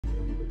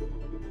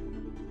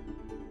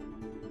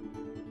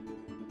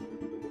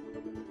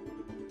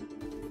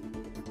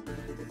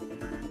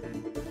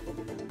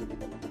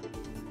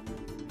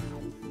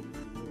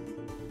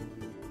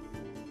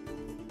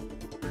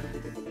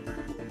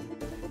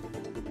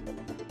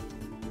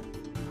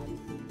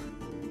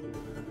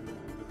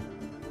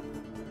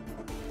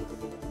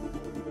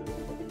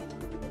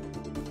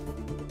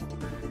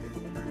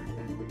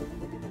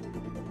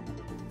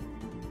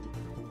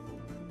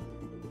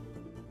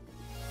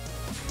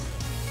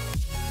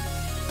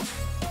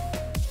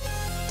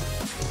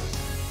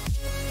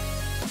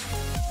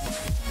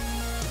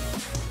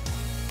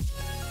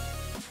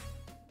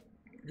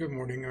Good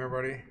morning,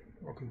 everybody.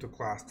 Welcome to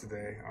class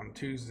today on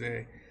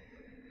Tuesday,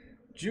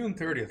 June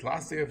 30th,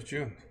 last day of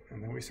June,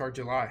 and then we start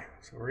July.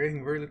 So we're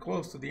getting really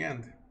close to the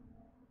end,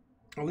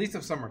 at least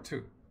of summer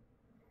too.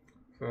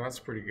 So that's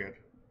pretty good.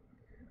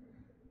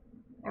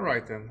 All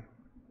right then.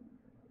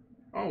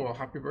 Oh well,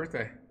 happy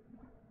birthday.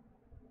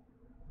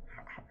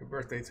 Happy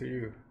birthday to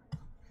you.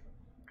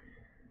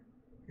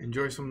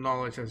 Enjoy some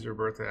knowledge as your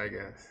birthday, I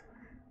guess.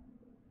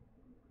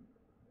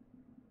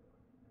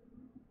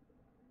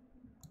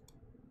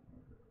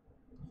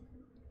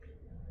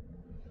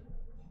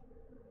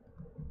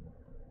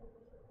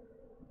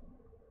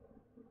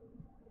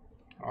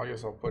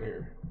 I'll put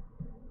here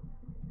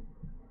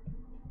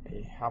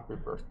a happy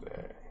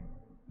birthday.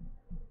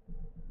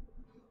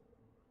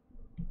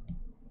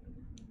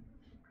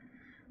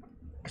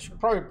 I should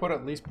probably put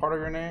at least part of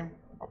your name.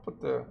 I'll put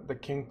the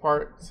king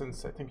part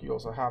since I think you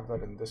also have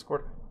that in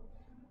Discord.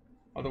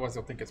 Otherwise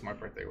they'll think it's my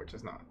birthday, which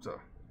is not. So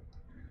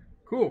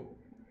cool.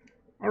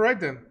 All right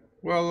then.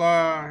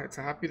 Well, it's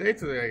a happy day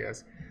today, I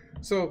guess.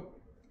 So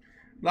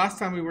last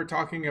time we were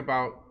talking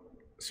about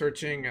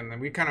searching and then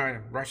we kind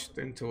of rushed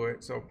into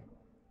it. So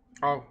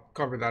I'll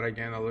cover that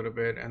again a little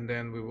bit, and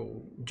then we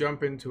will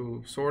jump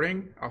into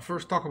sorting. I'll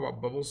first talk about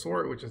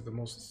Bubblesort, which is the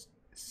most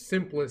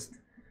simplest,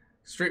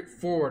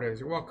 straightforward as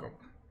you're welcome.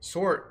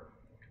 Sort,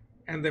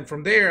 and then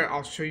from there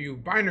I'll show you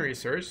binary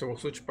search. So we'll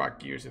switch back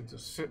gears into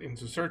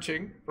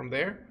searching from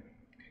there,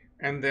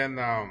 and then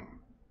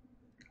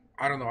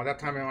I don't know. At that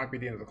time it might be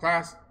the end of the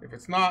class. If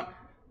it's not,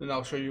 then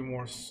I'll show you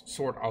more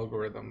sort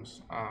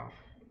algorithms.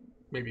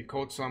 Maybe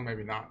code some,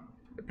 maybe not.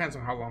 Depends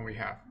on how long we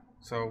have.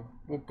 So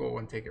we'll go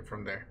and take it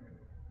from there.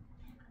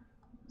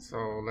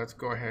 So let's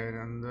go ahead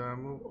and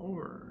move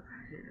over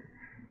here.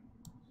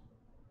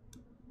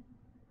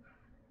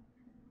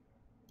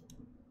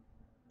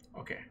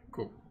 Okay,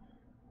 cool.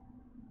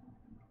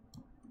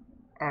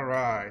 All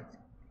right.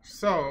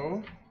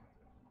 So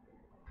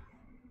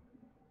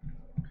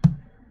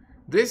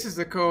this is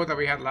the code that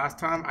we had last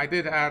time. I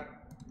did add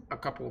a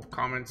couple of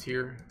comments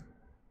here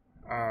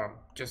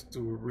just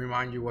to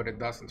remind you what it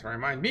does and to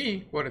remind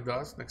me what it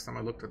does next time I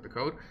looked at the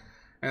code.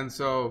 And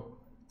so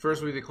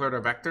first we declared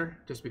a vector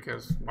just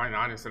because why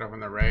not instead of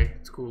an array,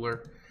 it's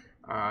cooler.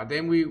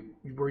 Then we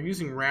were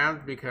using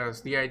rand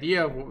because the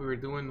idea of what we were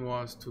doing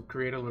was to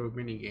create a little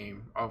mini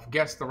game of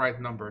guess the right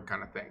number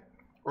kind of thing,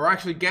 or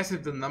actually guess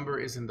if the number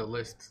is in the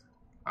list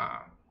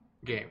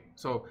game.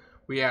 So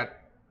we had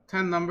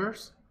 10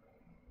 numbers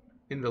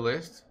in the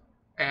list,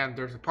 and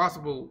there's a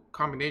possible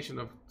combination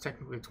of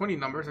technically 20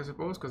 numbers, I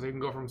suppose, because they can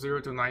go from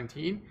 0 to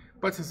 19.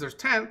 But since there's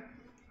 10,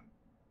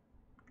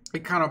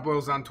 it kind of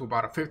boils down to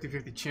about a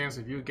 50-50 chance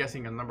of you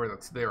guessing a number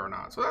that's there or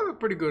not. So that's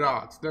pretty good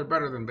odds. They're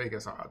better than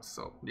Vegas odds.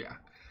 So yeah.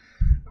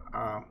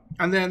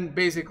 And then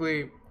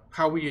basically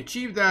how we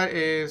achieve that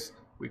is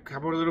we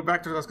have a little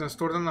vector that's going to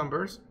store the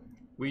numbers.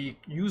 We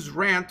use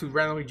rand to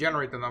randomly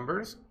generate the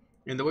numbers.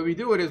 And the way we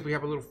do it is we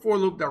have a little for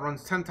loop that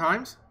runs 10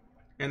 times.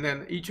 And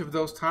then each of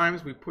those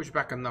times we push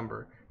back a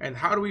number. And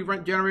how do we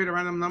generate a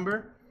random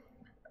number?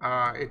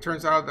 It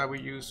turns out that we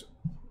use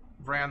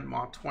rand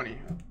mod 20.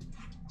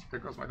 There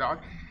goes my dog.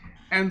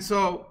 And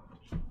so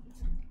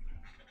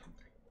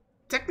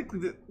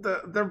technically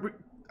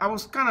I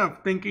was kind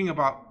of thinking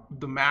about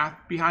the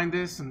math behind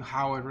this and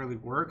how it really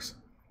works.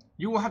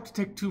 You will have to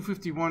take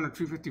 251 or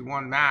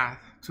 351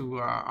 math to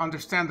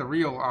understand the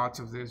real odds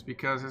of this,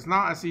 because it's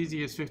not as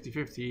easy as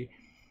 50-50.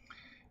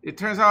 It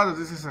turns out that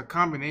this is a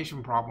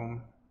combination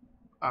problem,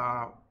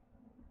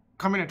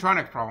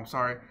 combinatorics problem,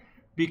 sorry,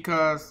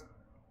 because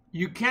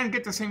you can't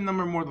get the same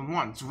number more than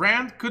once.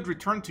 Rand could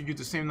return to you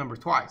the same number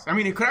twice. I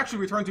mean, it could actually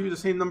return to you the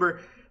same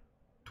number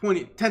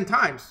 10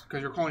 times,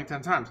 because you're calling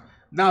 10 times.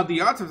 Now,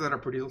 the odds of that are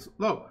pretty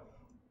low.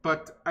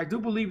 But I do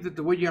believe that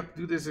the way you have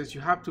to do this is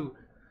you have to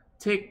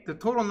take the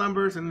total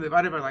numbers and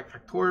divide it by like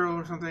factorial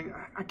or something.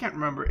 I can't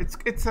remember. It's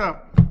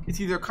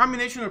either a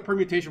combination or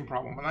permutation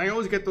problem, and I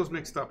always get those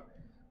mixed up.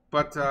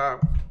 But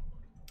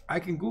I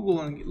can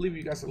Google and leave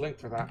you guys a link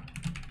for that.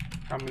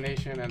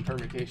 Combination and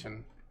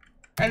permutation.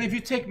 And if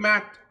you take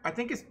math, I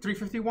think it's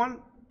 351.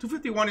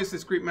 251 is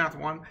discrete math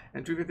 1,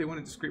 and 351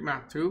 is discrete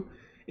math 2.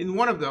 In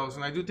one of those,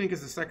 and I do think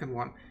it's the second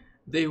one,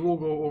 they will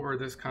go over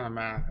this kind of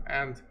math.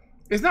 And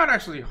it's not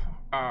actually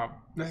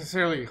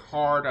necessarily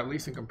hard, at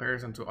least in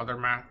comparison to other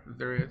math that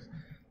there is.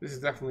 This is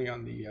definitely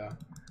on the,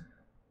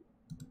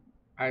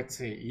 I'd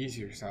say,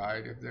 easier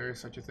side, if there is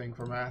such a thing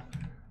for math.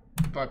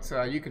 But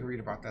you can read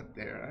about that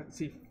there. Let's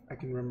see if I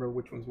can remember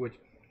which one's which.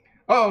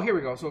 Oh, here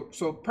we go.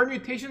 So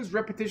permutations,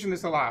 repetition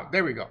is allowed.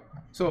 There we go.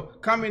 So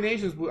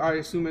combinations, I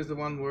assume, is the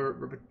one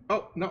where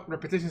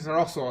repetitions are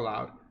also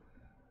allowed.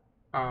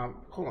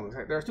 Hold on a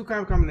second. There's two kind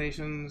of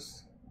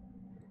combinations.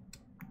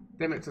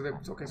 Damn it. So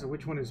okay. So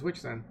which one is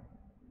which then?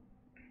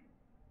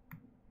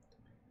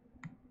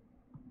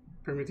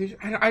 Permutation.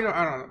 I don't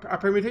know. A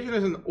permutation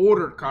is an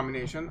ordered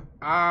combination.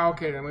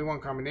 Okay. Then we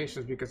want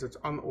combinations because it's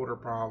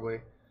unordered probably.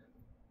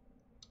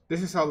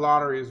 This is how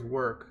lotteries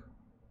work.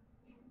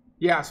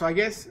 Yeah, so I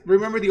guess,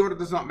 remember, the order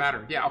does not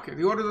matter. Yeah, okay,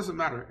 the order doesn't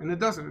matter, and it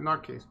doesn't in our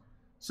case.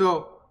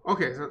 So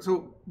okay,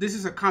 so this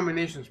is a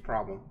combinations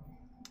problem.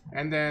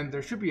 And then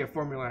there should be a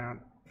formula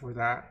for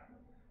that.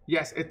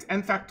 Yes, it's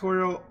n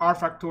factorial, r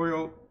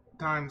factorial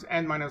times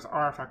n minus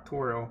r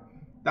factorial.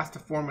 That's the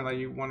formula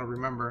you want to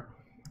remember.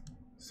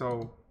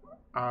 So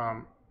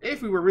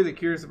if we were really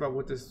curious about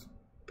what this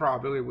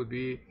probability would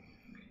be,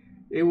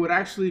 it would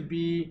actually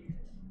be,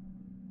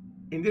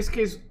 in this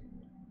case,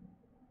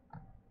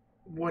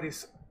 what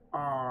is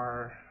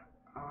r?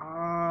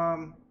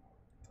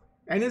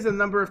 N is the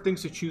number of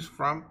things to choose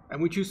from,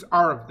 and we choose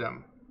r of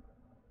them.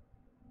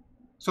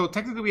 So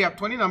technically we have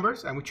 20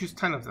 numbers, and we choose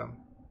 10 of them.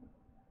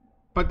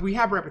 But we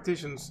have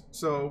repetitions,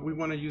 so we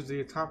want to use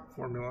the top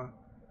formula.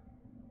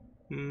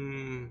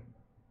 And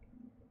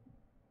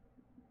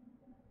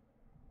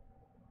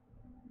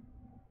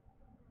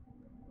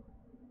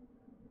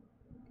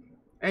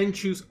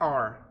choose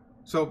R.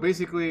 So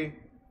basically,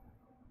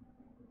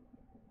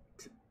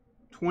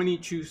 20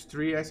 choose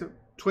 3. I said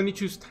 20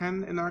 choose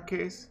 10 in our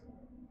case.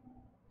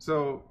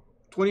 So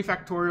 20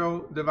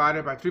 factorial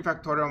divided by 3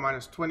 factorial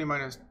minus 20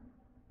 minus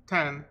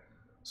 10.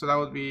 So that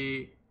would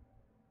be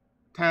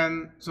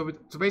 10. So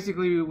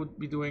basically we would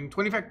be doing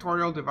 20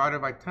 factorial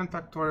divided by 10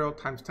 factorial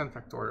times 10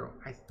 factorial.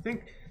 I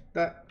think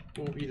that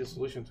will be the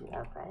solution to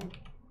our problem.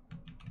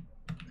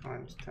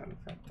 Times 10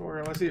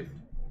 factorial. Let's see if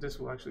this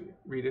will actually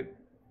read it.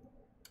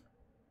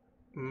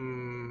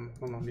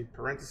 Hold on, need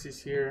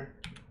parentheses here.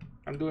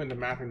 I'm doing the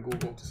math in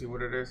Google to see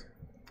what it is.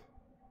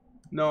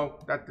 No,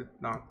 that did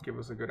not give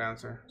us a good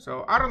answer.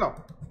 So I don't know.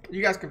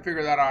 You guys can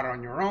figure that out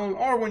on your own,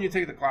 or when you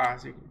take the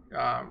class, you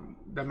can,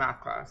 the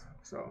math class.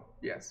 So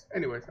yes.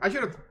 Anyways, I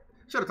should have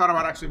thought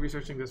about actually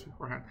researching this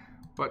beforehand,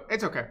 but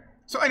it's okay.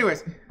 So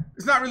anyways,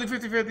 it's not really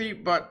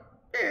 50-50, but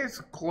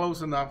it's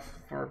close enough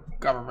for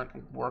government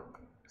work.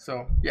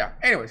 So yeah.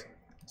 Anyways,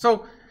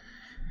 so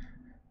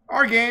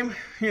our game,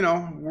 you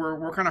know,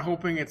 we're kind of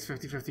hoping it's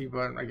 50-50,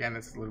 but again,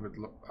 it's a little bit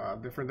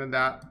different than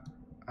that.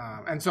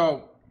 And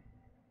so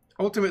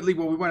ultimately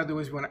what we want to do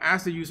is we want to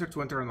ask the user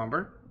to enter a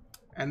number,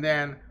 and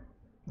then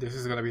this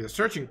is going to be the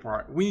searching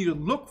part. We need to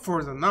look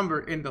for the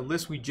number in the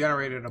list we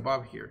generated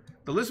above here.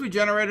 The list we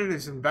generated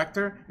is in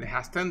vector, and it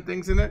has 10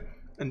 things in it.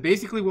 And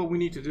basically what we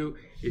need to do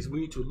is we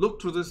need to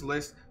look through this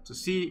list to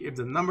see if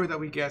the number that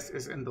we guess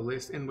is in the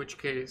list, in which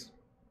case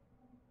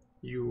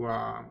you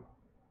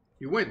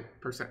win,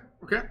 per se.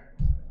 Okay?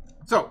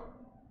 So,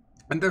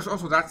 and there's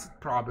also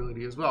that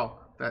probability as well,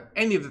 that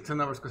any of the 10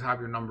 numbers could have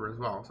your number as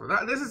well. So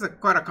this is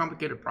quite a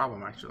complicated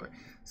problem, actually.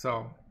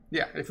 So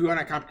yeah, if you want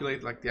to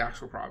calculate like the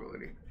actual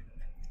probability.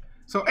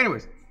 So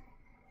anyways,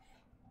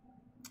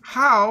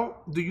 how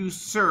do you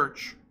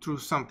search through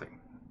something?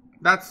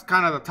 That's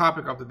kind of the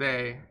topic of the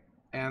day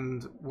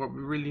and what we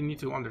really need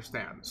to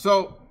understand.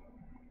 So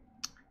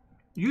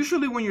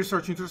usually when you're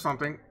searching through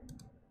something,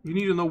 you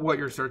need to know what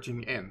you're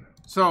searching in.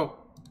 So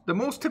the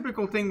most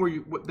typical thing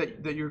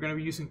that you're going to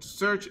be using to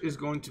search is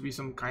going to be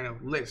some kind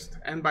of list.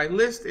 And by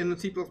list in the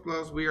C++,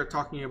 we are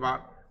talking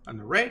about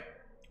an array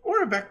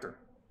or a vector.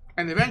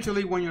 And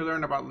eventually, when you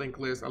learn about linked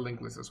list, a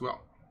linked list as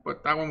well.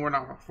 But that one we're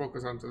not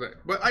focused on today.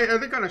 But I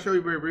think I'm going to show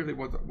you very briefly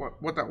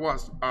what that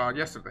was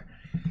yesterday.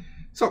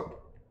 So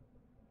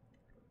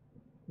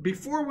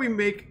before we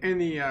make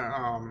any,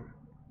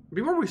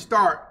 before we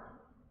start,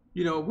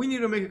 you know, we need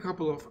to make a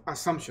couple of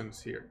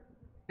assumptions here.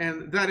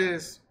 And that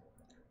is,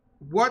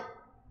 what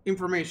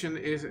information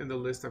is in the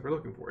list that we're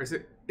looking for? Is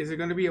it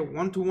going to be a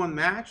one-to-one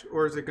match,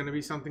 or is it going to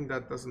be something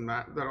that doesn't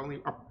match, that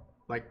only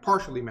like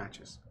partially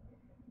matches?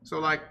 So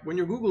like when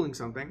you're Googling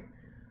something,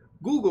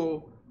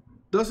 Google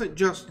doesn't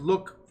just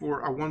look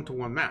for a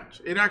one-to-one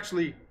match. It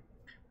actually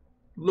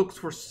looks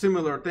for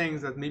similar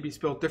things that may be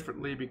spelled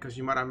differently because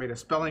you might have made a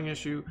spelling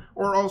issue,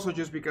 or also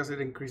just because it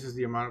increases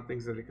the amount of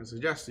things that it can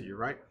suggest to you,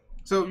 right?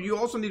 So you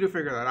also need to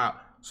figure that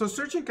out. So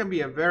searching can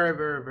be a very,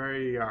 very,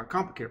 very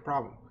complicated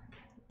problem.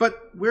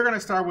 But we're going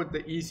to start with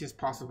the easiest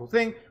possible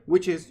thing,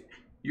 which is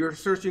you're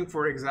searching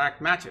for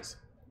exact matches.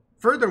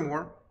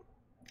 Furthermore,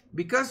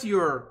 because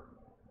your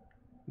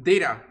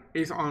data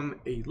is on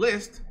a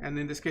list, and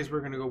in this case, we're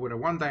going to go with a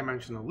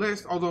one-dimensional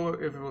list, although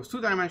if it was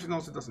two-dimensional,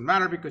 it doesn't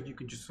matter because you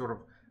can just sort of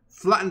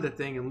flatten the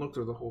thing and look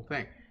through the whole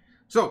thing.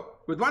 So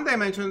with one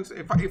dimensions,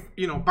 if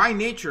you know, by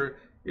nature,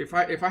 if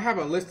I have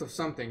a list of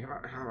something,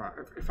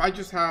 if I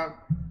just have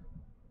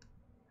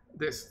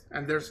this,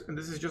 and this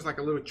is just like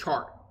a little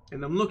chart,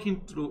 and I'm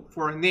looking through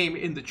for a name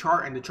in the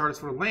chart, and the chart is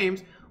full of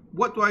names,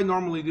 what do I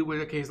normally do with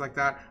a case like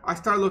that? I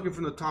start looking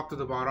from the top to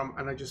the bottom,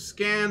 and I just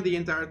scan the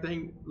entire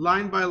thing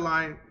line by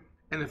line,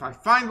 and if I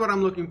find what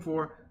I'm looking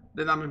for,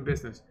 then I'm in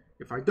business.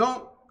 If I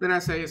don't, then I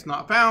say it's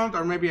not found,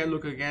 or maybe I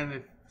look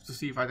again to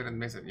see if I didn't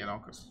miss it, you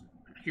know, because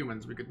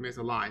humans, we could miss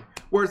a line.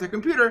 Whereas the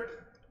computer,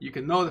 you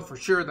can know that for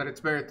sure that it's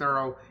very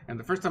thorough, and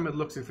the first time it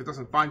looks, if it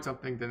doesn't find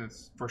something, then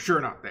it's for sure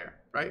not there,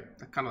 right?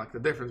 That's kind of like the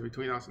difference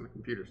between us and the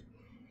computers.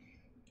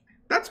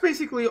 That's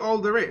basically all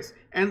there is.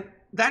 And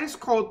that is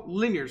called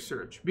linear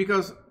search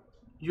because of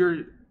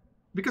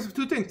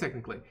two things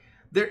technically.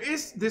 There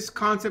is this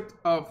concept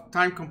of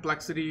time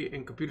complexity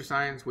in computer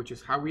science, which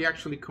is how we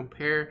actually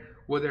compare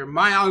whether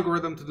my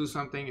algorithm to do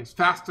something is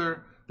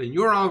faster than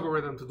your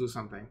algorithm to do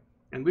something.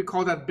 And we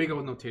call that big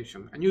O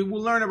notation. And you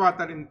will learn about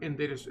that in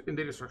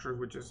data structures,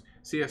 which is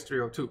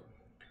CS302.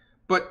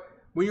 But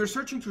when you're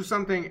searching through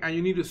something and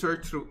you need to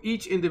search through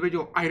each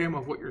individual item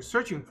of what you're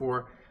searching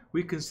for,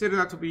 we consider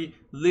that to be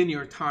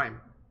linear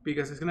time,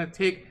 because it's going to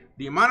take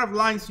the amount of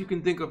lines you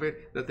can think of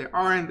it that there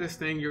are in this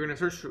thing. You're going to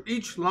search through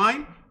each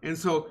line, and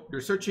so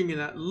you're searching in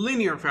a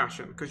linear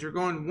fashion because you're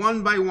going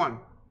one by one,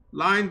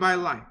 line by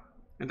line.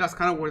 And that's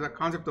kind of where the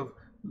concept of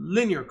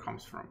linear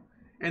comes from.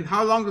 And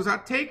how long does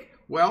that take?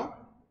 Well,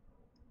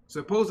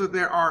 suppose that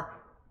there are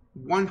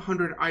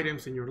 100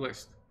 items in your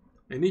list,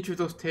 and each of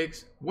those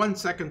takes 1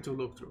 second to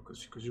look through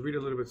because you read a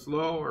little bit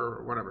slow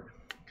or whatever.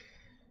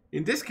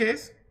 In this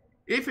case,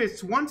 if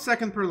it's 1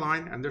 second per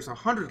line and there's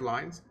 100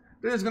 lines,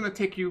 then it's going to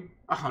take you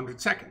 100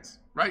 seconds,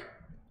 right?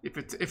 If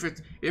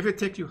it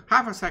takes you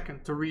half a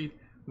second to read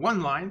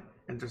one line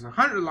and there's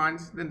 100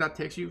 lines, then that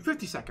takes you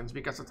 50 seconds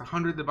because it's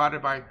 100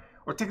 divided by,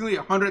 or technically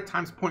 100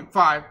 times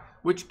 0.5,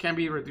 which can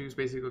be reduced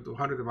basically to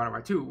 100 divided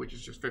by 2, which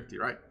is just 50,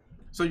 right?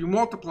 So you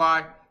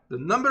multiply the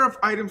number of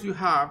items you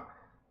have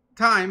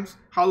times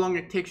how long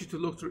it takes you to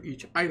look through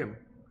each item.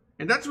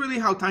 And that's really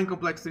how time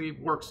complexity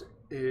works,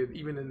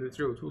 even in the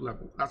 302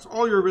 level. That's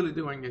all you're really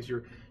doing is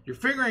you're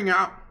figuring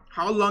out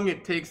how long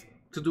it takes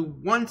to do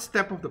one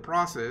step of the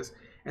process,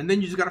 and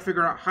then you just got to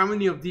figure out how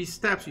many of these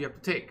steps you have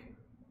to take.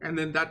 And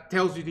then that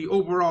tells you the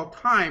overall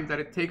time that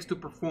it takes to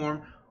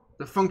perform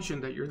the function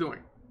that you're doing,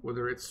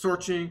 whether it's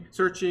searching,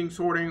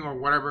 sorting, or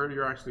whatever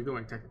you're actually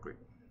doing technically.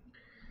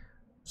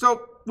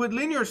 So with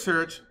linear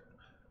search,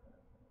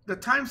 the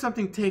time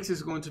something takes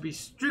is going to be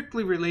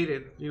strictly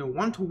related,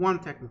 one-to-one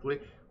technically,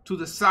 to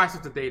the size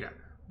of the data.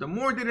 The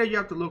more data you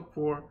have to look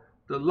for,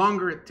 the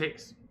longer it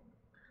takes.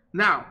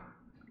 Now,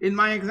 in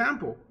my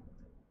example,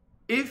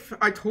 if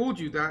I told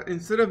you that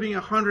instead of being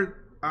 100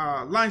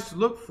 lines to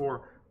look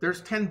for,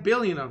 there's 10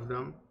 billion of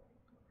them,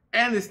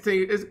 and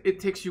it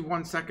takes you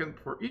 1 second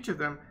for each of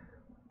them,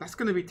 that's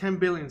going to be 10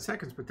 billion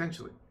seconds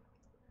potentially.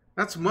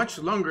 That's much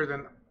longer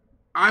than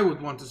I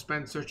would want to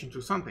spend searching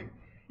through something.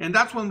 And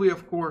that's when we,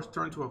 of course,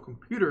 turn to a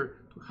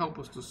computer to help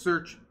us to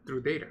search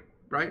through data,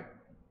 right?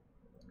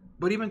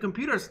 But even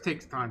computers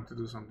take time to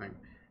do something.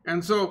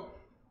 And so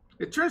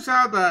it turns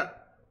out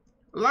that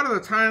a lot of the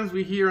times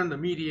we hear in the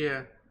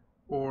media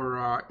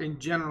or in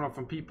general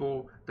from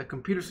people that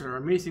computers are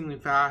amazingly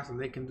fast and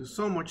they can do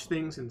so much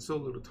things in so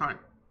little time.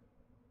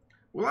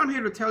 Well, I'm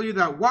here to tell you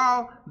that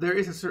while there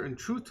is a certain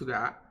truth to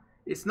that,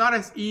 it's not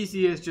as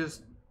easy as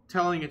just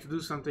telling it to do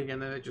something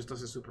and then it just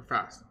does it super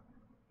fast.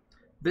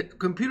 The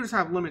computers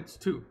have limits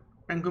too,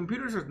 and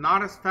computers are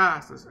not as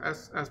fast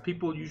as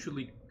people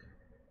usually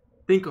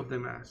think of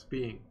them as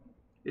being.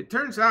 It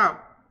turns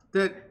out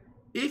that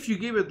if you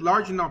give it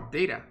large enough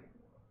data,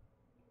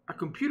 a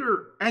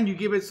computer, and you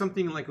give it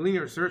something like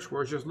linear search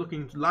where it's just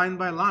looking line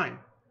by line,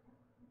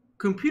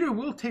 computer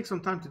will take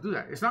some time to do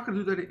that. It's not going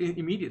to do that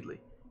immediately.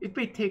 It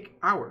may take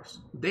hours,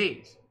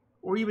 days,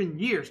 or even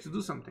years to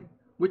do something,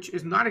 which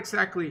is not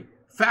exactly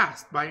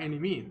fast by any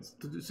means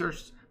to do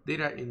search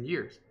data in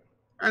years.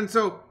 And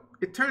so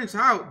it turns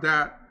out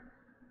that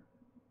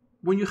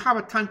when you have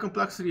a time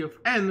complexity of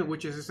n,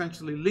 which is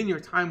essentially linear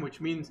time,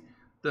 which means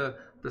the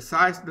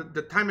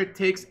time it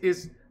takes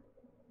is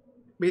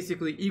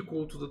basically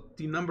equal to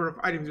the number of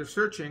items you're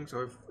searching.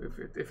 So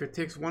if it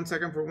takes 1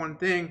 second for one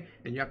thing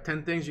and you have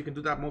 10 things, you can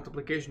do that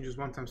multiplication just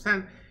 1 times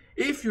 10.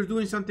 If you're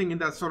doing something in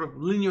that sort of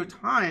linear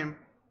time,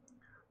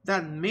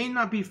 that may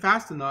not be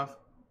fast enough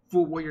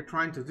for what you're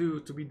trying to do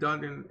to be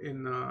done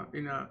in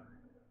a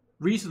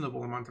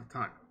reasonable amount of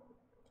time.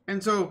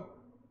 And so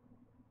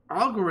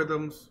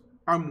algorithms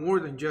are more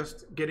than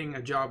just getting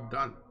a job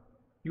done.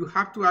 You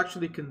have to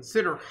actually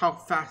consider how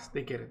fast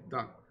they get it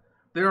done.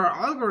 There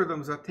are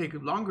algorithms that take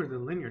longer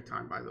than linear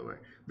time, by the way.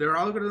 There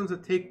are algorithms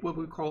that take what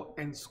we call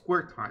n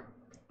squared time.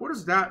 What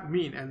does that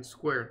mean, n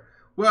squared?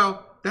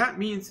 Well, that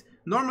means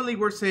normally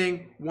we're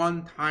saying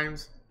 1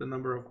 times the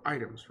number of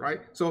items,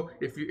 right? So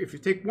if you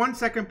take 1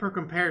 second per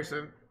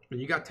comparison, and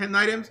you got 10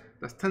 items,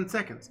 that's 10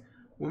 seconds.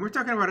 When we're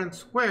talking about n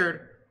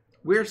squared,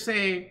 we're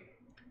saying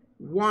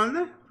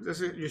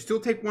you still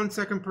take 1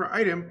 second per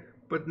item,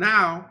 but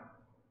now,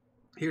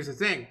 here's the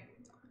thing.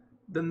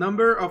 The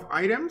number of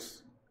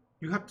items,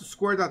 you have to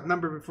square that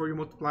number before you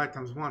multiply it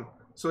times 1.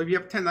 So if you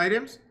have 10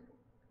 items,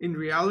 in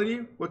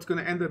reality, what's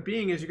going to end up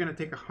being is you're going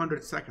to take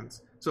 100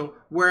 seconds. So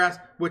whereas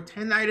with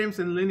 10 items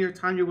in linear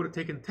time, you would have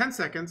taken 10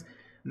 seconds,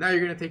 now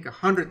you're going to take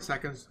 100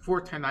 seconds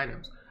for 10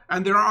 items.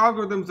 And there are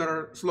algorithms that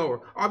are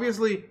slower.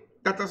 Obviously,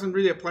 that doesn't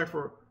really apply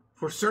for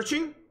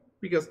searching,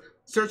 because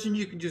searching,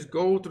 you can just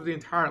go through the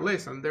entire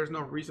list and there's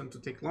no reason to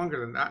take longer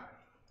than that.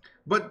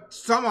 But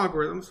some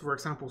algorithms, for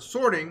example,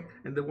 sorting,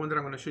 and the one that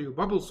I'm going to show you,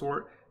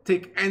 Bubblesort,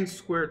 take n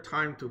squared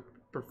time to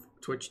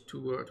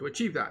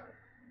achieve that.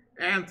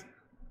 And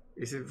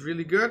is it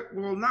really good?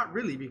 Well, not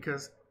really,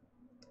 because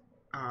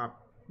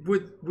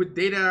with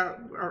data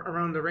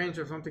around the range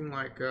of something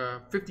like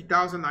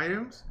 50,000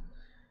 items,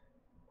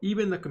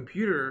 even the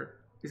computer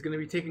is going to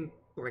be taking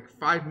like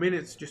 5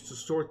 minutes just to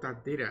sort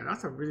that data. And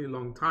that's a really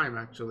long time,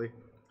 actually.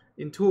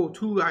 In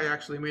 202, I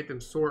actually made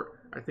them sort,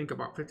 I think,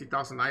 about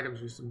 50,000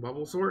 items using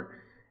Bubblesort,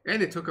 and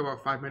it took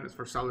about 5 minutes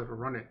for Sally to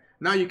run it.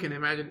 Now you can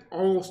imagine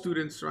all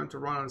students trying to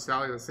run on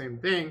Sally the same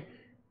thing.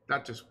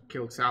 That just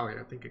killed Sally.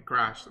 I think it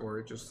crashed, or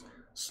it just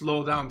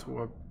slowed down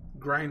to a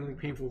grindingly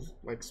painful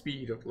like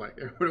speed of like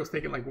it was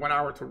taking like 1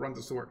 hour to run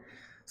the sort.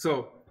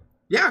 So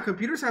yeah,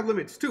 computers have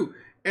limits too,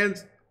 and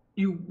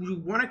you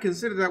want to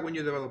consider that when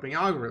you're developing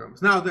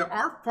algorithms. Now there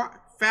are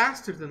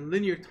faster than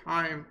linear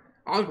time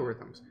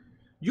algorithms.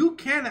 You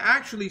can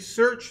actually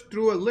search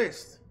through a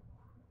list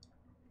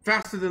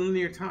faster than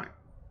linear time.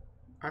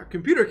 A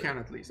computer can,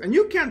 at least, and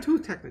you can too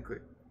technically.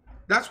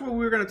 That's what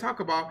we're going to talk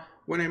about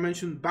when I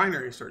mentioned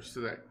binary search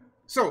today.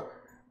 So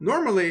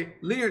normally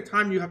linear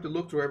time, you have to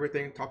look through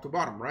everything top to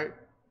bottom, right?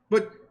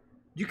 But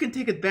you can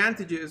take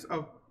advantages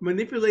of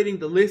manipulating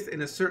the list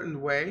in a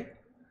certain way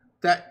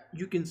that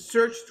you can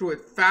search through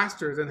it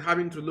faster than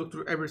having to look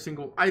through every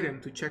single item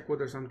to check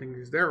whether something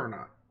is there or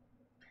not.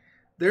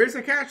 There is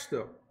a catch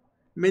though.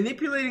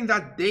 Manipulating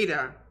that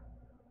data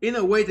in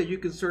a way that you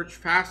can search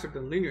faster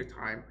than linear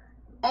time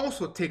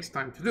also takes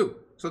time to do.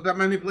 So that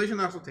manipulation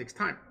also takes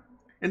time.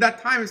 And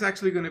that time is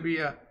actually going to be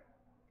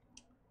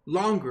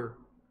longer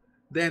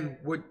than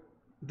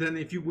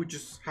if you would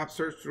just have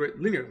searched through it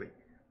linearly.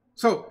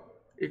 So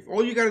if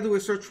all you got to do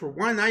is search for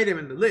one item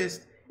in the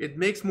list, it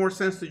makes more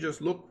sense to just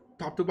look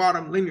top to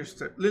bottom linear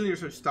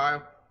search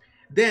style,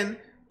 then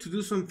to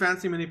do some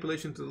fancy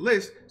manipulation to the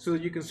list so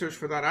that you can search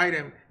for that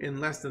item in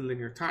less than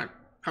linear time.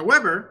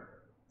 However,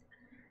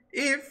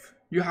 if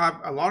you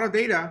have a lot of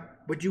data,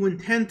 but you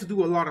intend to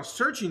do a lot of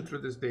searching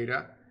through this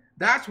data,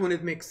 that's when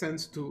it makes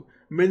sense to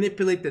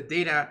manipulate the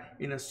data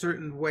in a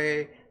certain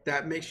way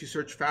that makes you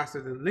search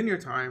faster than linear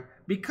time,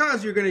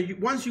 because you're going to,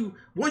 once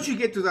you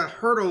get to that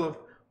hurdle of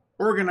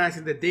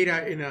organizing the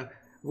data in a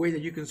way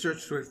that you can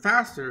search through it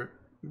faster,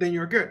 then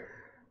you're good.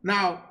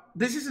 Now,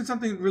 this isn't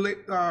something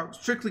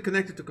strictly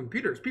connected to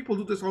computers. People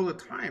do this all the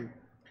time.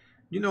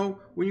 You know,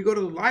 when you go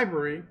to the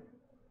library,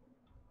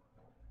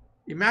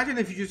 imagine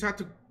if you just had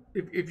to,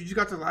 if you just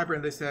got to the library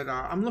and they said,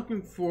 I'm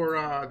looking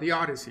for the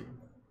Odyssey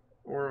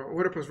or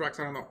Oedipus Rex,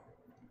 I don't know.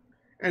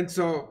 And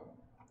so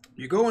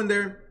you go in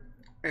there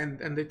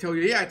and they tell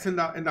you, yeah, it's in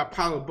that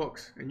pile of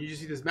books. And you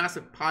just see this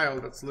massive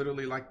pile that's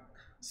literally like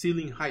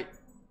ceiling height.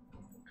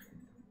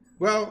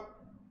 Well,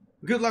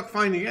 good luck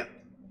finding it.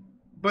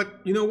 But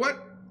you know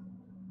what?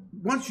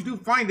 Once you do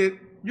find it,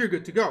 you're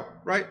good to go,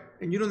 right?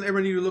 And you don't ever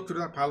need to look through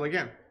that pile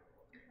again.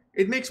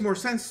 It makes more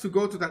sense to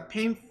go to that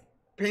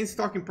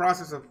painstaking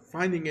process of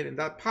finding it in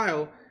that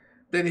pile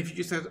than if you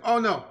just said, oh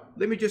no,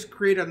 let me just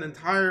create an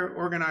entire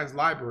organized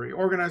library,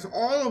 organize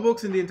all the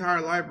books in the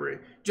entire library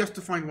just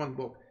to find one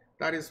book.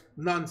 That is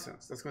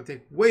nonsense. That's going to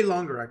take way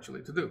longer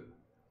actually to do.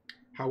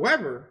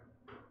 However,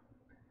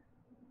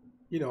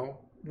 you know,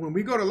 when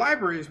we go to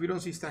libraries, we don't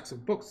see stacks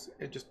of books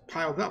just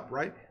piled up,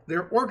 right?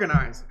 They're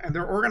organized, and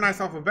they're organized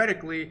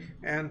alphabetically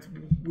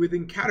and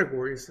within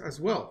categories as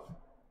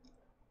well.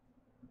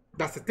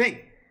 That's the thing.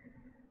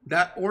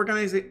 That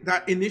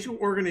initial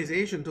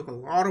organization took a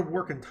lot of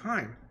work and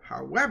time.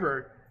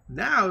 However,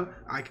 now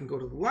I can go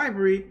to the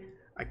library,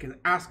 I can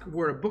ask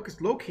where a book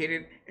is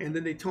located, and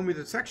then they tell me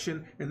the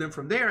section, and then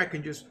from there I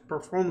can just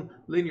perform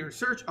linear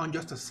search on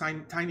just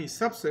a tiny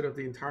subset of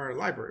the entire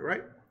library,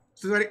 right?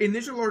 So that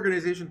initial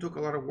organization took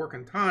a lot of work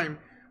and time,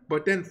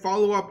 but then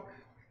follow-up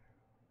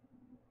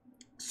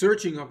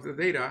searching of the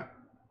data,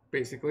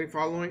 basically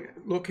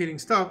locating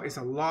stuff, is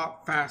a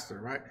lot faster,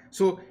 right?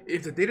 So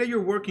if the data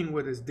you're working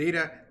with is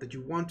data that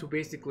you want to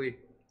basically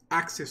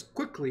access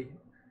quickly,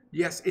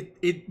 yes,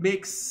 it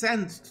makes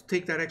sense to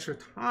take that extra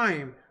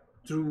time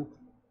to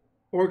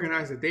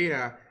organize the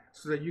data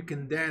so that you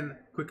can then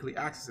quickly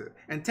access it.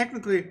 And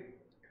technically,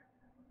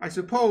 I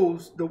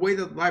suppose the way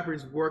that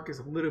libraries work is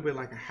a little bit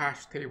like a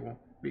hash table,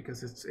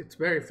 because it's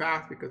very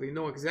fast because they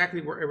know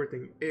exactly where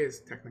everything is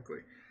technically.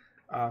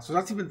 So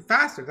that's even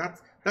faster.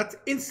 That's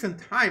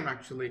instant time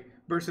actually,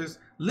 versus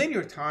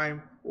linear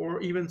time, or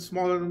even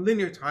smaller than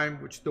linear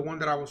time, which the one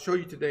that I will show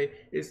you today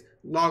is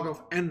log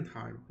of n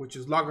time, which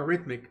is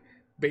logarithmic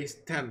base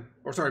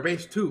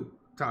 2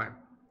 time.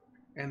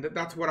 And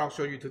that's what I'll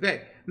show you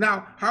today.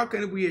 Now, how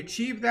can we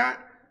achieve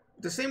that?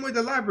 The same way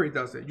the library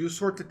does it. You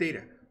sort the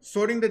data.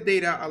 Sorting the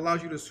data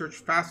allows you to search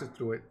faster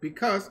through it,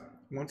 because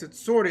once it's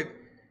sorted,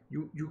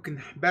 you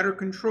can better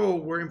control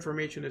where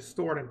information is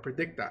stored and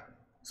predict that.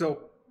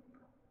 So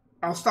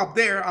I'll stop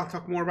there. I'll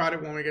talk more about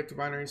it when we get to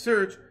binary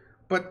search,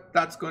 but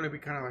that's going to be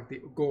kind of like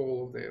the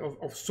goal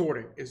of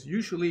sorting, is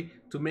usually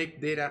to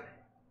make data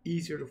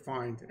easier to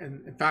find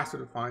and faster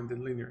to find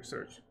than linear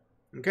search.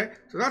 Okay,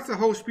 so that's the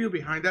whole spiel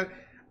behind that.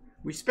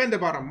 We spend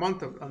about a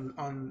month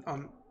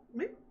on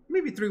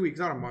maybe 3 weeks,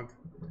 not a month.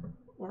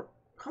 Or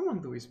how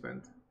long do we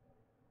spend?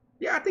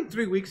 Yeah, I think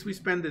 3 weeks we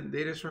spend in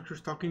data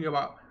structures talking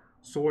about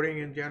sorting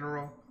in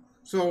general.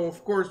 So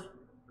of course,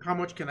 how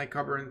much can I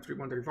cover in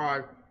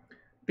 135?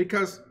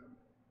 Because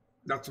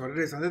that's what it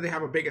is. And then they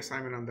have a big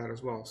assignment on that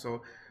as well.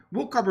 So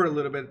we'll cover a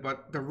little bit,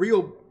 but the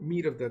real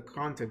meat of the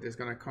content is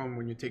going to come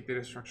when you take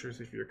data structures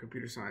if you're a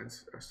computer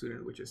science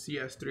student, which is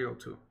CS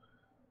 302.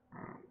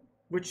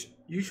 which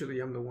usually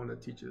I'm the one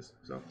that teaches.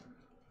 So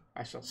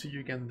I shall see you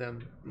again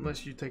then,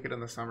 unless you take it in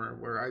the summer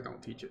where I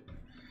don't teach it.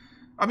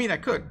 I mean, I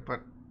could,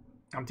 but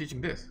I'm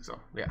teaching this, so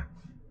yeah.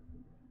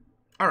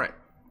 All right.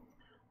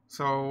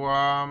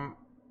 So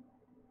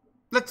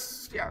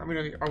let's, yeah, I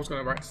mean, I was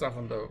going to write stuff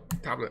on the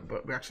tablet,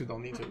 but we actually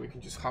don't need to. We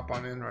can just hop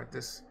on in and write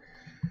this.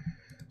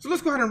 So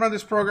let's go ahead and run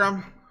this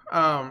program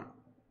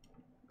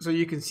so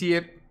you can see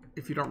it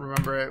if you don't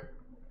remember it.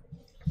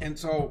 And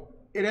so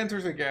it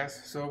enters a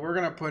guess. So we're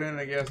going to put in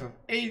a guess of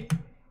 8,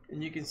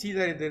 and you can see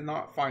that it did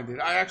not find it.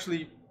 I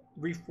actually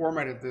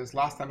reformatted this.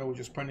 Last time I was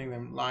just printing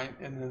them line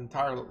in an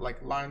entire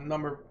like line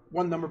number,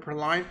 one number per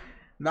line.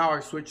 Now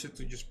I switched it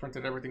to just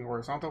printed everything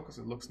horizontal because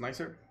it looks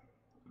nicer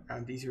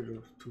and easier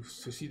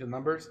to see the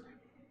numbers.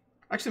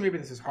 Actually, maybe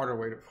this is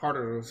harder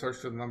to search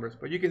through the numbers,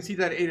 but you can see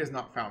that 8 is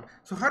not found.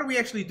 So how do we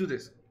actually do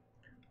this?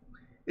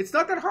 It's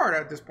not that hard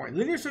at this point.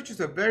 Linear search is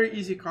a very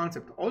easy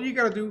concept. All you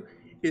got to do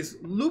is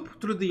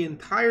loop through the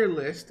entire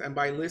list, and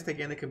by list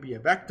again, it can be a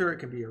vector, it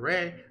can be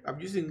array. I'm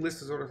using list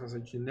sort of as a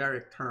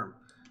generic term.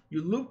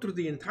 You loop through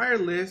the entire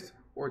list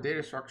or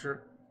data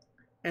structure,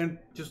 and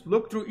just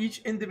look through each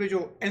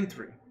individual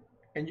entry.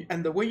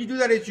 And the way you do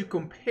that is you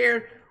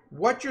compare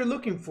what you're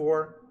looking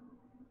for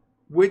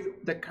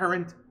with the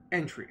current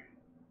entry.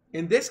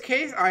 In this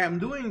case, I am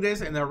doing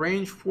this in a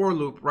range for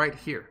loop right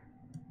here.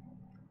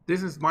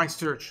 This is my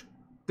search.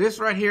 This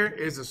right here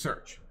is a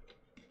search.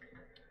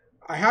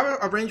 I have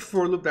a range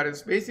for loop that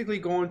is basically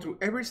going through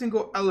every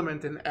single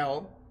element in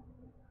L,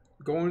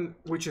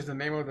 which is the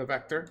name of the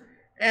vector,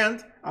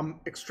 and I'm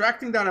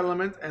extracting that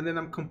element and then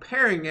I'm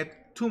comparing it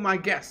to my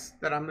guess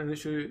that I'm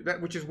initially,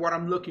 which is what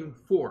I'm looking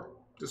for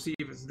to see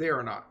if it's there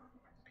or not.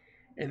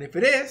 And if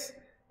it is,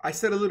 I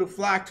set a little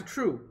flag to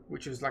true,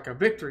 which is like a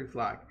victory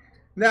flag.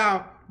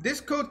 Now, this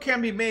code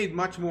can be made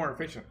much more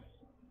efficient.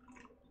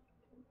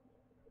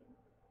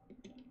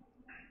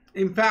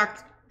 In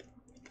fact,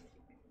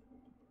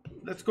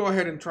 let's go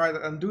ahead and try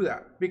that and do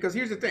that. Because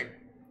here's the thing.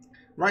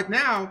 Right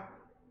now,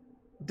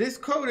 this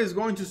code is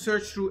going to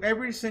search through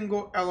every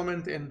single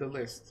element in the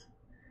list.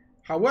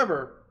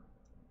 However,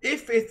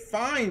 if it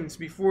finds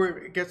before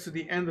it gets to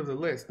the end of the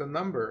list the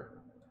number,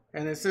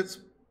 and it sets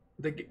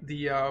the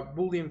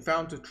Boolean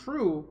found to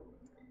true,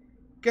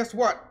 guess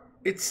what?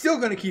 It's still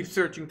going to keep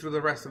searching through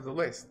the rest of the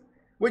list,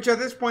 which at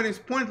this point is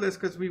pointless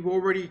because we've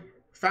already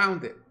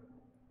found it.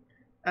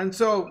 And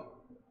so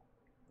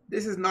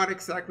this is not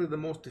exactly the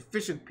most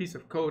efficient piece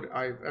of code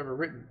I've ever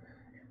written.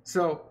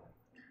 So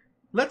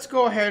let's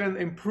go ahead and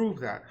improve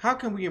that. How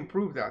can we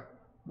improve that?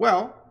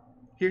 Well,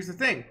 here's the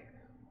thing.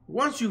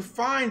 Once you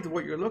find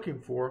what you're looking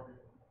for,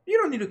 you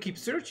don't need to keep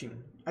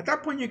searching. At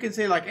that point, you can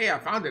say like, hey, I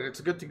found it. It's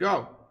good to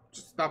go.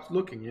 Just stop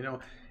looking, you know.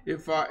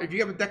 If you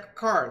have a deck of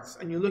cards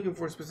and you're looking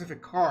for a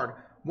specific card,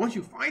 once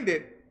you find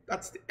it,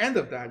 that's the end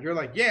of that. You're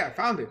like, yeah, I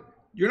found it.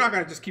 You're not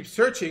going to just keep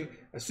searching,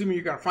 assuming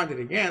you're going to find it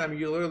again. I mean,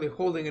 you're literally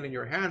holding it in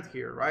your hand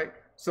here, right?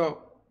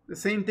 So the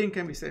same thing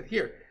can be said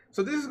here.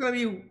 So this is going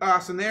to be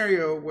a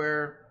scenario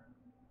where,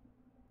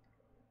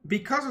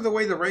 because of the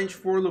way the range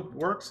for loop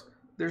works,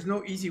 there's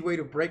no easy way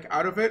to break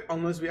out of it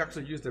unless we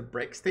actually use the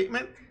break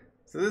statement.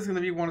 So this is going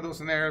to be one of those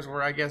scenarios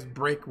where I guess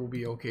break will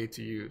be okay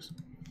to use.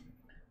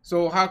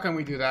 So how can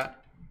we do that?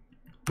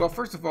 Well,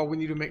 first of all, we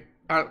need to make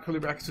add curly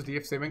brackets to the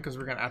if statement because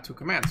we're going to add 2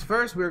 commands.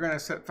 First, we're going to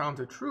set found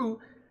to true,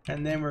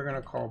 and then we're going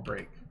to call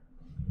break.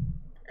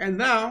 And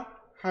now,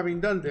 having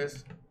done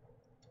this,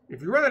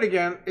 if you run it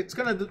again, it's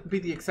going to be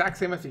the exact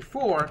same as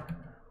before,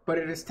 but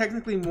it is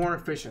technically more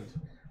efficient.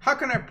 How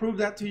can I prove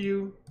that to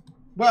you?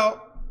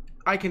 Well,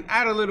 I can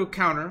add a little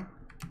counter,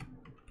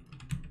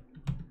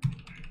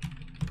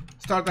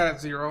 start that at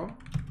 0,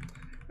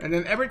 and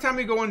then every time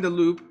we go in the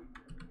loop,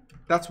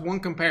 that's one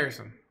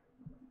comparison,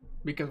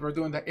 because we're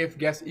doing the if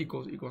guess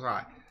equals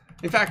I.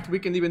 In fact, we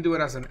can even do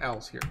it as an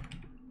else here.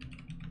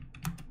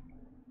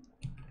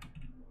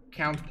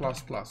 Count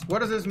plus plus. What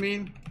does this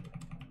mean?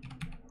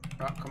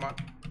 Oh, come on.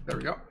 There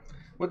we go.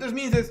 What this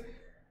means is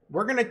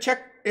we're going to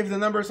check if the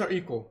numbers are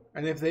equal.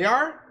 And if they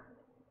are,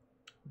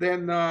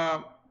 then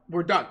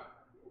we're done.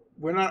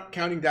 We're not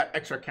counting that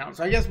extra count.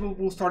 So I guess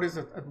we'll start this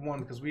at 1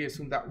 because we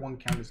assume that 1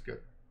 count is good.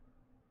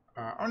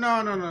 Oh,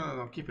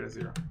 no. Keep it at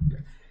 0. Yeah.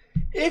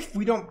 If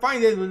we don't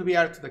find it, then we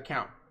add it to the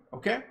count.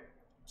 Okay?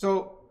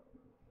 So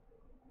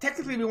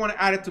technically we want to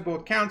add it to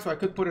both counts, so I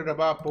could put it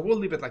above, but we'll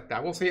leave it like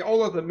that. We'll say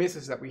all of the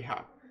misses that we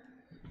have.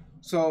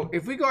 So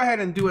if we go ahead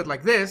and do it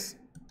like this,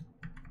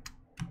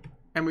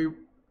 and we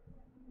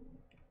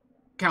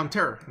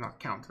counter, not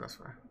count, that's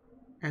right.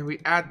 And we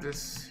add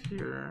this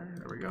here,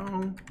 there we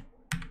go.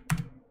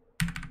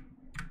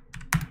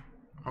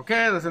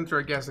 Okay, let's enter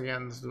a guess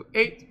again. Let's do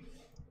 8.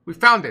 We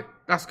found it.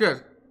 That's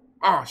good.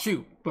 Oh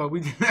shoot! But we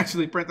didn't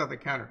actually print out the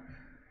counter.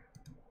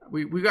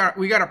 We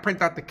gotta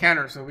print out the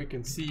counter so we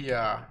can see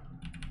how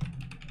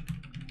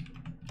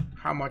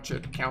much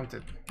it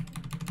counted.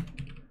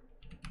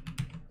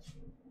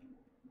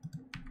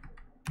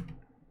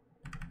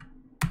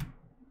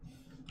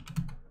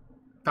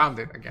 Found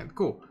it again.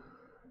 Cool.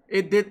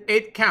 It did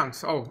 8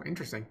 counts. Oh,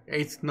 interesting.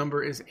 8th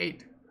number is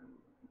 8.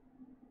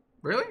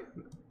 Really?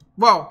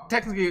 Well,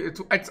 technically,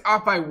 it's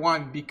off by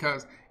 1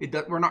 because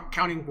we're not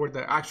counting where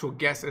the actual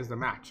guess is the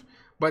match.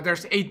 But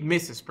there's 8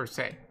 misses per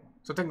se.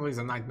 So technically it's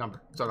a 9th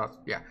number. So that's,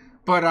 yeah.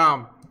 But,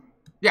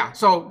 yeah,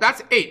 so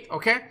that's 8,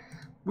 okay?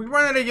 We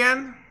run it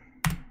again.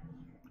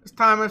 This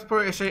time let's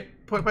put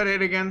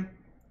it again.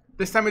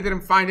 This time we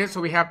didn't find it, so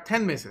we have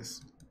 10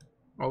 misses.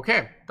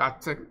 Okay,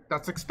 that's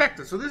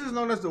expected. So this is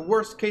known as the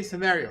worst case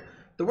scenario.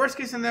 The worst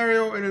case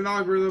scenario in an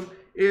algorithm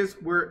is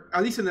where,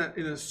 at least in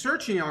a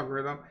searching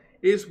algorithm,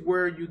 is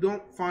where you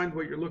don't find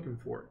what you're looking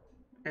for.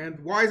 And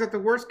why is that the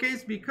worst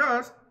case?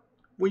 Because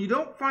when you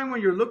don't find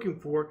what you're looking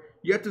for,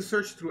 you have to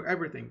search through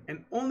everything.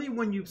 And only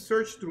when you've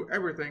searched through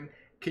everything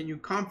can you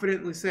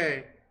confidently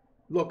say,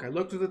 look, I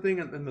looked through the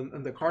thing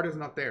and the card is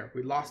not there.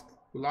 We lost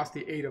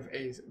the 8 of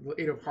A's, the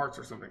 8 of hearts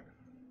or something.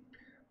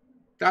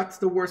 That's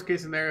the worst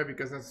case scenario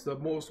because that's the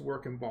most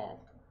work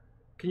involved.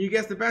 Can you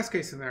guess the best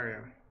case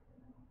scenario?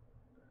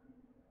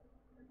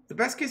 The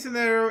best case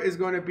scenario is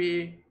going to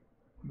be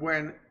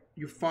when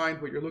you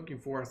find what you're looking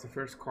for as the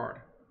first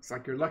card. It's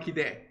like your lucky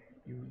day.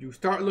 You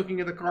start looking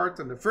at the cards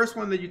and the first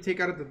one that you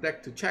take out of the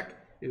deck to check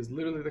is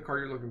literally the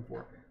card you're looking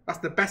for. That's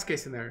the best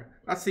case scenario.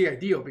 That's the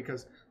ideal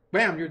because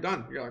bam, you're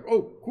done. You're like,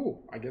 oh,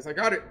 cool. I guess I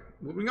got it.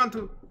 Moving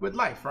on with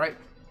life, right?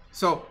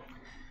 So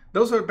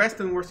those are best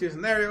and worst case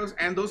scenarios,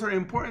 and those are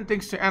important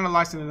things to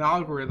analyze in an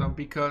algorithm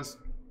because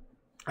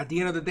at the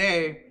end of the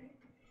day,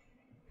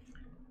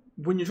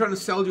 when you're trying to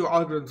sell your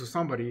algorithm to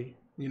somebody,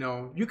 you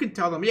know, you can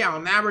tell them, yeah,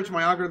 on average,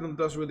 my algorithm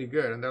does really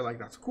good. And they're like,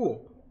 that's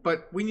cool.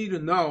 But we need to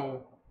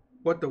know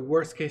what the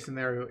worst case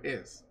scenario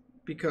is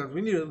because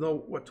we need to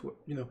know what to,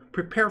 you know,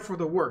 prepare for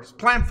the worst,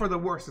 plan for the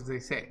worst, as they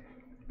say.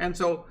 And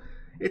so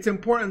it's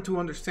important to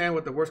understand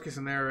what the worst case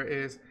scenario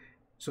is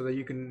so that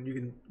you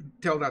can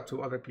tell that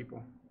to other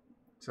people.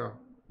 So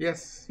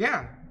yes,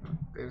 yeah,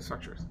 data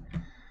structures.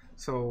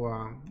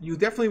 So you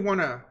definitely want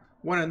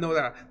to know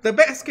that. The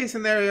best case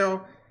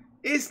scenario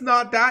is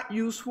not that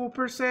useful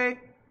per se.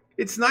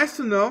 It's nice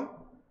to know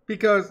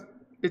because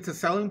it's a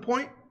selling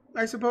point,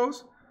 I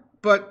suppose.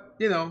 But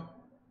you know,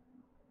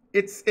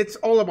 it's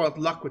all about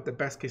luck with the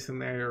best case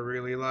scenario,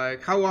 really.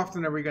 Like, how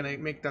often are we gonna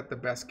make that the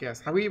best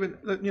guess? How we even,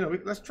 you know,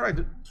 let's try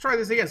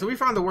this again. So we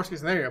found the worst case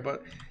scenario,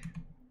 but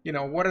you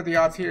know, what are the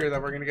odds here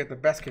that we're gonna get the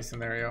best case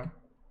scenario?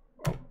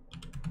 Oh.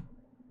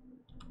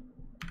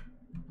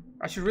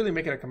 I should really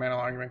make it a command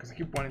line argument because I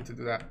keep wanting to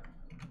do that.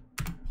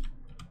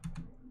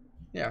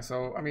 Yeah,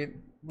 so I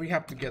mean, we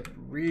have to get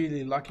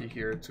really lucky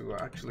here to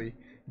actually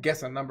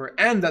guess a number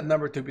and that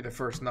number to be the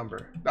first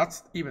number.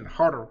 That's even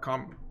harder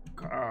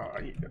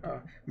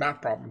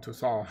math problem to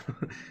solve.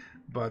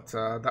 But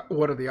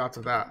what are the odds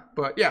of that?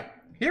 But yeah,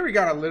 here we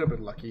got a little bit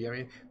lucky. I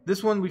mean,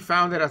 this one we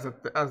found it as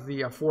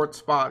the fourth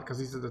spot because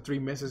these are the 3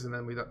 misses, and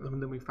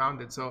then we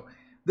found it. So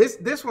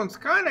this one's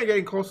kind of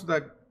getting close to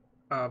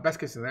that best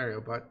case scenario,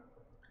 but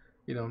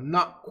you know,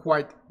 not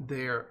quite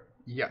there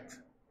yet.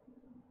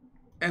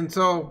 And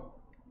so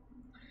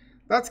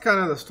that's kind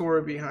of the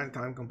story behind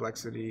time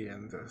complexity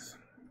and this,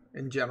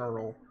 in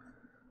general,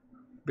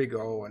 big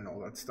O and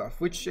all that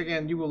stuff, which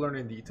again you will learn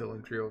in detail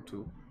in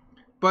 302.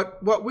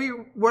 But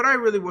what I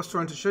really was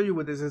trying to show you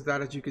with this is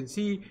that, as you can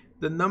see,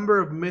 the number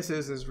of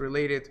misses is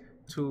related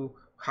to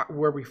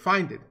where we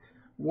find it.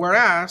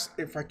 Whereas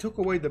if I took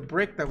away the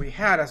brick that we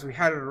had as we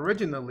had it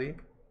originally,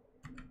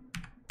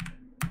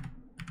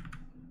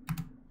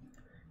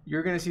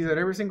 you're going to see that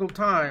every single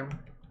time,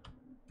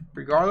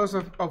 regardless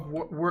of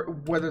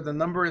whether the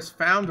number is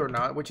found or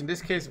not, which in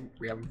this case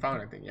we haven't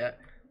found anything yet.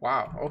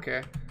 Wow,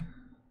 okay.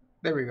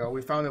 There we go.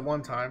 We found it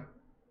one time.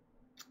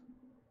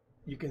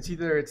 You can see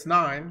there it's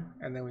 9,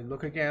 and then we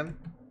look again.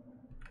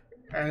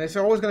 And it's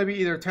always going to be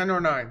either 10 or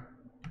 9.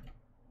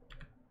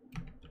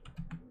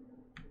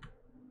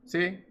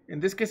 See? In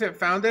this case it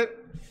found it,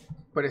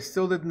 but it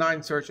still did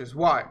 9 searches.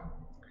 Why?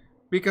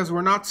 Because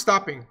we're not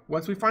stopping.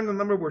 Once we find the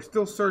number, we're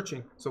still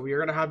searching. So we are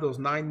going to have those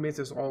 9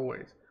 misses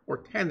always. Or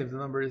 10 if the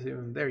number isn't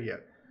even there yet.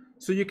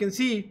 So you can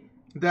see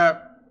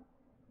that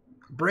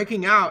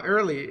breaking out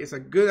early is a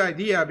good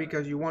idea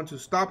because you want to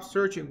stop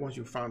searching once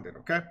you found it,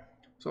 okay?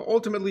 So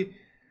ultimately,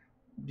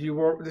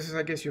 this is,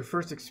 I guess, your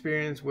first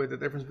experience with the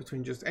difference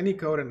between just any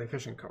code and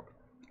efficient code.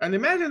 And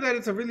imagine that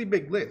it's a really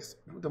big list.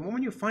 The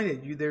moment you find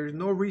it, there's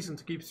no reason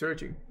to keep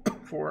searching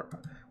for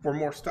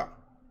more stuff.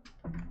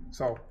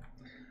 So,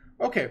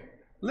 okay,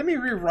 let me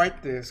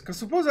rewrite this, because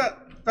suppose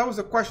that was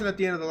a question at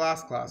the end of the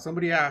last class.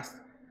 Somebody asked,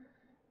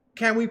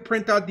 can we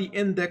print out the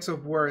index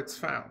of where it's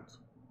found?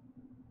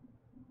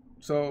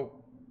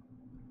 So,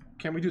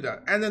 can we do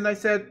that? And then I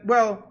said,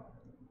 well,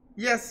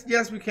 yes,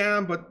 we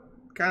can, but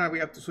kind of we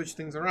have to switch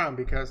things around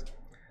because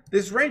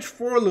this range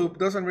for loop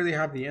doesn't really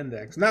have the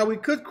index. Now, we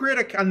could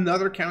create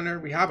another counter.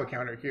 We have a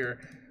counter here.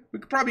 We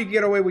could probably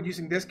get away with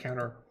using this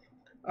counter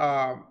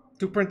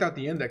to print out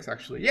the index,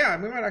 actually.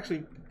 Yeah, we might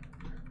actually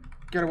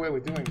get away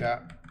with doing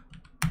that.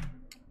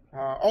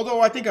 Although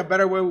I think a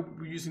better way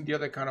would be using the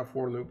other kind of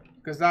for loop,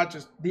 because that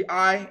just, the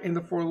I in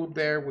the for loop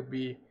there would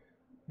be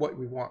what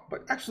we want.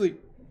 But actually,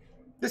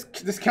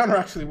 this counter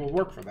actually will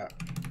work for that.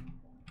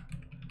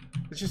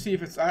 Let's just see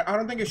if it's, I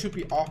don't think it should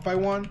be off by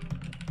 1.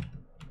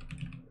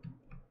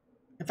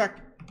 In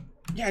fact,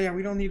 yeah,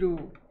 we don't need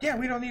to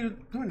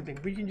do anything.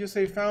 We can just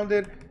say found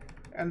it,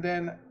 and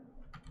then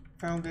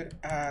found it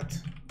at,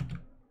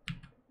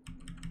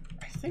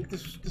 I think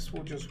this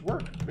will just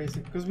work,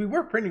 basically, because we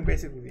were printing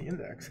basically the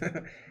index.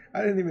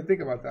 I didn't even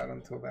think about that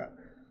until that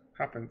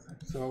happened.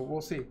 So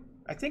we'll see.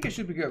 I think it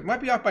should be good.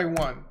 Might be off by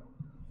 1.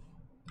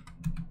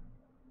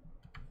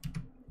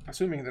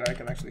 Assuming that I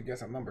can actually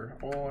guess a number.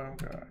 Oh,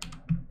 God.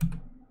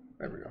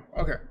 There we go.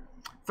 Okay.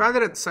 Found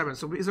it at 7.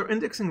 So is our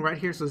indexing right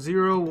here? So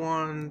 0,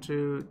 1,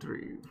 2,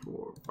 3,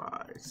 4,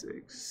 5,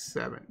 6,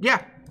 7.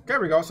 Yeah,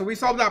 there we go. So we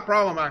solved that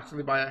problem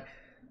actually by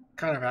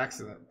kind of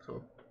accident.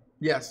 So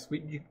yes,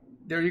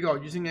 there you go.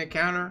 Using a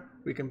counter,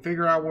 we can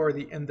figure out where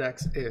the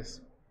index is.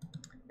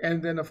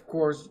 And then of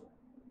course,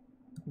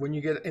 when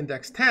you get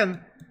index 10,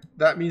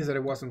 that means that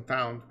it wasn't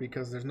found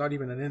because there's not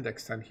even an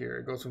index 10 here.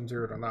 It goes from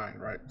 0 to 9,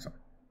 right? So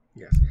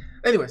yes.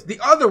 Anyways, the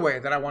other way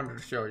that I wanted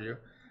to show you,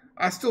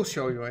 I still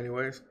show you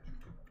anyways,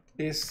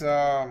 is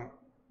the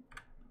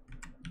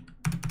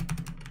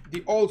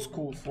old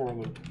school for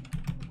loop.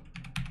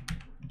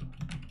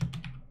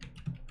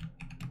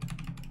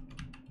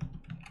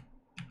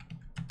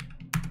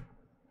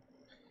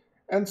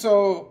 And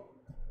so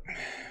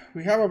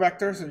we have a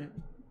vector, so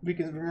we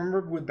can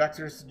remember with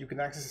vectors you can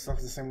access stuff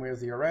the same way as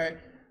the array.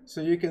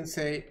 So you can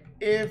say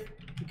if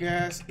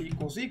guess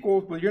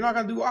equals, but you're not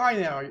going to do I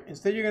now.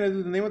 Instead you're going to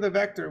do the name of the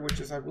vector,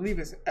 which is, I believe,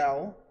 is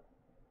L.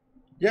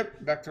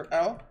 Yep, vector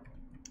L.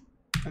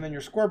 And then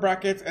your square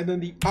brackets, and then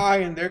the I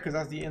in there because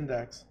that's the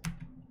index.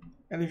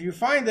 And if you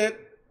find it,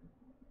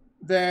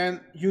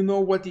 then you know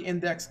what the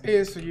index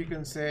is, so you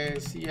can say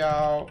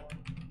cout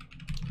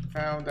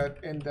found that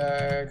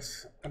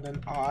index and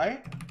then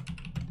I.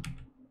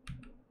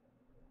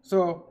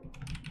 So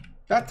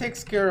that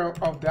takes care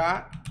of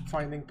that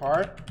finding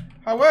part.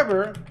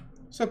 However,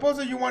 suppose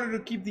that you wanted to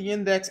keep the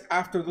index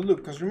after the loop,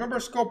 because remember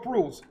scope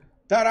rules,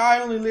 that I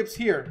only lives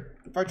here.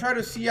 If I try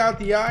to see out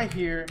the I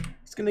here,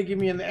 it's going to give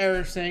me an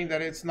error saying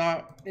that it's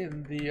not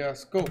in the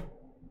scope.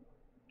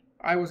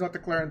 I was not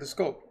declaring the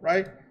scope,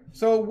 right?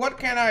 So what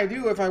can I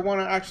do if I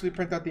want to actually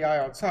print out the I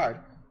outside?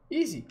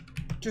 Easy.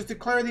 Just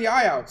declare the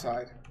I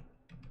outside.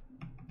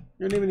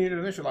 You don't even need to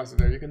initialize it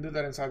there. You can do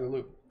that inside the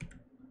loop.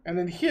 And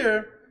then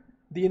here,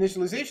 the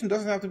initialization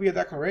doesn't have to be a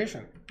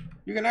declaration.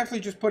 You can actually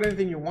just put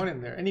anything you want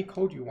in there, any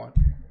code you want.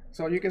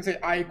 So you can say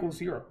I equals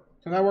 0.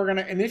 So now we're going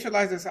to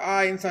initialize this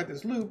I inside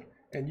this loop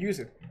and use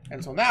it.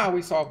 And so now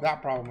we solve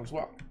that problem as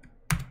well.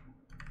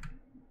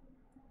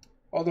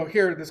 Although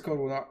here, this code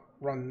will not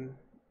run.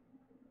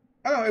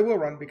 Oh, no, it will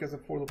run because the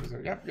for loop is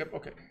there. Yep,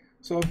 okay.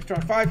 So if you try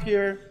 5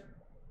 here,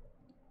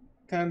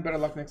 10, better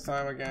luck next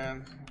time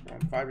again.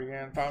 5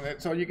 again, found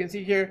it. So you can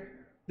see here,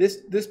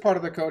 this part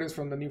of the code is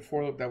from the new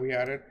for loop that we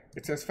added.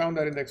 It says found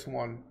at index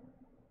 1.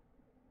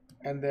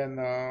 And then,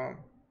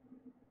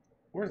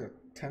 where's the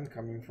 10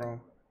 coming from?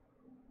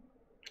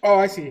 Oh,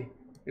 I see.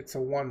 It's a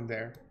 1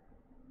 there.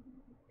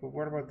 But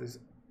what about this?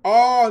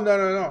 Oh,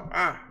 no.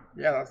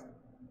 Yeah,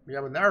 we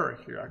have an error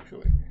here,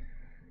 actually.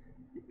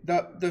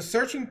 The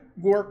searching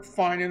worked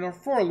fine in our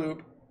for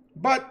loop,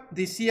 but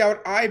the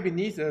cout I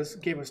beneath us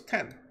gave us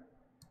 10.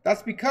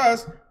 That's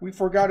because we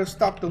forgot to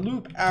stop the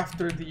loop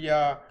after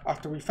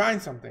we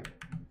find something.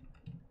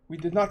 We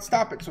did not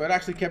stop it, so it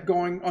actually kept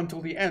going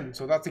until the end.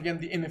 So that's again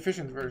the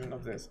inefficient version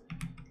of this.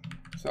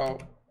 So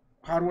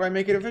how do I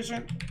make it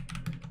efficient?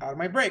 Out of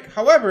my break.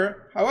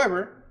 However,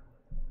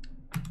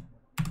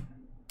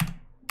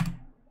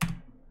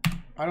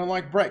 I don't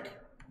like break.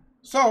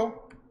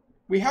 So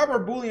we have our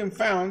boolean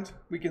found.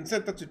 We can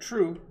set that to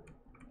true.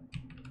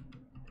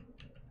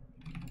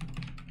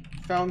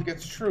 Found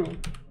gets true.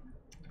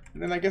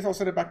 And then I guess I'll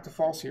set it back to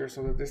false here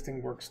so that this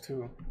thing works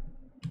too.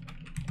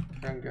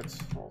 Found gets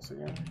false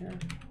again here.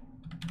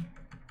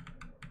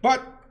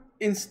 But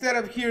instead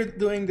of here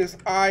doing this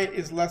I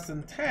is less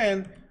than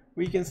 10,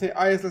 we can say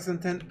I is less than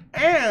 10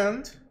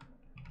 and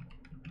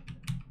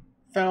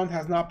found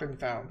has not been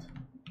found.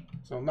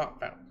 So not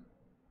found.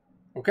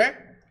 Okay?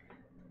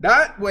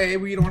 That way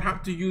we don't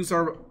have to use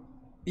our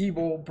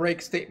evil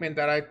break statement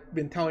that I've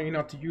been telling you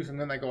not to use, and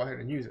then I go ahead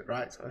and use it,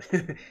 right? So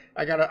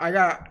I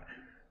gotta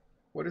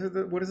what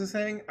is it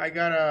saying? I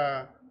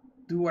gotta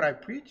do what I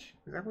preach?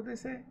 Is that what they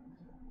say?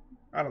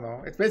 I don't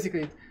know. It's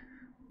basically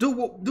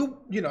do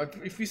you know,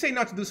 if you say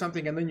not to do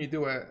something and then you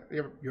do it,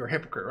 you're a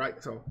hypocrite,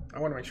 right? So I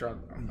want to make sure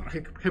I'm not a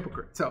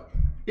hypocrite. So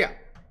yeah,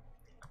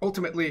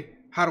 ultimately,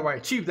 how do I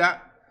achieve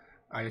that?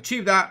 I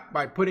achieve that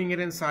by putting it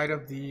inside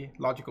of the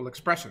logical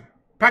expression.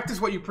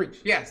 Practice what you preach.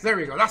 Yes, there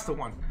we go. That's the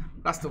one.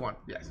 That's the one.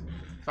 Yes.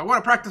 So I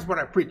want to practice what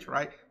I preach,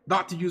 right?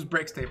 Not to use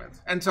break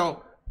statements. And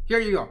so here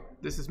you go.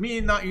 This is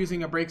me not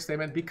using a break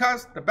statement,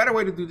 because the better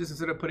way to do this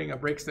instead of putting a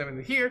break statement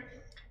in here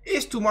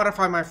is to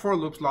modify my for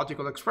loop's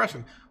logical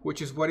expression,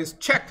 which is what is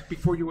checked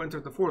before you enter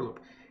the for loop.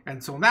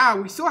 And so now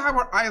we still have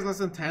our I is less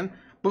than 10,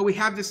 but we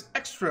have this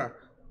extra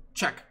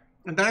check.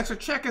 And that extra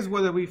check is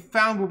whether we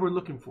found what we're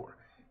looking for.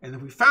 And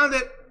if we found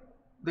it,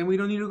 then we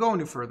don't need to go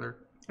any further.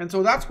 And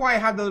so that's why I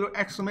have the little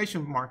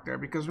exclamation mark there,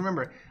 because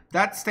remember,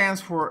 that stands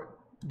for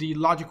the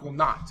logical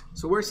not.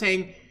 So we're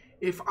saying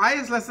if I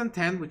is less than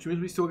 10, which means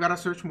we still gotta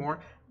search more,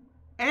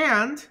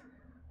 and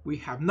we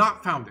have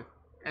not found it,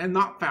 and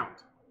not found.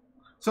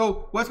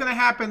 So what's gonna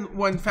happen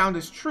when found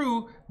is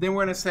true, then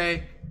we're gonna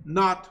say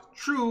not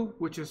true,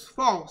 which is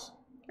false,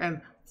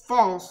 and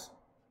false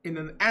in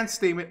an AND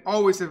statement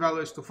always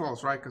evaluates to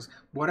false, right? Because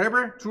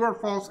whatever, true or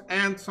false,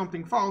 and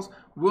something false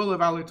will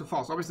evaluate to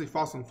false. Obviously,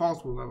 false and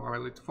false will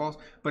evaluate to false,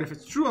 but if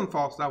it's true and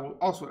false, that will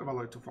also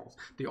evaluate to false.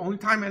 The only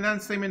time an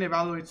AND statement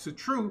evaluates to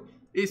true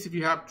is if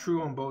you have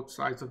true on both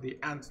sides of the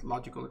AND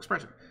logical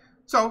expression.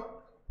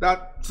 So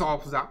that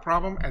solves that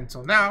problem, and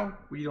so now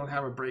we don't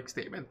have a break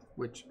statement,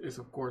 which is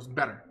of course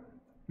better.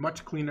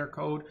 Much cleaner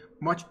code,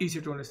 much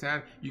easier to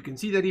understand. You can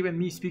see that even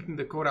me speaking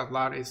the code out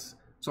loud is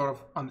sort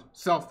of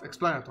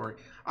self-explanatory.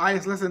 I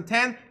is less than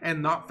 10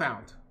 and not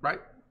found,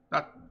 right?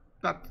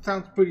 That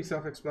sounds pretty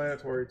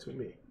self-explanatory to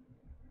me.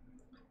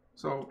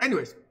 So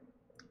anyways,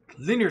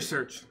 linear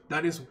search,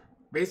 that is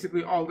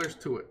basically all there's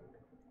to it.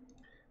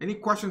 Any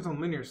questions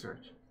on linear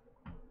search?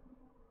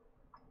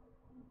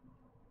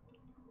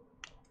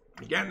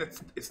 Again,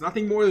 it's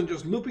nothing more than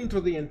just looping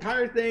through the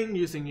entire thing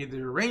using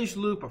either a range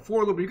loop, a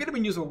for loop. You could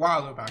even use a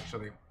while loop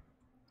actually.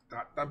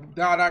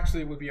 That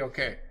actually would be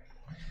okay.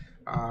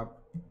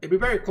 It'd be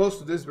very close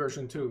to this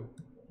version too.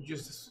 You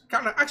just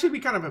kind of actually be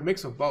kind of a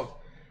mix of both.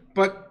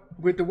 But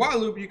with the while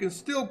loop, you can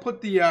still put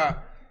the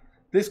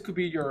this could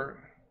be your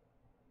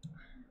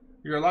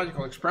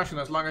logical expression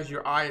as long as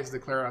your I is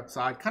declared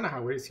outside, kind of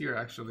how it is here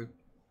actually,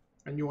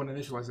 and you want to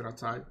initialize it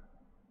outside.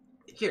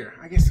 Here,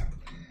 I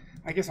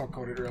guess I'll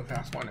code it real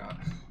fast. Why not?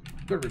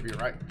 Good review,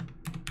 right?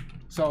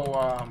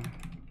 So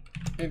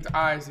int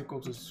I is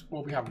equal to,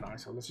 well, we have an I,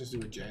 so let's just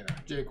do a j now.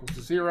 J equals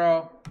to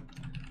 0.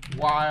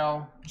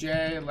 While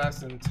j less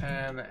than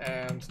 10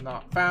 and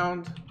not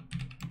found.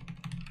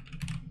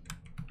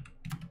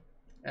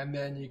 And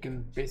then you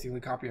can basically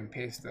copy and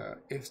paste the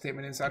if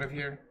statement inside of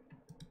here.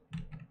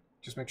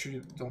 Just make sure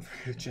you don't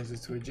forget to change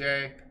this to a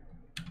j.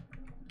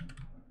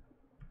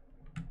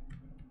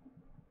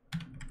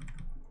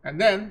 And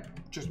then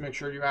just make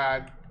sure you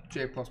add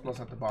j++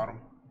 at the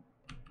bottom.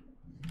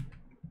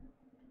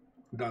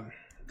 Done.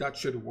 That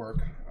should work,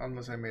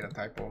 unless I made a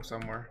typo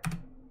somewhere.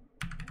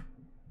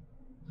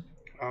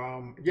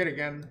 Yet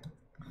again,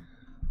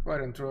 go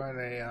ahead and throw in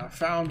a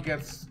found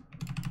gets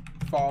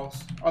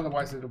false,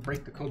 otherwise it'll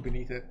break the code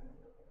beneath it.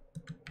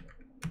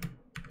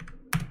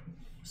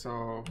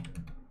 So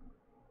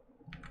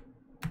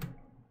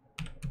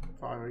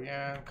 5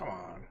 again, come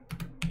on.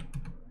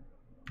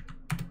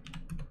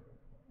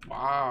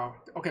 Wow.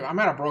 Okay, I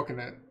might have broken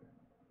it,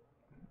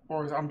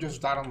 or I'm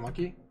just that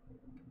unlucky.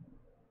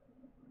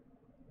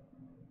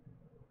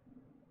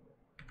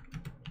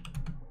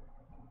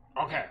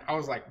 Okay, I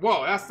was like,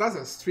 whoa, that's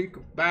a streak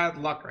of bad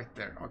luck right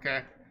there.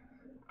 Okay,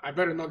 I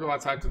better not go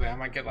outside today. I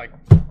might get like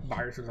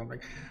virus or something.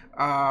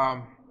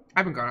 I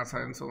haven't gone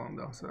outside in so long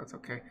though, so that's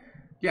okay.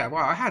 Yeah,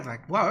 wow, I had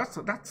like, wow,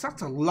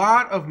 that's a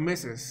lot of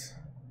misses.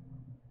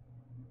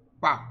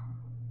 Wow.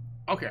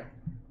 Okay,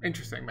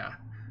 interesting math.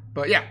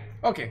 But yeah,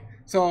 okay.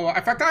 So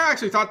in fact, I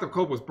actually thought the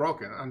code was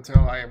broken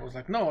until I was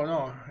like,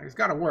 no, it's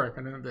got to work,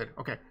 and then it did.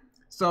 Okay.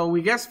 So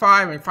we guessed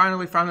 5 and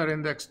finally found at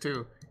index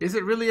 2. Is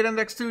it really at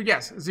index 2?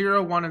 Yes.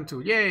 0, 1, and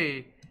 2.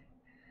 Yay.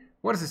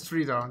 What is this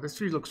tree though? This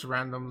tree looks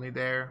randomly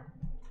there.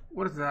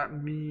 What does that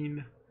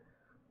mean?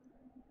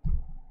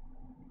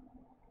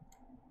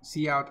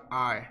 See out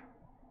I.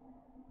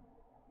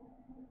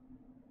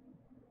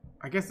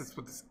 I guess that's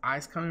what this I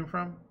is coming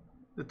from.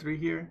 The 3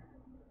 here.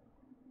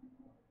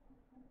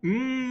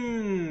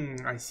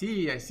 I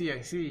see.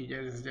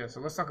 Yes.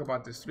 So let's talk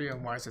about this 3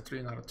 and why it's a 3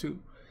 and not a 2.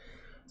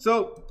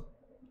 So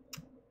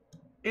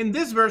in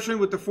this version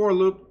with the for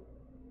loop,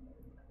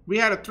 we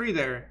had a 3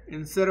 there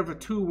instead of a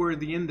 2 where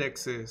the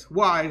index is.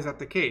 Why is that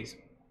the case?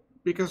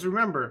 Because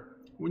remember,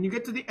 when you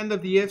get to the end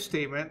of the if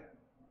statement,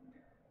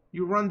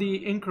 you run the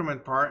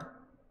increment part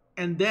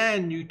and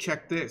then you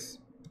check this.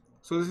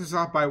 So this is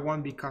off by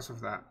 1 because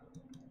of that.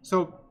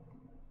 So,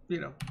 you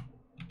know,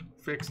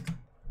 fixed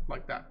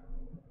like that.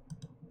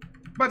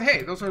 But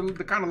hey, those are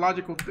the kind of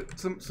logical,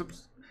 some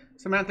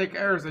semantic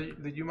errors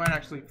that you might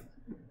actually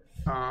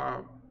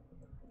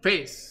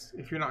face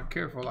if you're not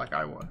careful, like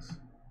I was.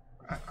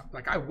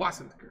 Like I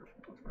wasn't careful.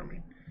 I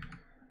mean.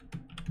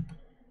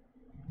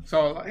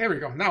 So here we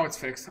go. Now it's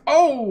fixed.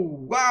 Oh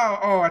wow!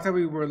 Oh, I thought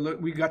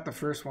we got the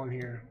first one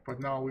here, but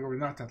no, we were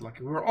not that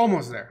lucky. We were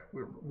almost there.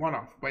 We were 1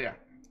 off. But yeah.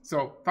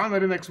 So found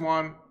that index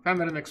 1. Found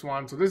that index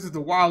 1. So this is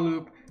the while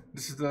loop.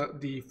 This is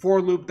the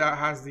for loop that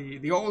has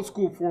the old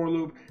school for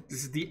loop.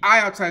 This is the I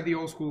outside the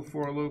old school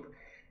for loop,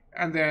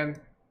 and then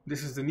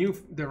this is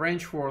the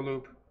range for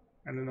loop,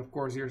 and then of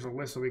course here's a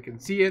list so we can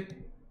see it.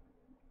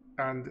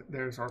 And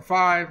there's our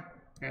 5,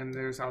 and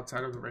there's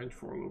outside of the range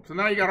for loop. So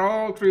now you got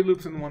all 3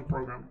 loops in one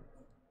program.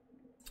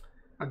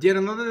 And yet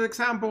another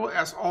example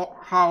as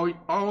how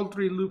all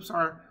 3 loops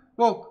are,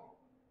 well,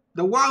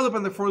 the while loop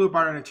and the for loop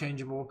are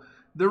interchangeable.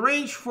 The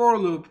range for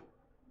loop,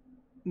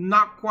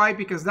 not quite,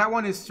 because that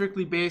one is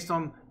strictly based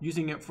on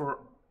using it for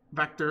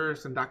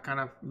vectors and that kind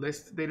of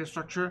list data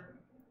structure.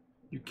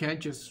 You can't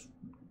just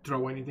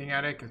throw anything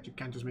at it, because you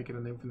can't just make it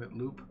an infinite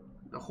loop.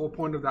 The whole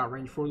point of that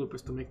range for loop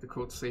is to make the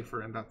code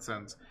safer in that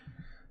sense.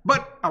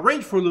 But a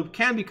range for loop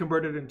can be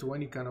converted into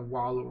any kind of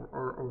while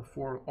or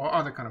for or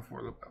other kind of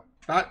for loop.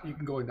 That you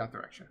can go in that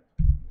direction.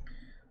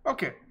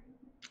 Okay,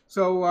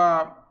 so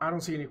I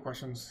don't see any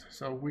questions,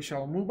 so we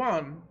shall move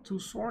on to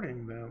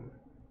sorting them.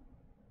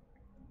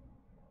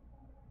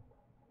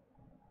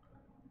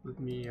 Let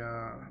me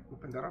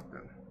open that up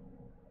then.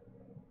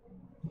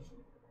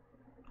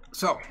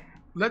 So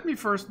let me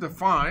first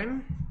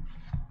define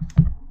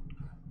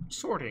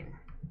sorting.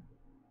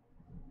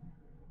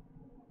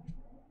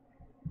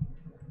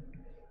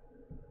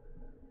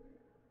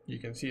 You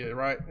can see it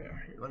right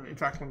there. In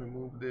fact, let me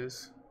move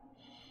this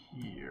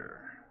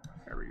here.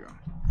 There we go.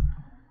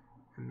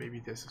 And maybe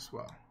this as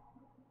well.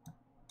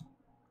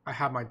 I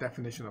have my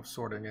definition of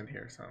sorting in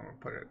here, so I'm gonna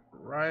put it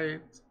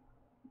right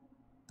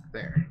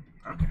there.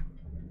 Okay.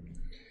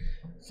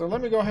 So let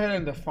me go ahead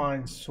and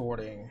define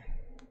sorting.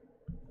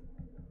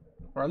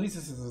 Or at least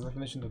this is the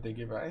definition that they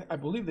give. I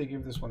believe they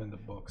give this one in the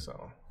book,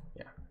 so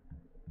yeah.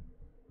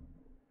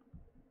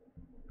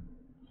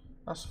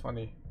 That's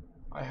funny.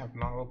 I have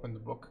not opened the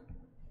book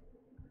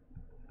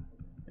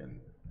in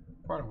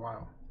quite a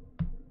while.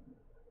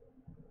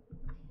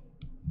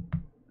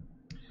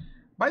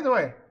 By the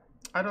way,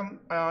 I don't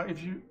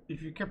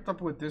if you kept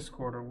up with this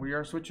quarter, we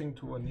are switching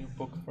to a new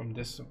book from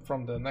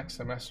the next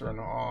semester and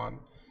on.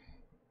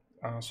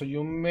 So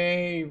you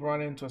may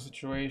run into a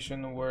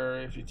situation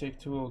where if you take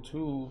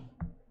 202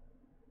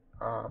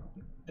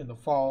 in the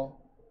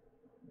fall,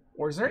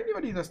 or is there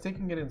anybody that's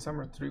taking it in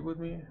summer 3 with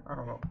me? I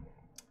don't know.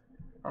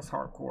 That's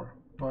hardcore.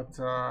 But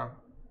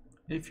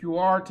if you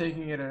are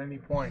taking it at any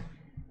point,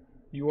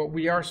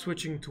 we are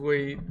switching to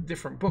a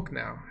different book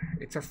now.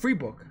 It's a free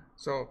book.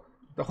 So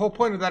the whole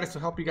point of that is to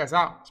help you guys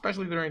out,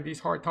 especially during these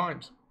hard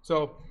times.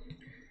 So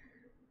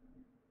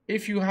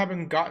if you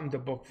haven't gotten the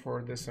book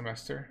for this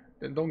semester,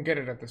 then don't get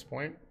it at this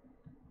point,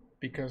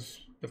 because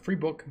the free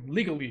book,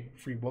 legally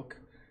free book,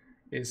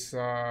 is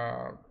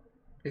the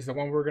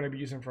one we're going to be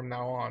using from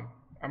now on.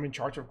 I'm in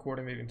charge of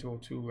coordinating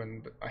 202,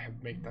 and I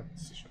have made that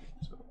decision.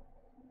 So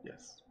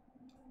yes,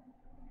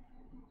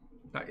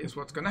 that is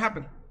what's going to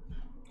happen.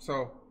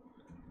 So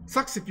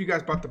sucks if you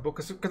guys bought the book,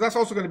 because that's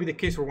also going to be the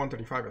case for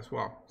 135 as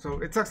well.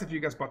 So it sucks if you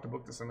guys bought the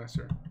book this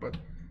semester, but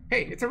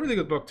hey, it's a really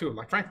good book too.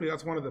 Like, frankly,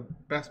 that's one of the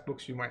best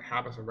books you might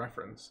have as a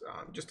reference,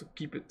 just to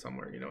keep it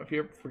somewhere, you know, if you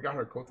ever forgot how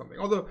to code something.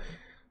 Although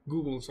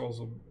Google is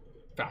also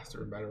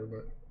faster and better,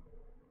 but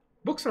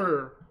books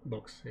are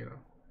books, you know.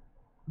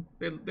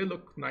 They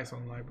look nice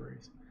on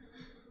libraries,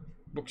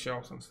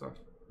 bookshelves and stuff.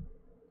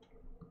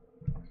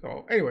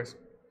 So anyways,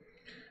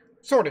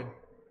 sorting.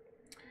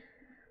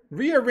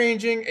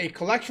 Rearranging a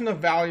collection of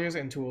values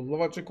into a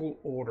logical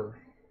order.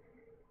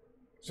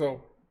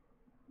 So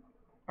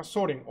a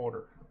sorting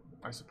order,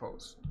 I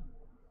suppose.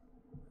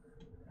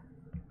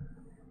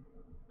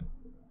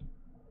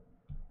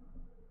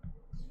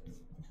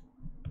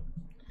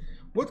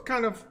 What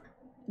kind of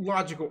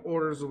logical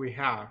orders do we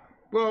have?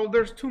 Well,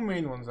 there's two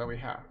main ones that we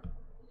have: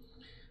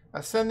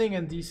 ascending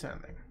and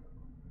descending.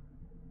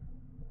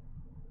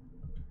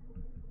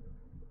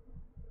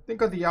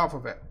 Think of the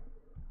alphabet.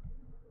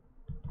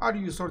 How do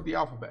you sort the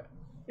alphabet?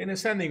 In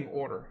ascending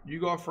order.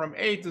 You go from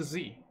A to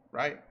Z,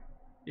 right?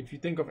 If you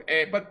think of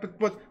A, but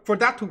for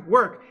that to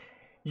work,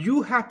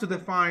 you have to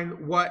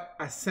define what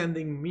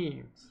ascending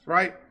means,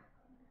 right?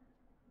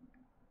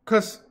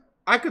 Because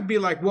I could be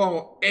like,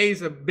 well, A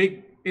is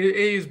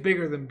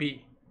bigger than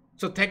B.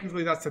 So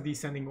technically that's a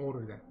descending order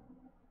then.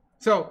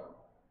 So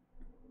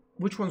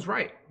which one's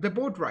right? They're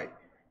both right.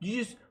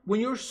 When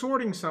you're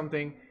sorting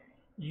something,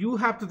 you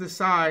have to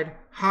decide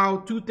how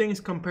two things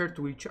compare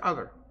to each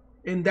other.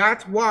 And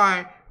that's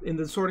why in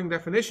the sorting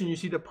definition, you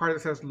see the part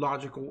that says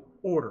logical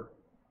order.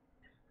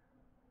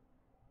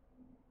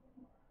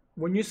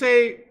 When you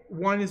say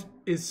 1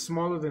 is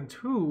smaller than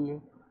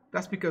 2,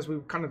 that's because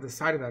we've kind of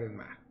decided that in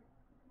math.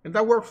 And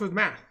that works with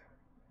math.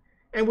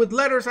 And with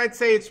letters, I'd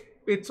say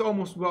it's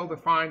almost well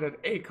defined that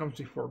A comes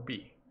before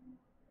B.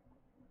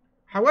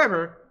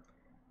 However,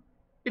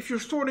 if you're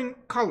sorting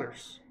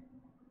colors,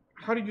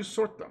 how do you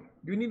sort them?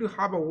 You need to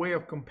have a way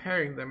of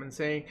comparing them and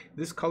saying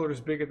this color is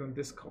bigger than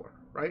this color,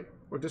 right?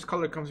 Or this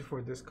color comes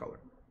before this color.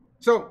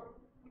 So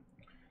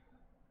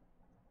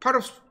part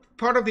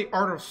of the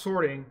art of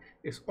sorting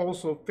is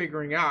also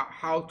figuring out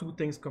how two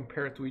things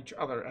compare to each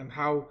other and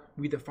how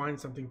we define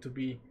something to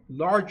be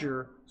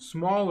larger,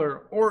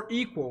 smaller, or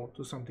equal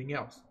to something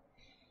else.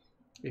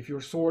 If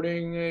you're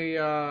sorting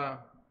a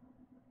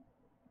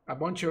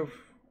bunch of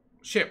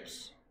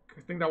ships,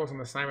 I think that was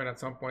an assignment at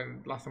some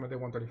point last time I did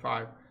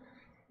 135,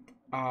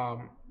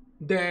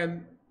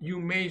 then you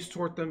may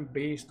sort them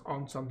based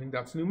on something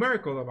that's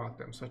numerical about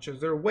them, such as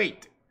their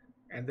weight.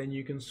 And then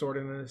you can sort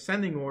in an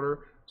ascending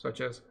order,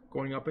 such as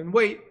going up in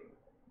weight,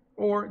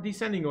 or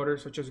descending order,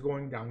 such as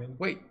going down in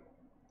weight.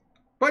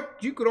 But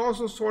you could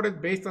also sort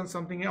it based on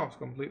something else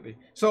completely.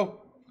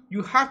 So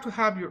you have to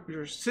have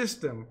your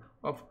system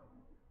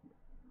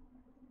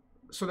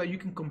so that you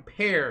can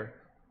compare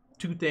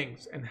two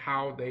things and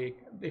how they,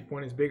 if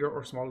one is bigger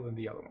or smaller than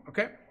the other one,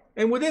 okay?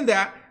 And within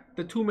that,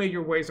 the two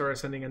major ways are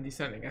ascending and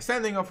descending.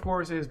 Ascending, of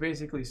course, is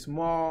basically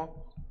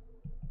small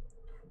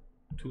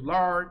to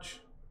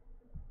large.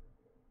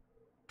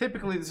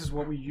 Typically, this is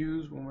what we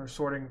use when we're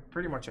sorting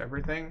pretty much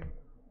everything.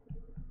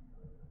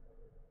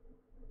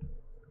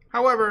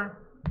 However,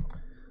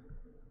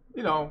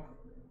 you know,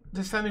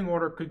 descending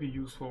order could be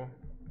useful.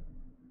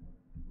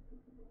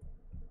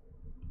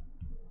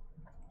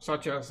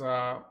 Such as,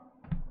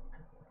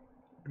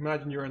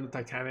 imagine you're in the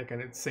Titanic and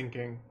it's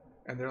sinking,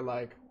 and they're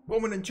like,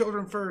 women and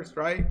children first,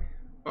 right?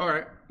 All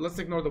right, let's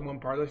ignore the one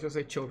part. Let's just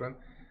say children.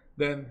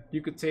 Then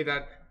you could say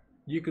that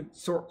you could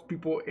sort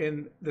people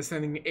in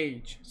descending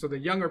age. So the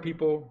younger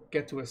people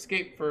get to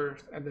escape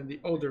first, and then the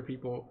older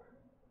people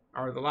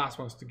are the last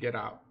ones to get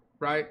out,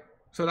 right?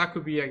 So that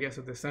could be, I guess,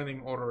 a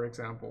descending order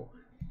example.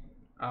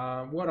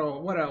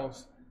 What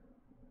else?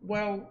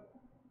 Well,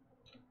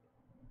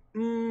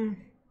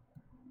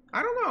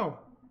 I don't know.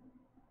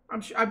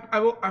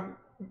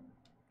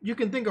 You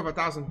can think of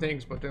 1,000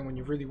 things, but then when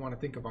you really want to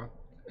think about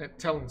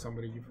telling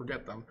somebody, you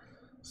forget them.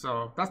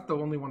 So that's the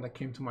only one that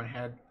came to my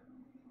head.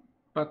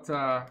 But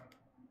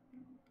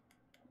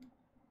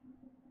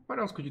what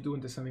else could you do in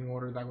descending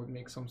order that would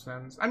make some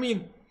sense? I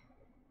mean,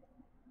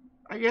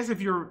 I guess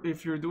if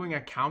you're doing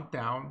a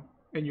countdown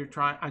and you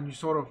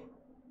sort of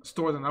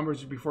store the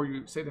numbers before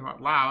you say them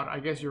out loud, I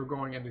guess you're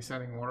going in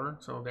descending order.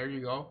 So there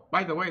you go.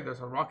 By the way, there's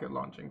a rocket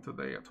launching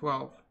today at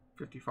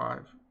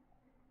 12:55.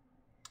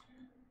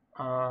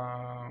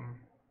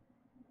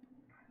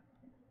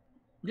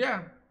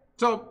 Yeah.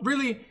 So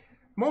really,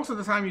 most of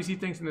the time you see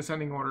things in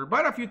descending order,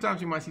 but a few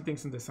times you might see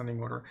things in descending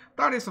order.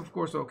 That is, of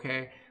course,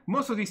 okay.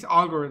 Most of these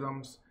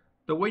algorithms,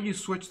 the way you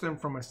switch them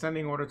from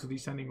ascending order to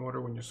descending order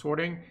when you're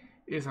sorting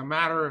is a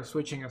matter of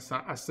switching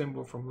a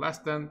symbol from less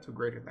than to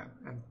greater than,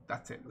 and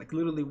that's it. Like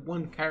literally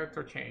one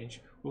character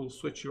change will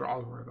switch your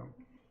algorithm.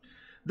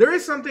 There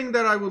is something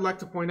that I would like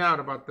to point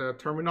out about the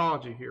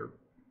terminology here.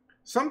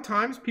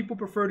 Sometimes people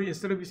prefer to,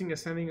 instead of using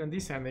ascending and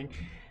descending,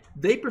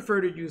 they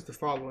prefer to use the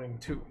following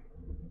too.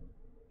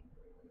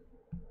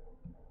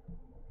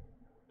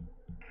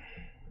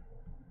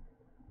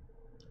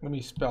 Let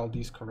me spell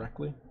these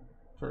correctly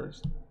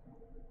first.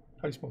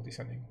 How do you spell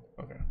descending?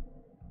 Okay.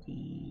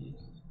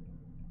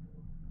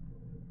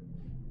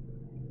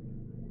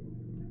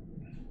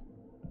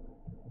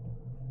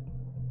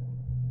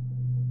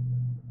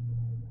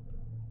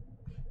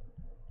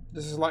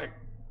 This is like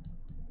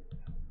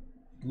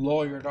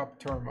lawyered up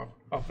term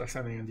of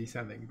ascending and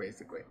descending,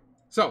 basically.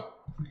 So,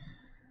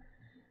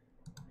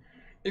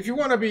 if you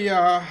want to be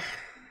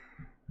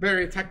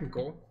very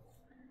technical,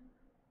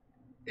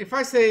 if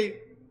I say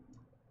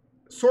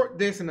sort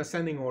this in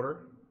ascending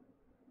order,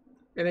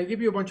 and I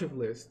give you a bunch of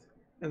lists,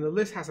 and the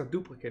list has a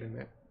duplicate in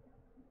it,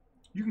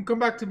 you can come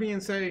back to me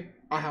and say,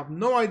 I have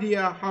no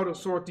idea how to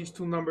sort these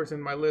two numbers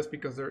in my list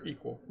because they're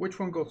equal. Which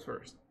one goes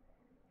first?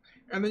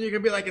 And then you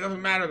can be like, it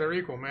doesn't matter, they're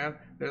equal, man.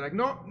 They're like,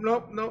 no,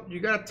 you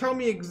gotta tell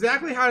me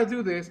exactly how to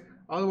do this,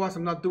 otherwise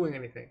I'm not doing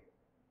anything.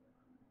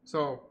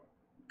 So,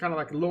 kind of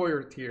like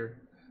lawyered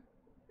here.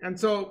 And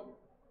so,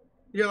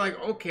 you're like,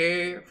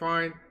 okay,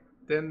 fine.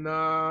 Then,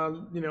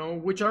 you know,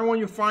 whichever one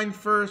you find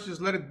first, just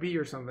let it be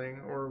or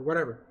something, or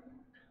whatever.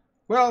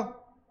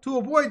 Well, to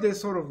avoid this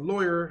sort of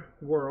lawyer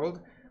world,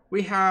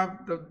 we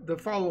have the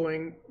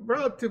following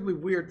relatively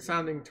weird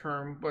sounding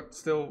term, but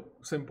still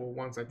simple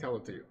once I tell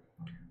it to you.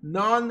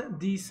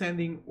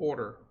 Non-descending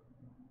order.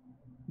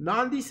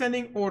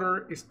 Non-descending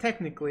order is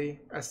technically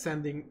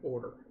ascending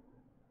order,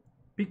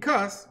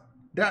 because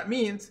that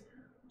means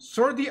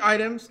sort the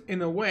items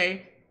in a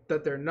way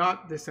that they're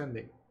not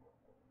descending.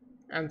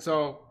 And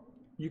so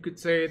you could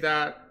say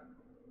that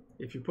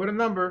if you put a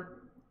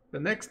number, the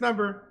next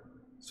number,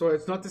 so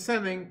it's not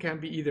descending, can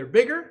be either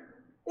bigger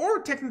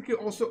or technically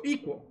also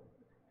equal,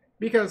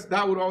 because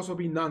that would also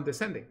be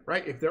non-descending,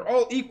 right? If they're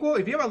all equal,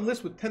 if you have a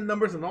list with 10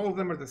 numbers and all of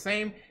them are the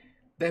same,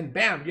 then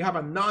bam, you have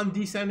a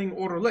non-descending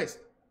order list,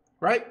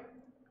 right?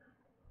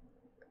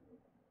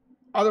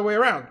 Other way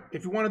around,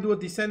 if you want to do a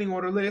descending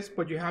order list,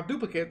 but you have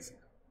duplicates,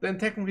 then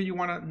technically you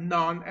want a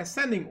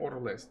non-ascending order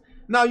list.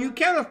 Now you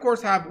can, of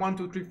course, have 1,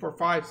 2, 3, 4,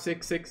 5,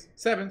 6, 6,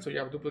 7, so you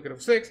have a duplicate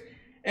of 6.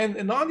 And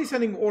a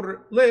non-descending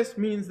order list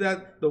means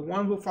that the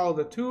 1 will follow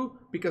the 2,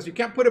 because you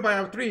can't put it by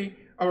a 3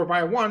 or by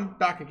a 1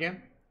 back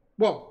again.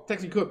 Well,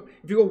 technically you could.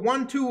 If you go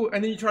 1, 2,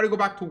 and then you try to go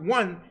back to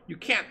 1, you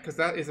can't, because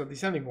that is a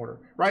descending order,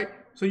 right?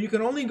 So you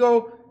can only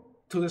go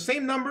to the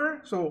same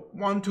number, so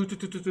 1, 2, 2,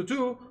 2, 2, 2,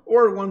 2,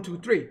 or 1, 2,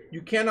 3.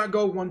 You cannot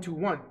go 1, 2,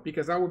 1,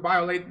 because that would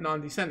violate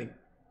non-descending.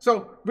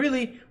 So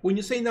really, when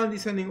you say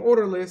non-descending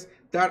order list,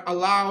 that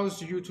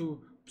allows you to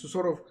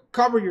sort of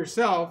cover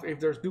yourself if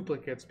there's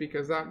duplicates,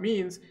 because that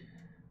means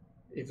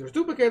if there's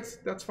duplicates,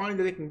 that's fine,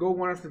 that they can go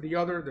one after the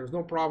other. There's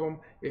no problem.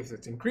 If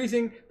it's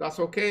increasing, that's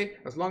okay,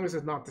 as long as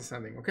it's not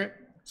descending, okay?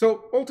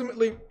 So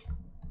ultimately,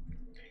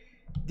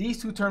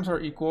 these two terms are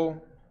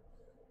equal,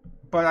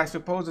 but I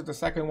suppose that the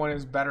second one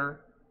is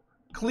better,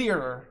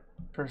 clearer,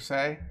 per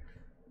se,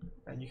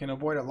 and you can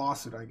avoid a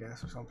lawsuit, I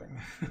guess, or something.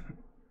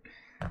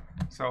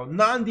 So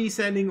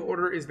non-descending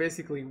order is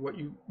basically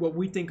what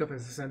we think of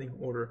as ascending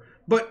order,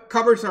 but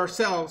covers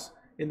ourselves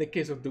in the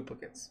case of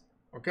duplicates.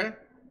 Okay?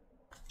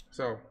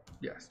 So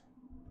yes.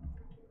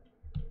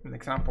 An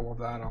example of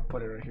that, I'll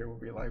put it right here, will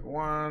be like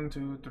 1,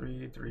 2,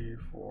 3, 3,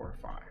 4,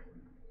 5.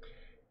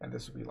 And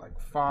this would be like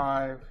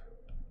 5,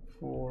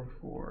 4,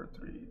 4,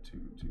 3, 2,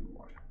 2,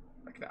 1.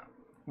 Like that.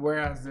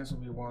 Whereas this will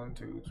be 1,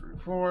 2, 3,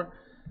 4,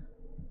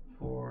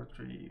 4,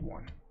 3,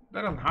 1.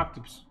 They don't have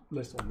to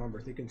list all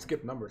numbers. They can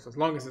skip numbers as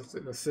long as it's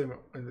in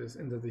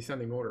the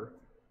descending order.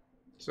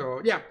 So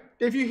yeah,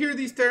 if you hear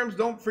these terms,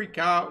 don't freak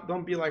out.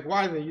 Don't be like,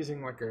 why are they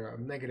using like a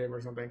negative or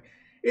something?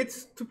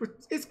 It's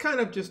kind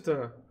of just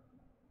a,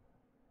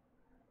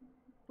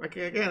 like,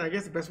 again, I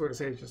guess the best way to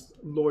say it is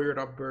just lawyered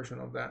up version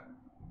of that,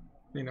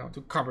 you know,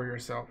 to cover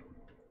yourself.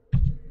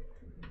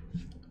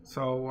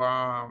 So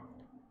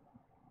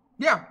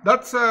yeah,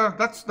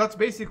 that's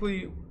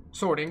basically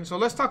sorting. So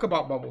let's talk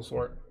about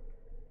Bubblesort.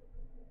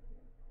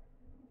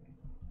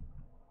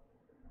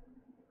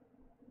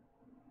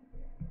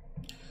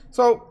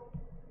 So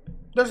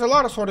there's a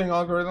lot of sorting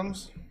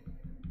algorithms.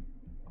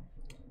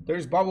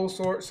 There's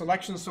Bubblesort,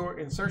 selection sort,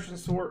 insertion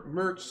sort,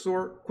 merge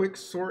sort, quick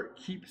sort,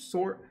 heap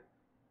sort,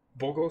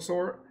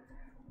 Bubblesort,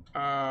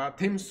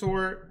 Tim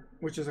sort,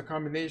 which is a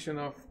combination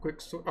of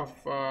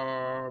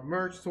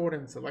merge sort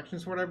and selection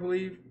sort, I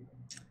believe.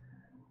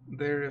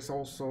 There is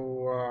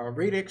also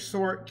radix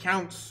sort,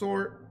 count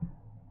sort.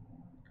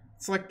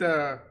 It's like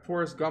the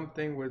Forrest Gump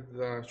thing with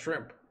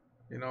shrimp,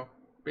 you know,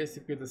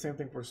 basically the same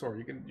thing for sort.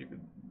 You can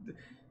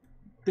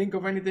think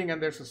of anything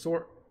and there's a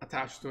sort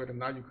attached to it, and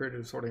now you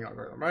created a sorting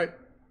algorithm, right?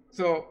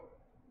 So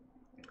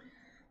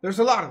there's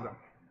a lot of them,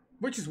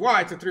 which is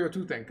why it's a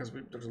 302 thing, because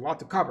there's a lot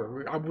to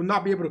cover. I would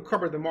not be able to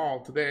cover them all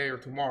today or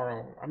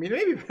tomorrow. I mean,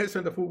 maybe if I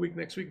spend the full week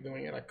next week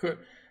doing it, I could,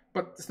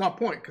 but it's not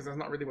point, because that's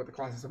not really what the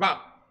class is about.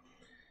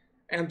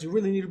 And you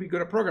really need to be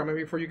good at programming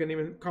before you can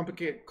even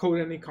code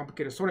any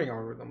complicated sorting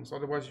algorithms.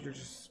 Otherwise, you're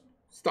just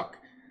stuck.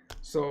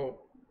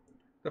 So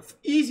the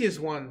easiest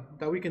one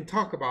that we can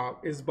talk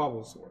about is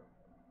Bubblesort.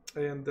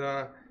 And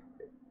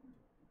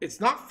it's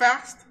not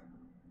fast,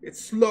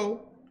 it's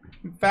slow.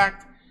 In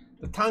fact,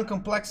 the time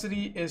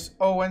complexity is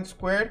O(n)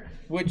 squared,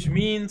 which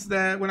means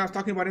that when I was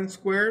talking about n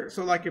squared,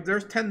 so like if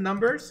there's 10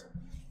 numbers,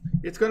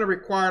 it's going to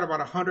require about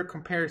 100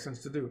 comparisons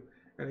to do.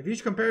 And if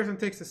each comparison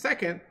takes a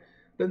second,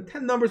 then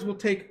 10 numbers will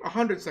take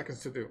 100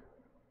 seconds to do.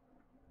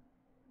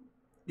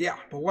 Yeah,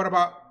 but what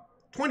about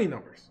 20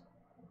 numbers?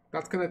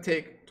 That's going to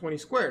take 20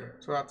 squared,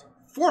 so that's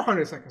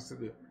 400 seconds to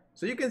do.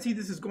 So you can see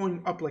this is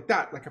going up like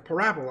that, like a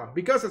parabola.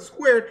 Because it's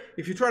squared,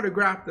 if you try to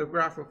graph the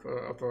graph of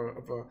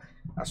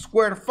a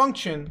squared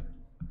function,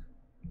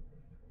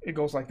 it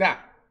goes like that,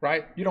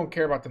 right? You don't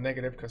care about the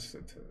negative because,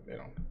 you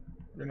know,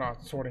 you're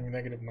not sorting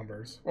negative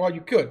numbers. Well,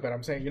 you could, but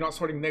I'm saying you're not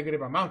sorting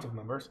negative amount of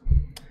numbers.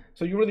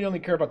 So you really only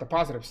care about the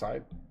positive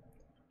side.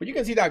 But you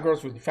can see that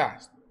grows really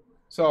fast.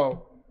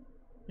 So,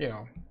 you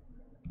know,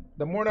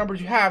 the more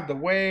numbers you have, the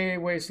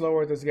way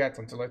slower this gets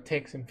until it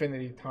takes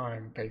infinity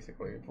time,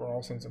 basically, for all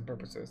intents and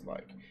purposes.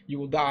 Like, you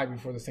will die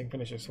before this thing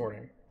finishes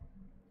sorting.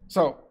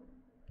 So,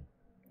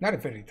 not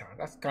infinity time.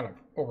 That's kind of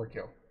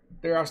overkill.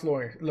 There are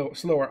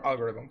slower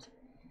algorithms.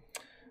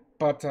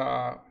 But,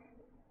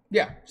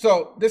 yeah.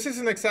 So, this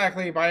isn't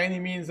exactly, by any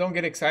means, don't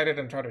get excited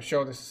and try to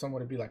show this to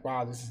someone to be like,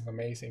 wow, this is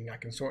amazing. I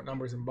can sort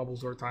numbers in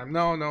Bubblesort time.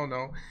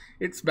 No.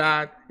 It's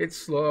bad. It's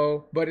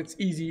slow, but it's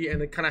easy,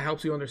 and it kind of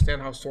helps you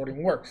understand how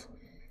sorting works.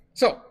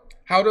 So,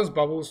 how does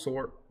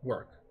Bubblesort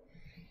work?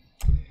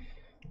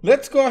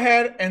 Let's go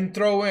ahead and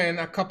throw in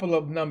a couple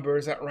of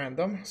numbers at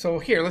random. So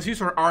here, let's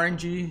use our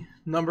RNG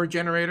number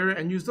generator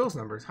and use those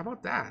numbers. How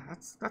about that?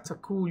 That's a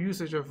cool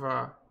usage of,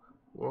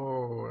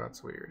 whoa,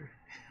 that's weird.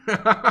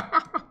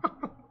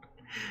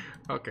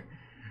 Okay,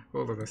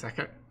 hold on a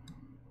second.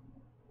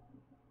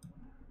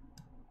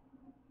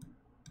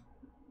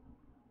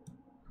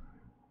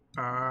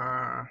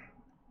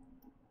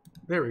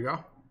 There we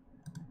go.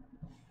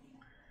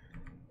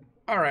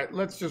 All right,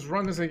 let's just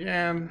run this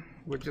again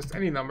with just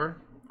any number.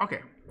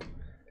 Okay.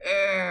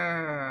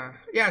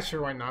 Yeah,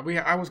 sure, why not?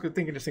 I was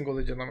thinking of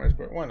single-digit numbers,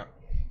 but why not?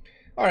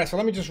 All right, so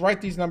let me just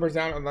write these numbers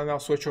down, and then I'll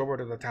switch over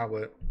to the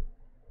tablet.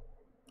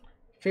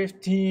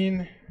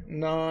 15,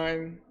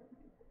 9,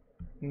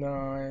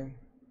 9,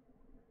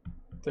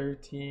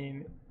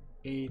 13,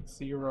 8,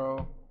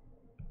 0,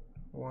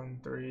 1,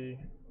 3,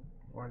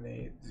 1,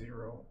 8,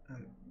 0,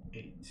 and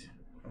 8.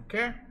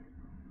 Okay?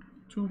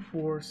 2,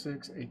 4,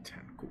 6, 8, 10.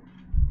 Cool.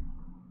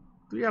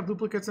 Do we have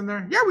duplicates in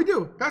there? Yeah, we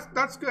do.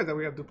 That's good that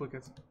we have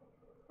duplicates.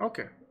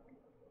 Okay.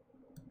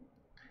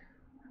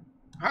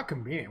 How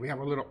convenient. We have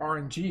a little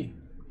RNG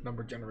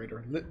number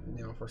generator,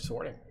 you know, for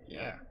sorting.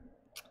 Yeah.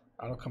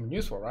 That'll come in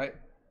useful, right?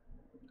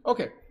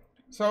 Okay.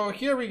 So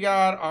here we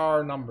got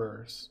our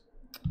numbers.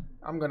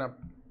 I'm going to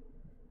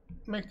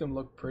make them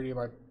look pretty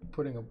by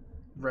putting a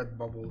red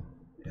bubble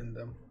in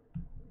them.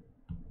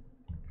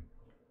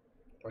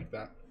 Like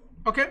that.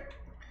 Okay.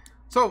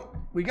 So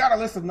we got a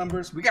list of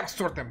numbers. We got to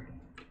sort them.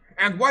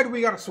 And why do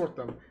we got to sort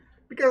them?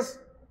 Because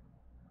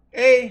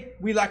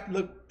We like to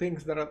look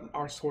things that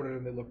are sorted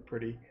and they look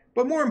pretty.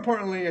 But more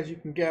importantly, as you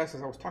can guess,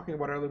 as I was talking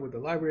about earlier with the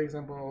library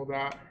example and all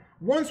that,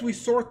 once we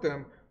sort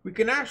them, we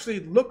can actually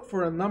look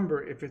for a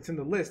number if it's in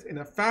the list in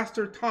a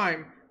faster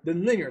time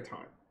than linear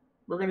time.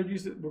 We're going to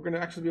use it. We're going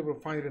to actually be able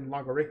to find it in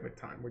logarithmic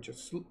time, which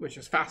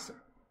is faster.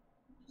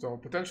 So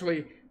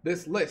potentially,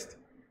 this list,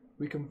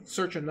 we can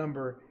search a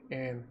number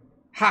in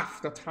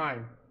half the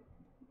time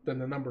than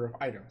the number of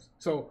items.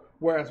 So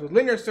whereas with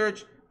linear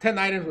search, 10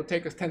 items will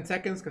take us 10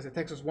 seconds because it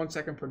takes us 1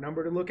 second per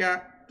number to look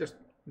at. Just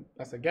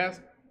that's a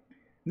guess.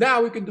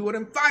 Now we can do it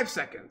in 5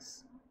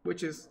 seconds,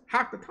 which is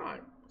half the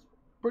time.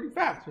 Pretty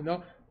fast, you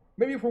know.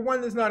 Maybe for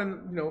one, it's not,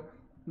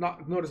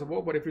 not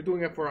noticeable, but if you're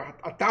doing it for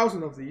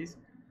 1,000 of these,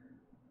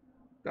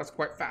 that's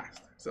quite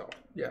fast. So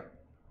yeah.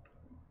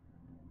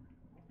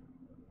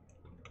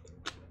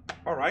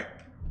 All right.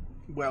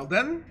 Well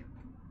then,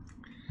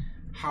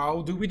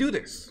 how do we do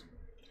this?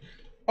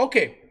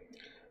 Okay.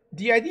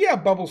 The idea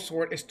of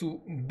Bubblesort is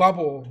to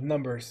bubble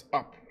numbers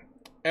up.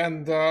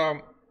 And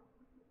the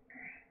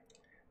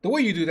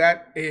way you do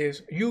that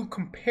is you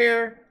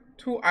compare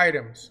two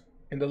items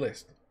in the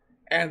list.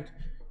 And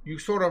you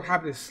sort of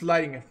have this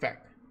sliding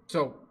effect.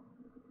 So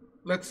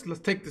let's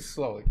take this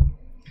slowly.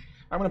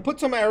 I'm going to put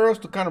some arrows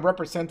to kind of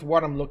represent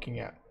what I'm looking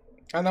at.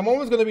 And I'm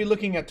always going to be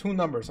looking at two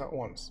numbers at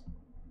once.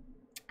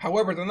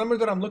 However, the numbers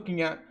that I'm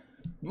looking at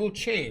will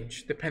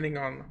change depending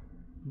on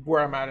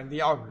where I'm at in the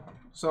algorithm.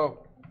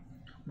 So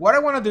what I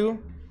want to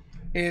do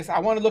is I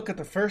want to look at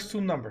the first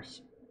two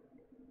numbers.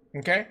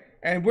 Okay?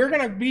 And we're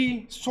going to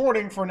be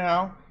sorting for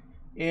now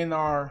in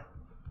our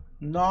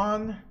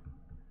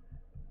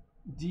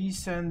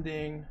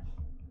non-descending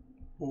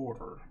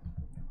order,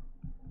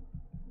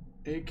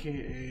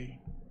 aka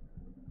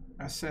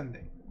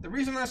ascending. The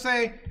reason I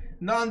say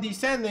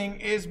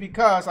non-descending is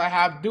because I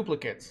have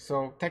duplicates.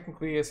 So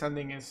technically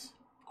ascending is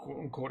quote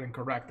unquote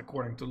incorrect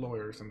according to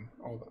lawyers and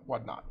all that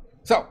whatnot.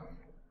 So,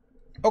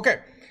 okay.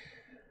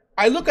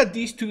 I look at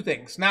these two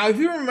things. Now, if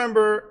you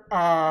remember,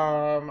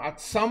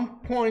 at some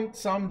point,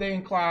 someday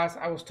in class,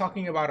 I was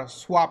talking about a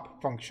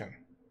swap function.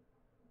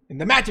 In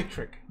the magic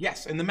trick.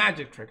 Yes, in the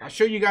magic trick. I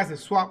show you guys the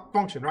swap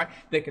function, right?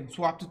 They can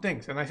swap two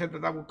things. And I said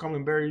that will come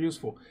in very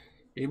useful.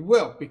 It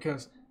will,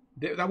 because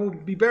that will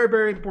be very,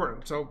 very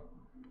important. So,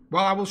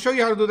 well, I will show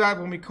you how to do that.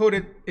 When we code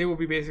it, it will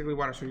be basically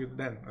what I show you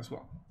then as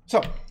well.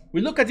 So,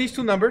 we look at these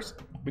two numbers.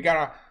 We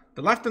got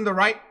the left and the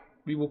right.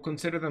 We will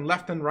consider them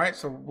left and right.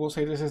 So we'll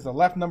say this is the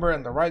left number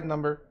and the right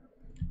number.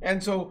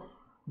 And so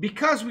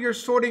because we are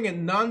sorting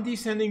in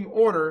non-descending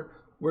order,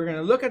 we're going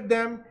to look at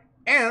them.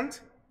 And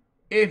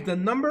if the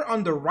number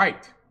on the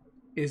right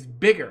is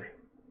bigger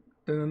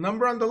than the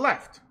number on the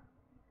left,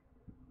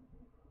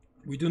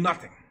 we do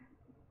nothing.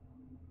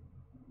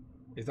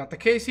 Is that the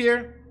case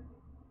here?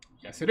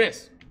 Yes, it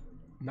is.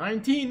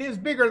 19 is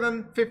bigger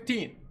than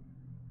 15.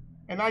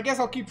 And I guess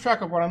I'll keep track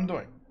of what I'm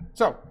doing.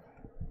 So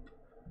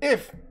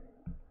if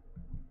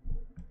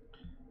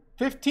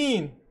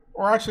 15,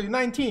 or actually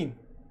 19,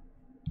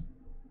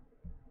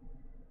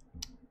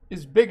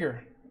 is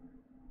bigger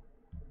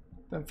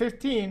than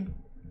 15,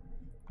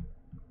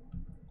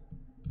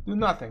 do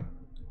nothing.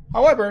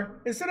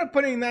 However, instead of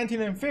putting 19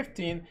 and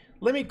 15,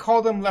 let me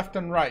call them left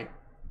and right.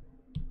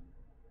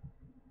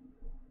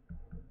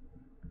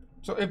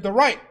 So if the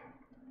right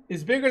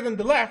is bigger than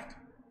the left,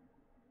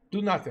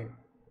 do nothing.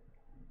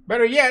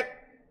 Better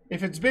yet,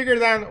 if it's bigger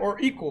than or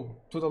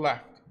equal to the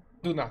left,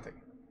 do nothing.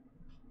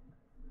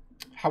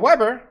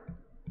 However,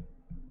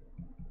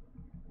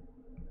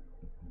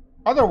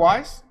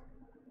 otherwise,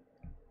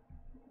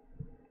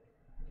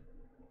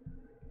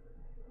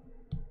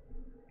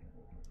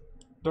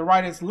 the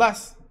right is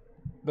less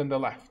than the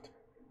left,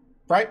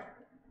 right?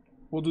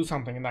 We'll do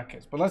something in that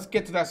case, but let's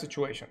get to that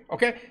situation,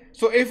 okay?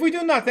 So if we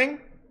do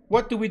nothing,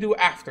 what do we do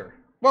after?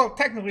 Well,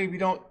 technically we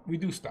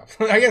do stuff.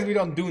 I guess we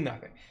don't do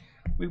nothing.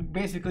 We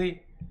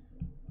basically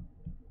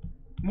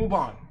move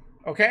on,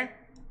 okay?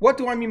 What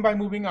do I mean by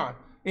moving on?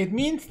 It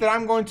means that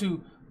I'm going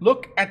to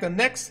look at the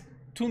next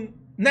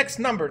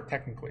number,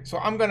 technically. So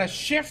I'm going to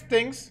shift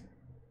things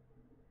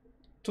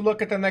to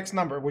look at the next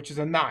number, which is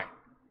a 9.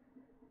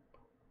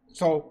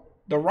 So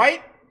the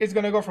right is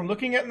going to go from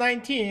looking at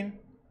 19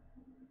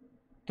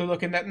 to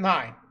looking at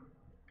 9.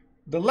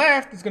 The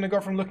left is going to go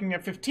from looking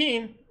at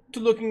 15 to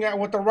looking at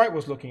what the right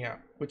was looking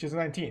at, which is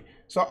 19.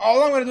 So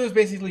all I'm going to do is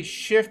basically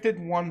shift it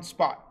one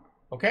spot,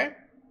 okay?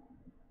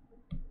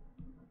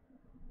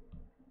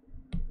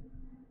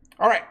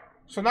 All right.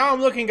 So now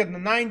I'm looking at the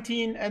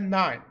 19 and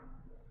 9.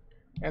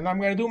 And I'm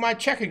going to do my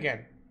check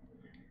again.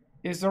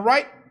 Is the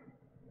right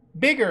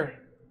bigger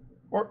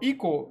or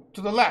equal to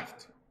the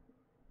left?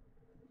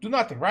 Do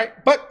nothing,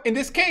 right? But in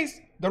this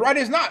case, the right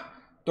is not.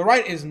 The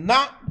right is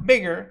not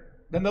bigger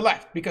than the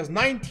left because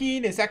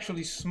 19 is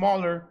actually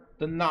smaller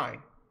than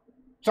 9.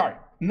 Sorry,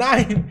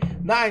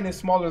 9 is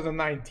smaller than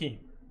 19,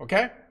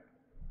 okay?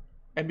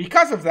 And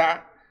because of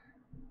that,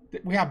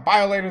 we have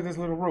violated this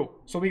little rule.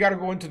 So we got to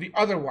go into the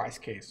otherwise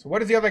case. So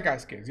what is the other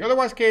guy's case? The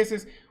otherwise case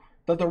is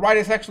that the right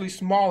is actually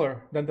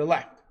smaller than the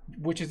left,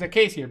 which is the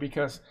case here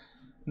because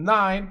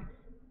 9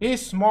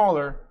 is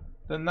smaller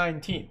the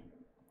 19.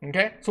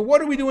 Okay, so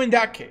what do we do in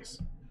that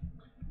case?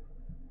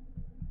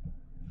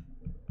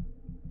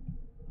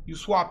 You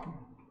swap them.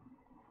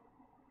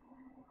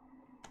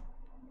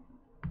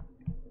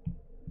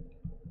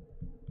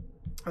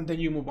 And then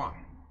you move on.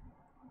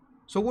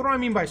 So what do I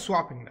mean by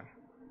swapping them?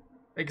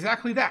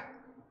 Exactly that.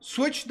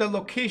 Switch the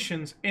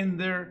locations in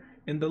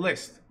the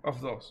list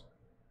of those.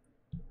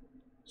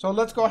 So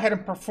let's go ahead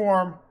and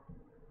perform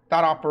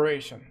that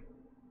operation.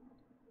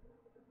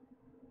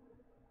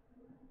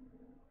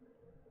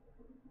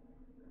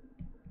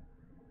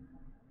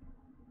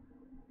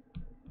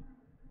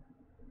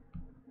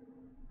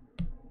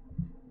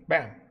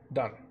 Bam,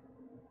 done.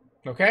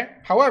 Okay?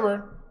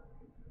 However,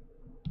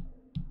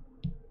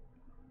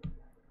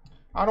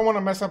 I don't want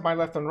to mess up my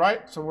left and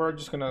right, so we're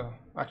just going to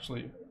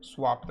actually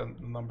swap the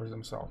numbers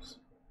themselves.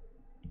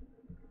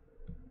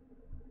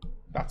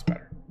 That's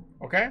better.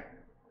 Okay?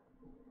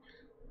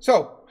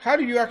 So, how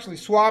do you actually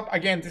swap?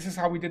 Again, this is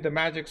how we did the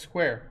magic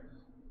square.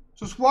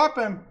 So swap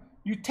them,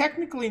 you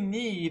technically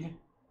need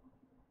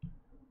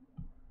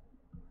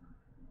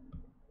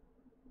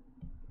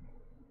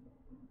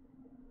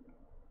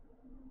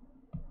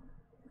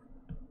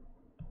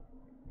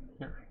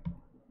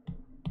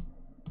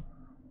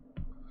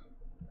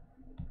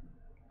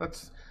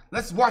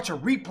Let's watch a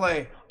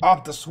replay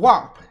of the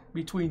swap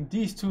between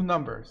these two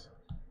numbers.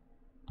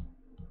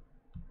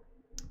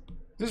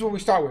 This is what we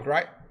start with,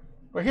 right?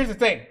 But here's the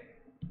thing.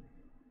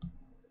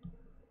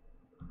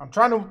 I'm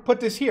trying to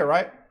put this here,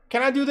 right?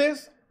 Can I do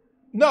this?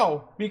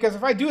 No, because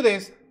if I do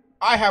this,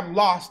 I have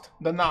lost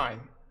the 9.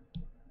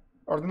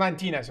 Or the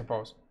 19, I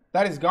suppose.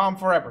 That is gone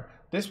forever.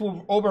 This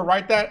will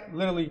overwrite that,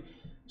 literally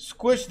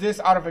squish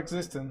this out of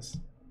existence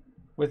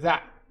with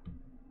that.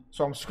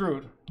 So I'm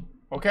screwed.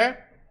 Okay?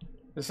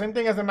 The same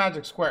thing as the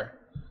magic square.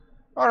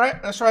 All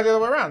right, let's try the other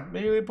way around.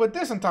 Maybe we put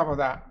this on top of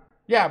that.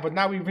 Yeah, but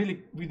now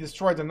we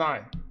destroyed the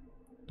 9.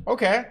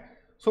 Okay,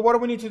 so what do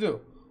we need to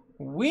do?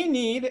 We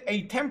need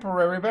a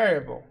temporary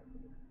variable.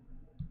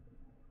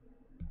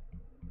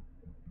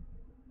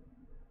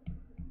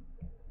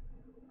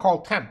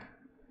 Called temp,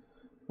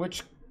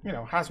 which, you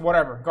know, has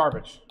whatever,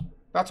 garbage.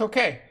 That's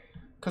okay,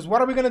 because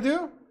what are we going to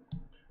do?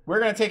 We're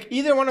going to take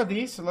either one of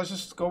these, so let's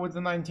just go with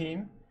the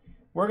 19.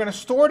 We're going to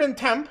store it in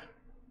temp,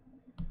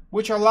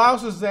 which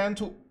allows us then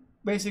to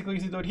basically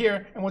do it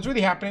here. And what's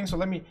really happening, so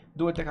let me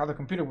do it like how the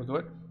computer would do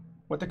it.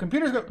 What the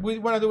computer we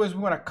want to do is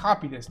we want to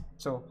copy this.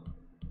 So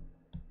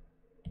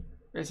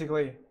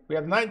basically, we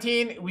have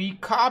 19, we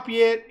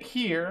copy it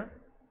here.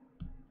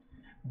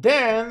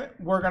 Then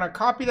we're going to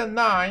copy the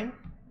 9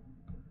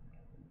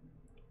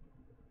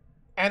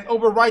 and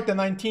overwrite the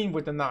 19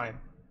 with the 9.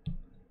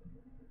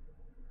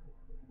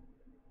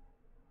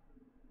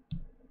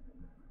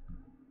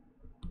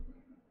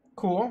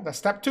 Cool, that's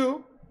step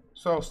 2.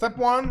 So step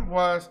 1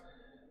 was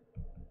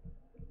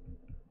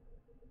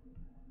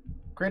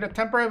create a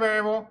temporary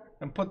variable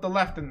and put the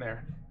left in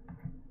there.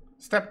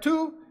 Step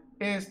 2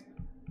 is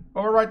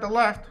overwrite the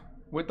left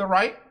with the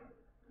right.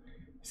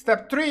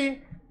 Step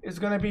 3 is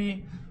going to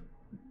be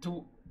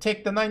to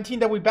take the 19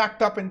 that we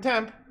backed up in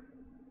temp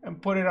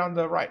and put it on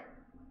the right,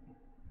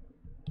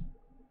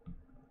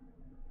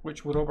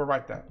 which would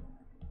overwrite that.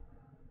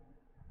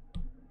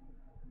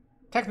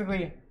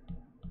 Technically,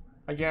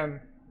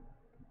 again,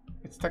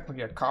 it's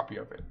technically a copy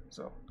of it.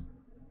 So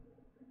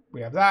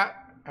we have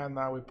that, and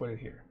now we put it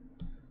here,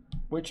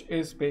 which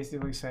is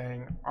basically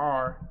saying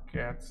R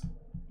gets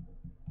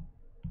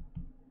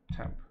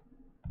temp.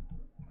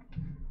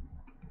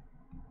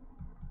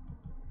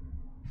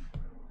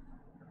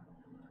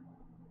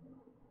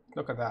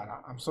 Look at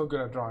that. I'm so good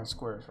at drawing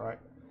squares, right?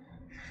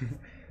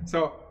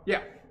 So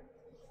yeah,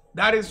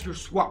 that is your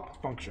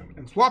swap function.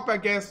 And swap, I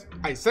guess,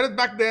 I said it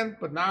back then,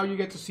 but now you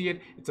get to see it.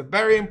 It's a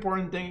very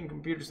important thing in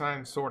computer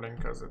science sorting,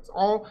 because it's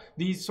all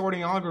these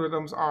sorting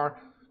algorithms are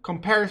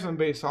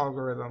comparison-based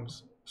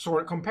algorithms.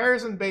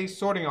 Comparison-based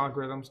sorting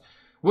algorithms,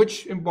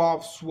 which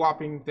involve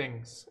swapping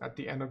things at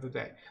the end of the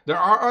day. There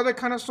are other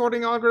kind of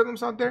sorting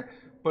algorithms out there,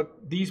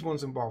 but these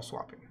ones involve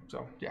swapping.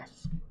 So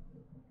yes.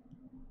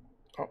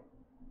 Oh,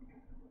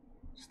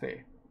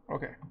 stay.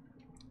 Okay,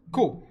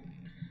 cool.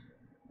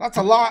 That's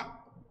a lot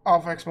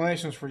of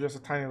explanations for just a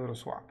tiny little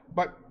swap,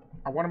 but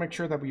I want to make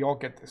sure that we all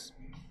get this.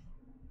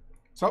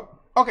 So,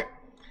 okay,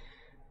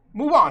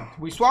 move on.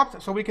 We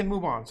swapped, so we can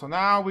move on. So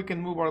now we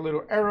can move our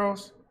little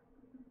arrows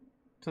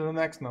to the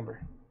next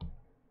number.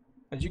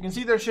 As you can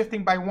see, they're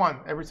shifting by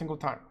 1 every single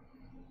time.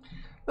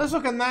 Let's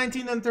look at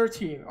 19 and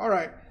 13. All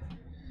right,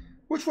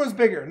 which one's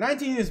bigger?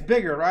 19 is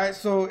bigger, right?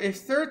 So if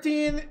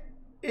 13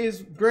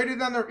 is greater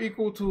than or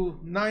equal to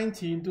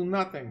 19, do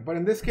nothing. But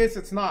in this case,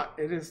 it's not.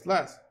 It is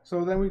less.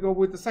 So then we go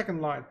with the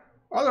second line.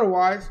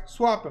 Otherwise,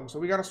 swap them. So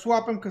we got to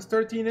swap them because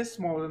 13 is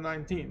smaller than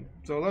 19.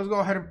 So let's go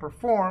ahead and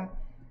perform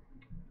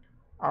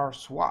our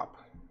swap.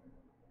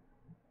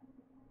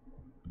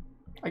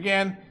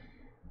 Again,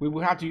 we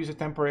will have to use a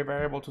temporary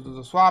variable to do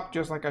the swap,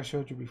 just like I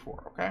showed you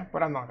before, okay?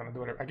 But I'm not going to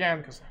do it again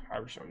because I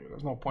will show you.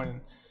 There's no point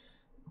in,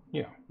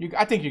 you know,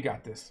 I think you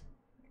got this.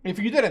 If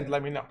you didn't,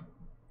 let me know.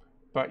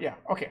 But yeah,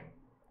 okay.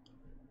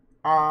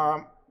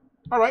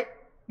 All right,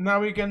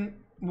 now we can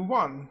move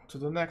on to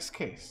the next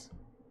case.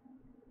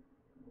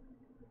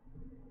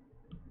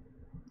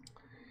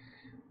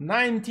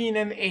 19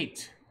 and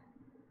 8.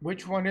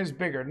 Which one is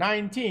bigger?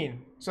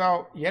 19.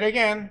 So yet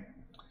again,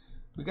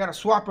 we got a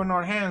swap in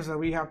our hands that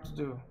we have to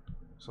do.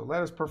 So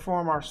let us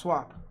perform our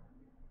swap.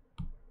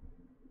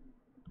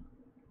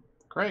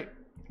 Great.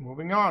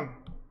 Moving on.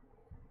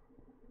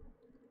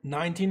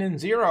 19 and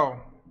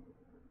 0.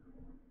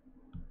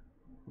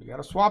 We got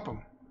to swap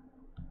them.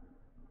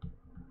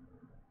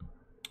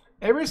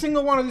 Every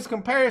single one of these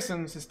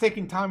comparisons is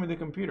taking time in the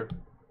computer.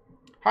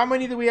 How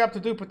many do we have to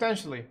do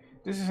potentially?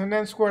 This is an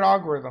n-squared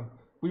algorithm.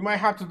 We might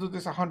have to do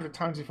this 100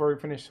 times before we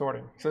finish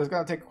sorting. So it's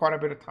going to take quite a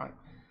bit of time.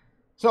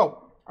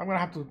 So I'm going to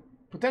have to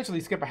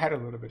potentially skip ahead a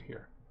little bit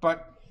here.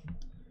 But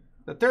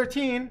the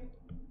 13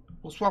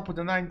 will swap with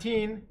the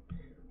 19.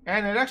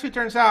 And it actually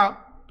turns out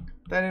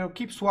that it'll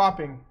keep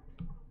swapping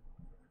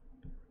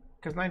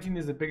because 19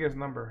 is the biggest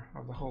number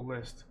of the whole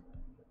list.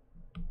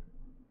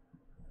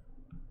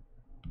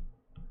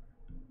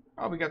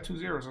 Oh, we got 2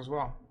 zeros as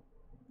well.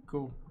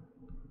 Cool.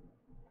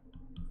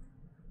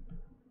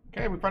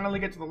 Okay, we finally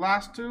get to the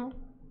last two.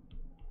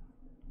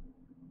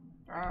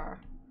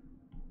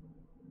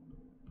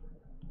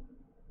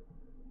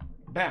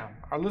 Bam.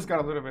 Our list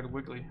got a little bit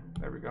wiggly.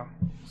 There we go.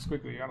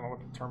 Squiggly. I don't know what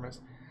the term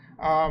is.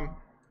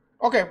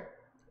 Okay.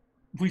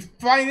 We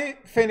finally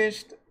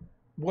finished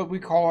what we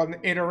call an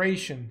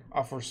iteration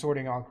of our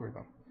sorting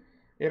algorithm.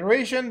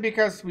 Iteration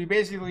because we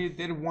basically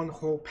did one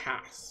whole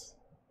pass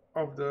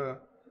of the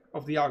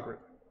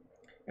algorithm.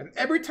 And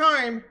every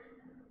time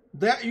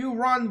that you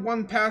run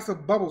one pass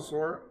of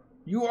Bubblesort,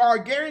 you are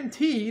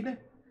guaranteed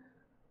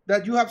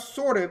that you have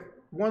sorted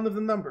one of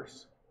the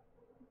numbers,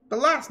 the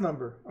last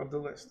number of the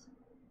list.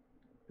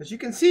 As you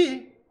can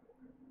see,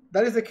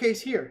 that is the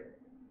case here.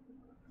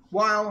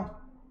 While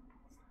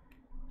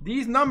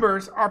these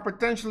numbers are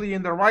potentially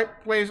in the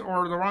right place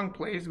or the wrong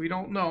place, we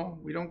don't know,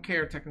 we don't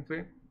care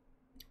technically.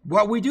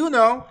 What we do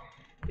know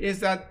is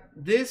that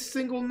this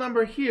single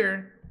number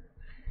here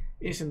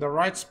is in the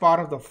right spot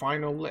of the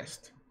final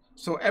list.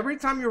 So every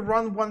time you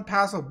run one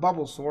pass of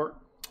Bubblesort,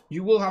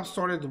 you will have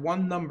sorted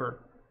one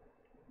number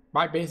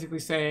by basically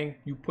saying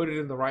you put it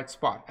in the right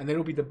spot. And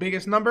it'll be the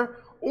biggest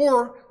number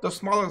or the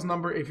smallest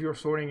number if you're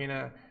sorting in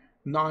a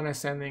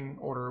non-ascending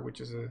order, which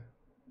is a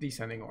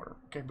descending order.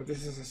 Okay, but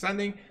this is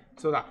ascending,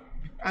 so that.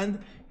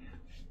 And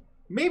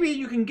maybe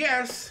you can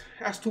guess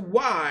as to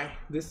why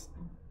this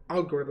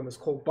algorithm is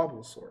called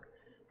Bubblesort.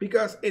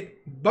 Because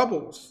it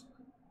bubbles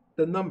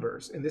the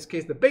numbers, in this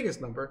case the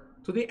biggest number,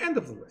 to the end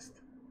of the list.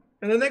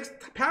 And the next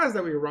pass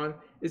that we run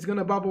is going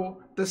to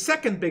bubble the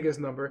second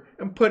biggest number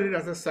and put it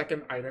as the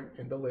second item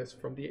in the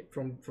list from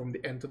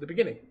the end to the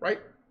beginning, right?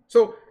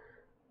 So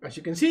as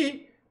you can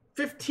see,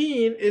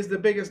 15 is the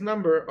biggest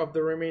number of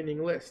the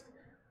remaining list.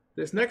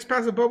 This next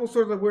pass of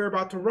Bubblesort that we're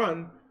about to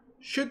run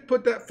should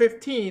put that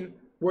 15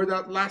 where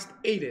that last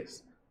 8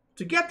 is.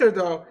 To get there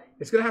though,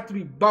 it's going to have to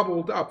be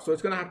bubbled up. So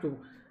it's going to have to,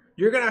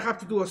 you're going to have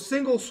to do a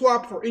single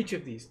swap for each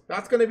of these.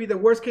 That's going to be the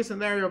worst case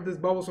scenario of this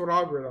Bubblesort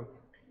algorithm.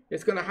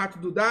 It's going to have to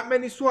do that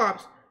many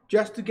swaps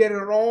just to get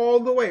it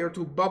all the way, or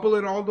to bubble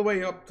it all the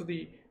way up to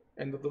the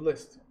end of the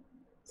list.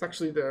 It's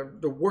actually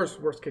the worst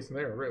case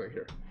scenario really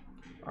here.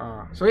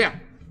 So yeah,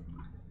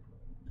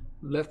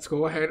 let's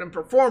go ahead and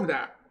perform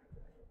that.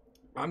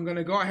 I'm going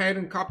to go ahead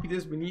and copy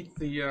this beneath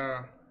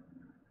the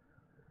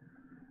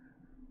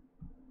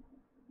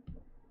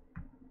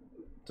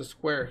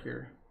square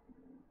here.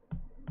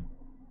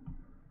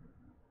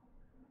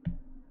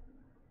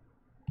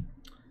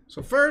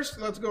 So first,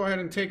 let's go ahead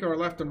and take our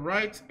left and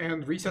right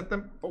and reset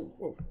them. Oh,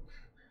 whoa.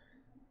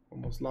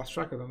 Almost lost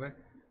track of them there.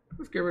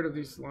 Let's get rid of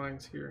these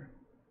lines here.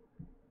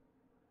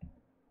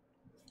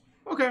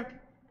 Okay.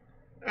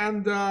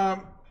 And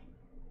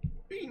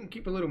we can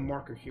keep a little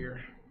marker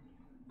here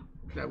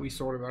that we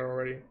sorted out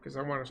already, because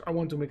I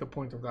want to make a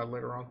point of that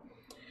later on.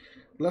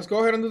 Let's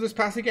go ahead and do this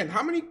pass again.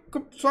 How many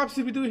swaps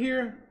did we do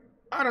here?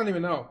 I don't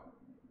even know.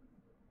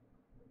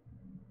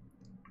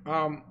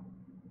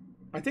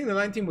 I think the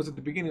 19 was at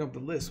the beginning of the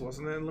list,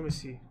 wasn't it? Let me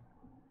see.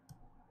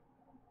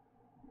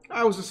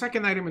 Oh, it was the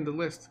second item in the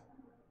list.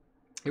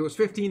 It was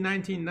 15,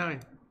 19, 9.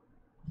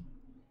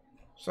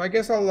 So I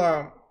guess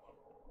I'll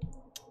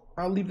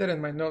leave that in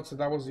my notes. So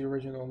that was the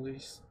original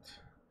list.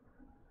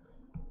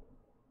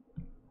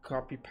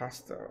 Copy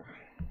pasta.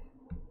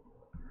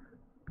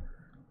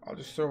 I'll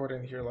just throw it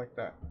in here like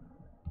that.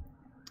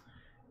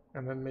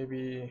 And then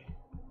maybe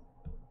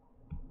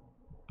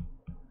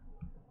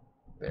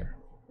there.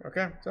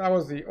 Okay, so that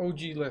was the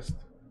OG list.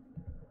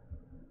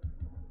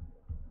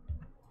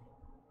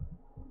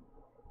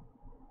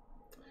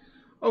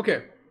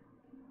 Okay,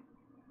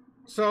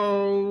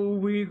 so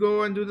we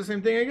go and do the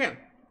same thing again.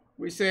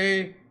 We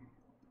say,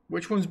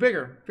 which one's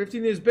bigger?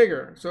 15 is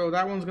bigger, so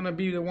that one's gonna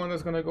be the one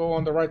that's gonna go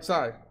on the right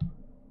side.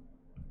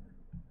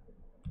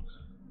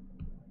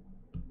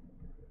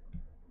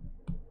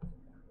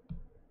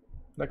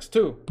 Next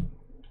two.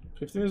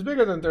 15 is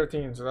bigger than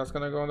 13, so that's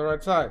gonna go on the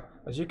right side.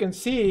 As you can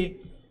see,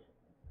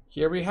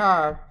 here we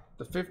have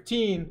the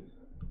 15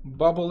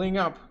 bubbling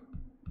up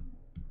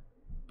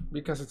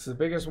because it's the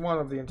biggest one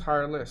of the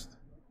entire list.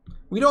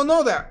 We don't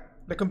know that.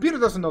 The computer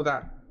doesn't know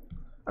that.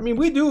 I mean,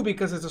 we do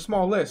because it's a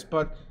small list,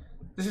 but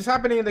this is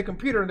happening in the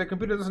computer, and the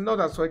computer doesn't know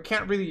that, so it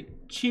can't really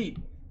cheat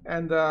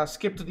and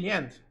skip to the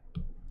end.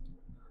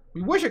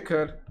 We wish it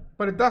could,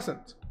 but it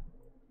doesn't.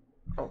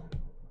 Oh.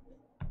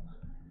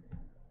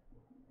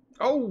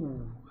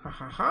 Oh, ha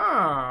ha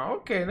ha.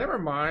 Okay, never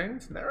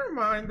mind. Never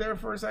mind there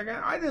for a second.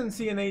 I didn't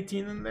see an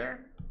 18 in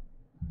there.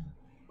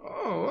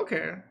 Oh,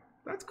 okay.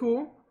 That's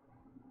cool.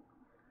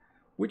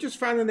 We just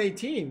found an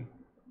 18.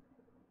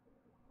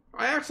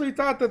 I actually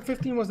thought that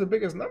 15 was the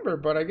biggest number,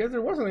 but I guess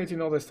there was an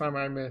 18 all this time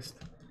I missed.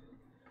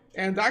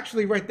 And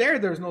actually right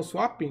there's no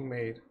swap being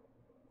made.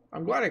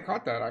 I'm glad I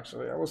caught that,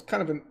 actually. I was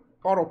kind of an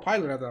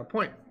autopilot at that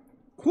point.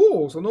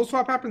 Cool, so no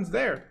swap happens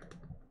there.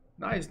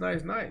 Nice,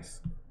 nice,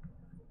 nice.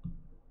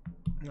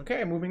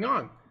 Okay, moving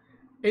on.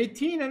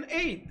 18 and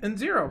 8 and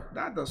 0.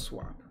 That does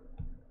swap.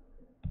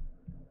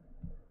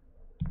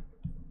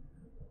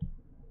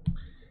 And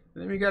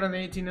then we got an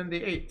 18 and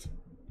the 8.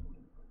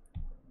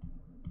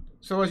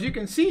 So as you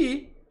can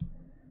see,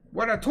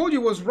 what I told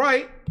you was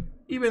right,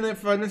 even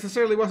if it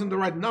necessarily wasn't the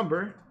right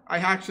number. I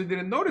actually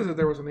didn't notice that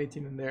there was an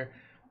 18 in there.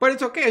 But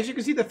it's okay. As you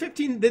can see, the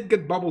 15 did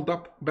get bubbled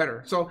up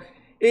better. So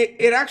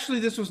it actually,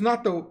 this was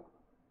not the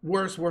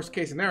worst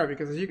case scenario,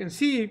 because as you can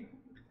see,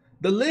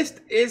 the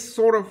list is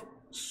sort of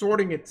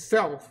sorting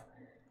itself.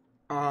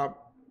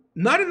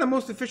 Not in the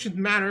most efficient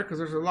manner, because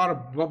there's a lot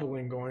of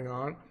bubbling going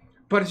on.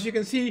 But as you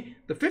can see,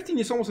 the 15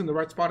 is almost in the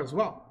right spot as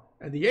well.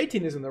 And the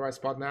 18 is in the right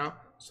spot now.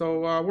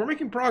 So we're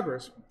making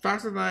progress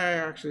faster than I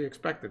actually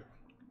expected.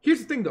 Here's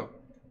the thing though.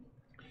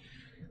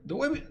 The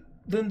way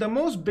the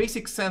most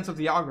basic sense of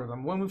the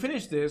algorithm, when we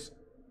finish this,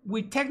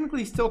 we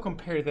technically still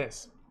compare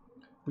this.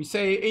 We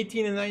say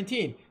 18 and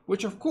 19,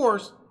 which of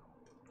course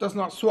does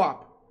not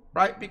swap,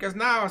 right? Because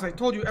now, as I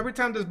told you, every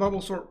time this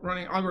bubble sort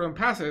running algorithm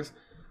passes,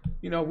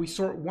 you know, we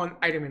sort one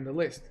item in the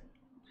list.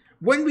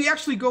 When we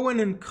actually go in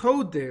and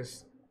code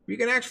this, we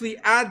can actually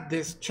add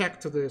this check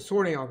to the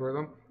sorting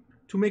algorithm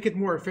to make it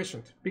more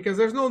efficient, because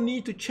there's no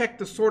need to check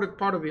the sorted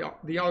part of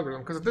the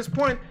algorithm, because at this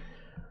point,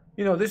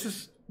 you know, this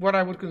is what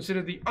I would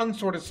consider the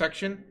unsorted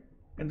section,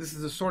 and this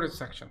is the sorted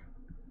section.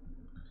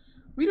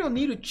 We don't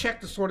need to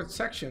check the sorted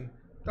section.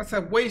 That's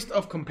a waste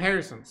of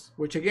comparisons,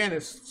 which again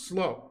is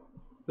slow.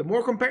 The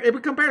more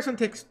every comparison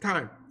takes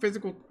time,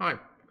 physical time.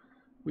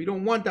 We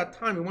don't want that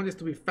time. We want this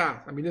to be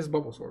fast. I mean, this is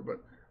Bubblesort,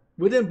 but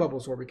within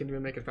Bubblesort, we can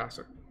even make it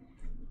faster.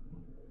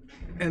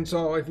 And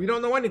so if we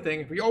don't know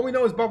anything, if all we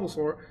know is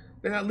Bubblesort,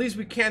 then at least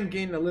we can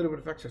gain a little bit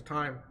of extra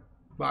time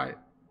by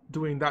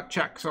doing that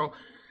check. So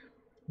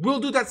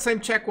we'll do that same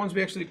check once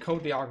we actually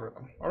code the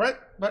algorithm. All right.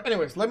 But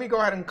anyways, let me go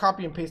ahead and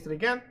copy and paste it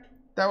again.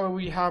 That way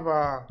we have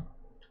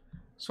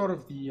sort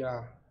of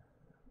the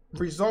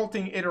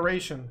resulting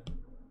iteration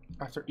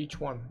after each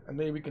one. And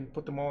maybe we can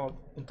put them all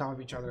on top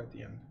of each other at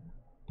the end.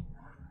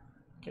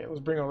 Okay,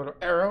 let's bring our little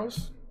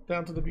arrows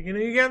down to the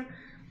beginning again.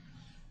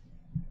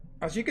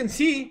 As you can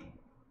see,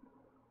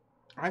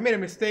 I made a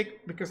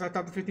mistake because I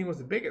thought the 15 was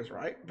the biggest,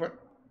 right? But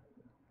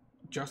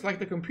just like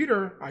the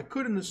computer, I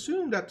couldn't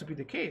assume that to be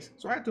the case.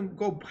 So I had to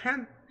go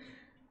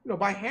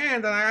by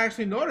hand, and I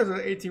actually noticed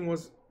that 18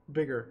 was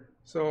bigger.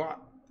 So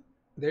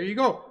there you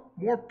go.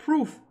 More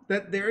proof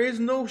that there is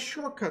no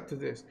shortcut to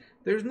this.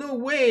 There's no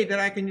way that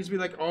I can just be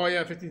like, oh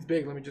yeah, 15 is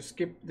big. Let me just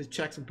skip the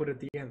checks and put it at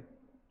the end.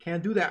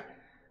 Can't do that.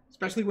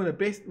 Especially when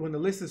the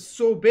list is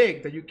so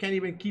big that you can't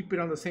even keep it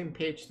on the same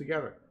page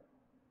together.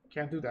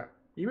 Can't do that.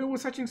 Even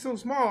with something so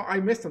small, I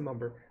missed a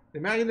number.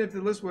 Imagine if the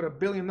list with 1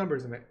 billion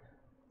numbers in it.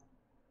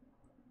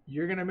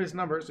 You're going to miss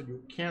numbers, so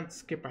you can't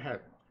skip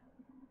ahead.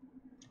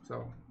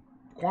 So,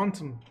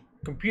 quantum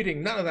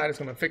computing, none of that is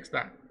going to fix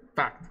that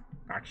fact,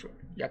 actually.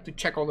 You have to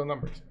check all the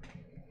numbers.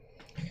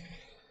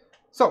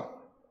 So,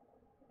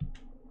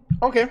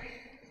 okay.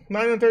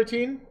 9 and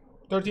 13.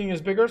 13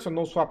 is bigger, so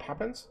no swap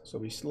happens. So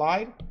we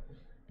slide.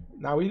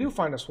 Now we do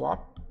find a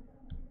swap.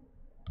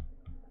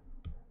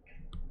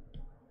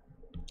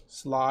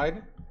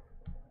 Slide.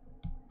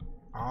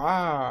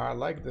 I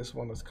like this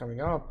one that's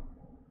coming up.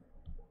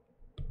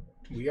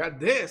 We got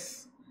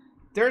this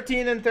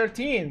 13 and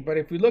 13, but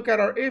if we look at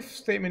our if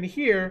statement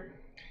here,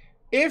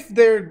 if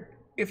the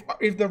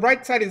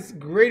right side is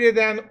greater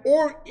than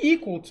or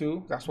equal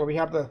to, that's why we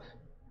have the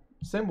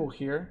symbol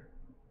here,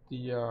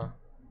 the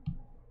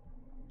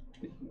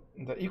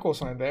equal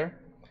sign there,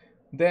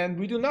 then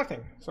we do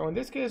nothing. So in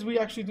this case, we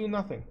actually do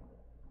nothing.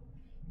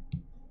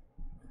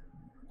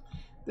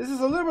 This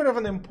is a little bit of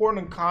an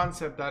important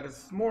concept that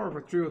is more of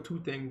a 302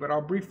 thing, but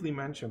I'll briefly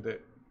mention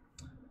it.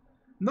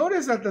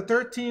 Notice that the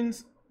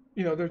 13s,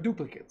 they're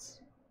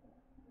duplicates.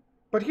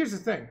 But here's the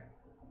thing.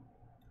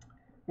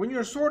 When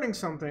you're sorting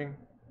something,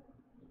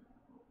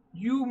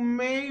 you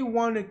may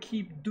want to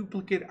keep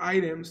duplicate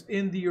items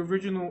in the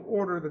original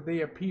order that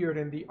they appeared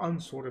in the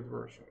unsorted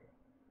version.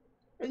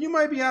 And you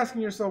might be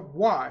asking yourself,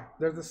 why?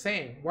 They're the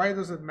same. Why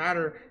does it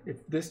matter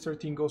if this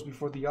 13 goes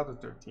before the other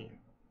 13?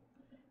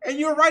 And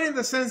you're right in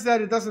the sense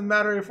that it doesn't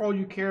matter if all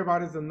you care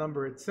about is the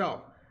number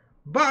itself.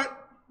 But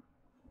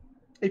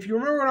if you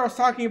remember what I was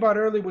talking about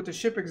earlier with the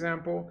ship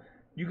example,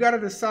 you got to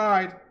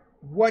decide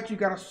what you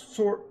got to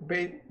sort,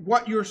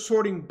 what you're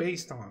sorting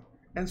based on.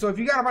 And so if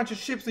you got a bunch of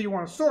ships that you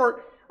want to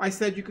sort, I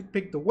said you could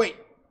pick the weight.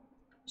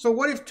 So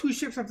what if two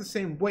ships have the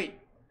same weight?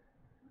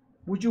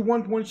 Would you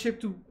want one ship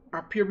to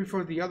appear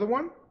before the other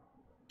one?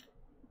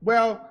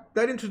 Well,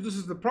 that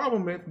introduces the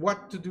problem with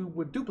what to do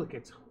with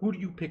duplicates. Who do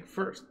you pick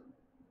first?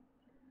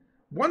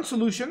 One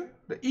solution,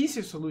 the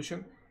easiest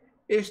solution,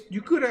 is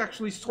you could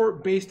actually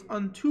sort based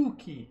on two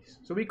keys.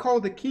 So we call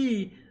the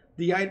key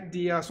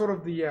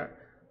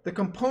the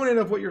component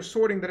of what you're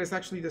sorting that is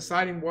actually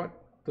deciding what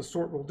the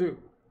sort will do.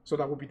 So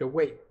that would be the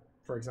weight,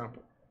 for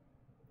example.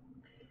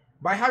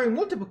 By having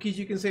multiple keys,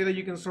 you can say that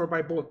you can sort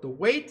by both the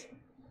weight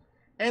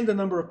and the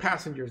number of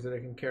passengers that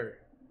it can carry.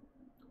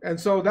 And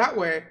so that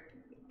way,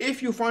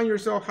 if you find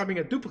yourself having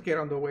a duplicate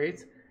on the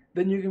weights,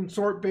 then you can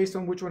sort based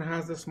on which one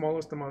has the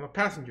smallest amount of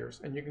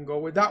passengers, and you can go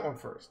with that one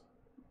first.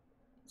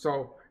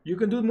 So you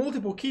can do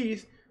multiple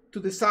keys to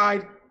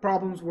decide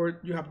problems where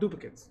you have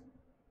duplicates.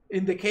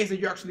 In the case that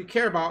you actually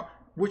care about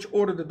which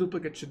order the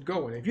duplicate should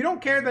go in. If you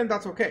don't care, then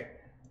that's okay.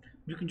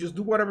 You can just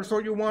do whatever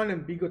sort you want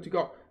and be good to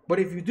go. But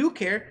if you do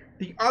care,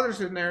 the other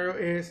scenario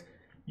is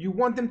you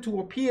want them to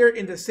appear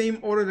in the same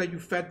order that you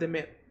fed them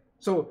in.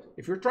 So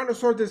if you're trying to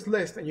sort this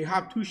list and you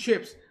have two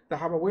ships that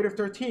have a weight of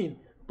 13,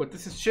 but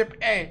this is ship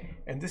A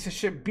and this is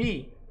ship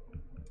B,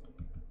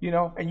 you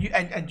know, and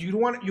you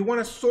want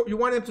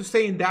them to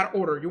stay in that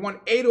order. You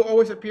want A to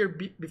always appear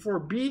before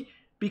B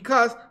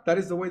because that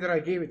is the way that I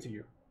gave it to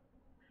you.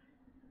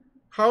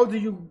 How do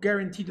you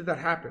guarantee that that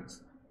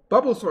happens?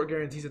 Bubblesort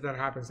guarantees that that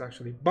happens,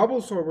 actually.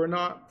 Bubblesort will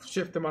not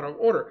shift them out of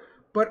order,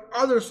 but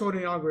other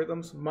sorting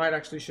algorithms might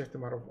actually shift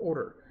them out of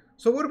order.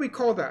 So what do we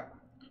call that?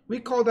 We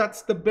call that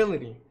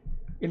stability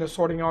in a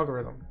sorting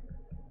algorithm.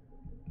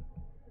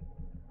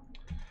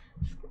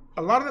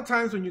 A lot of the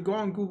times when you go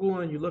on Google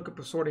and you look up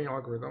a sorting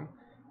algorithm,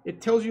 it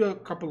tells you a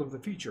couple of the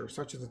features,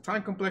 such as the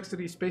time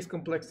complexity, space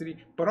complexity,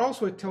 but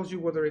also it tells you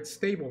whether it's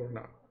stable or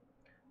not.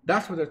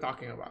 That's what they're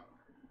talking about.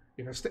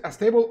 If a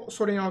stable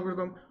sorting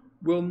algorithm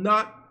will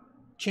not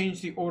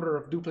change the order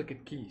of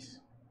duplicate keys.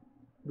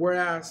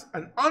 Whereas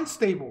an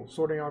unstable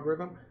sorting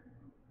algorithm,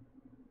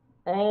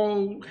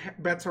 all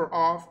bets are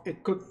off.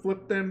 It could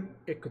flip them,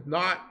 it could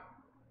not.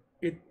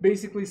 It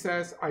basically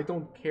says, I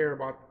don't care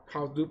about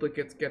how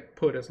duplicates get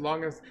put as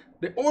long as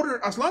the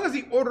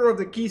order of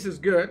the keys is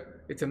good,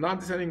 it's a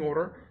non-descending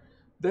order,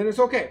 then it's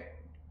okay.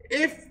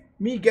 If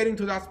me getting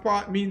to that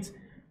spot means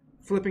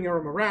flipping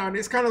them around,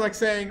 it's kind of like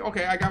saying,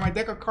 okay, I got my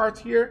deck of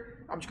cards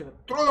here, I'm just going to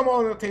throw them all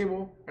on the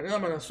table, and then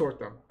I'm going to sort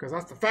them, because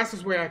that's the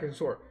fastest way I can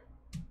sort.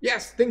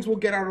 Yes, things will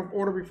get out of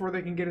order before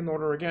they can get in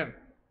order again.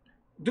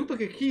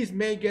 Duplicate keys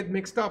may get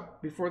mixed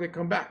up before they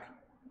come back,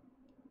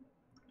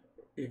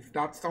 if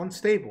that's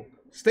unstable.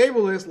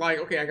 Stable is like,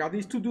 okay, I got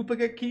these two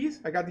duplicate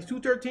keys, I got these two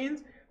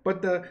 13s,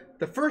 but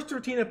the first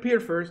 13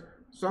 appeared first,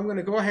 so I'm going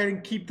to go ahead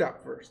and keep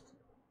that first.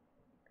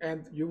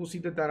 And you will see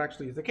that that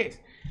actually is the case.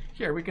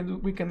 Here, we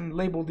can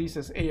label these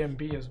as A and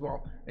B as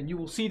well. And you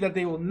will see that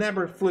they will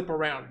never flip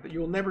around. You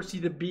will never see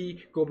the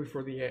B go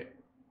before the A.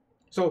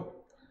 So,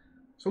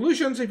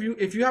 solutions, if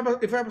you have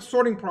a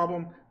sorting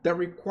problem that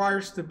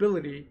requires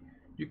stability,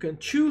 you can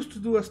choose to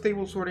do a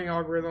stable sorting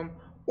algorithm,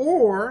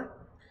 or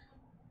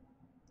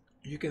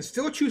you can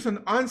still choose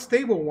an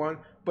unstable one,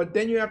 but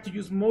then you have to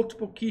use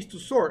multiple keys to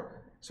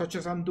sort, such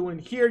as I'm doing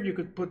here. You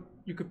could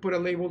put a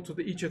label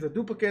to each of the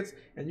duplicates,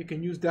 and you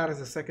can use that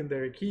as a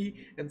secondary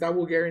key, and that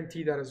will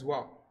guarantee that as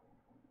well.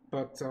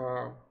 But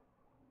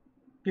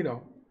you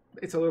know,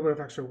 it's a little bit of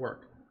extra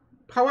work.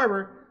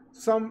 However,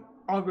 some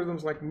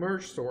algorithms like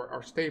merge sort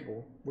are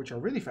stable, which are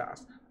really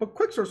fast, but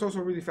quicksort is also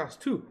really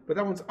fast too, but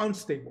that one's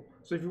unstable.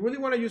 So if you really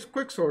want to use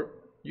quicksort,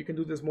 you can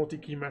do this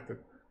multi-key method.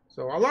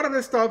 So a lot of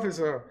this stuff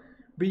is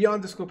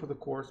beyond the scope of the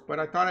course, but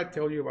I thought I'd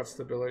tell you about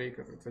stability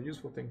because it's a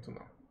useful thing to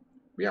know.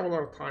 We have a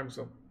lot of time,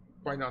 so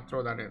why not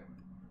throw that in?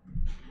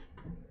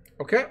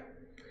 Okay.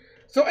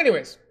 So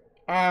anyways,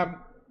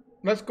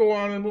 let's go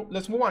on and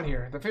let's move on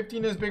here. The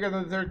 15 is bigger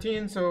than the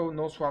 13, so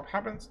no swap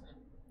happens.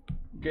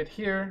 Get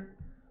here,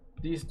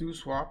 these do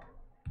swap.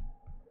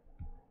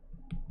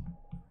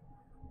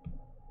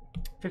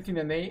 15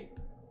 and 8,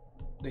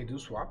 they do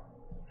swap.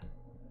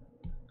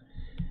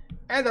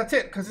 And that's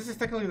it, because this is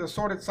technically the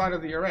sorted side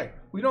of the array.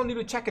 We don't need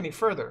to check any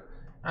further.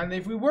 And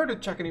if we were to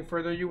check any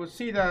further, you would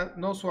see that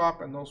no swap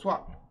and no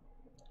swap.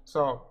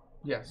 So,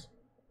 yes.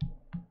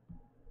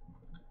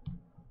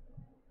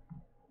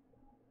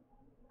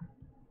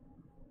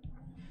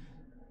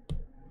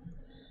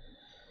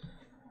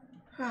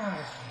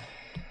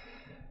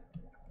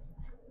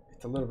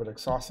 It's a little bit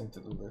exhausting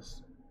to do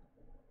this.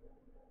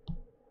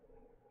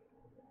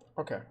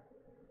 Okay.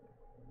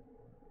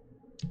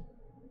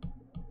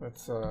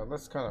 Let's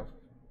kind of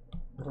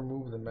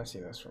remove the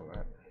messiness from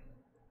that.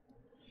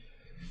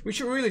 We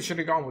really should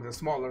have gone with a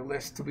smaller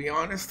list, to be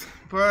honest.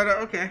 But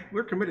okay,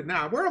 we're committed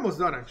now. We're almost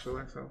done,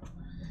 actually. So,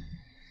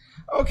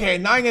 okay,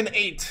 9 and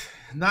 8.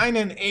 9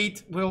 and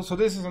 8 will. So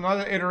this is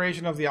another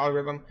iteration of the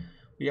algorithm.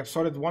 We have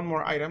sorted one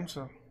more item,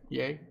 so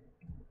yay.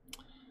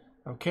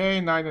 Okay,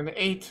 9 and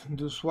 8,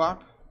 do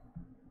swap.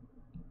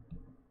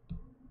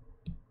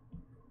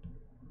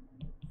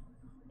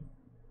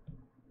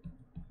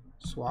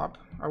 Swap.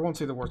 I won't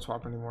say the word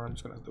swap anymore. I'm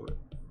just going to do it.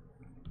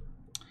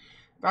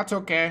 That's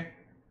okay.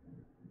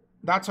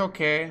 That's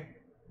okay.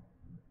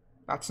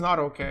 That's not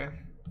okay.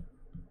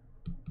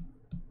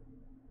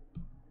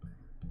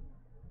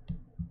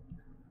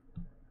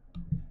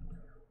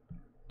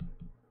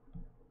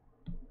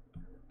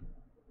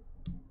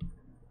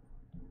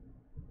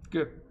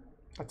 Good.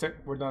 That's it.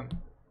 We're done.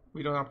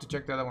 We don't have to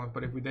check the other one,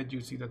 but if we did,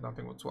 you see that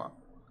nothing would swap.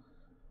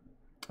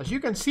 As you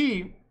can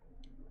see,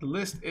 the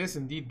list is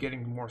indeed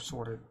getting more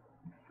sorted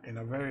in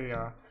a very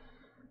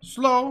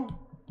slow,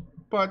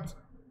 but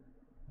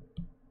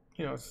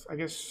you know, I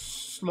guess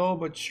slow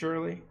but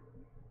surely.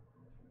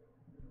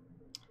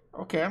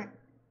 Okay.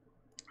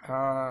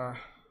 Oh,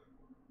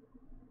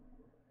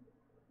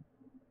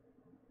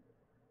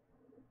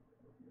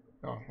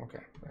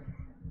 okay.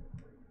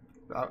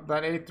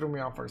 That 8 threw me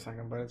off for a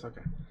second, but it's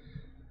okay.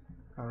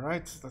 All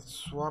right, let's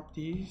swap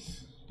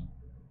these.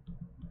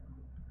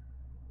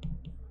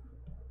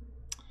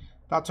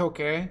 That's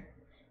okay.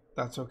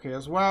 That's okay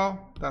as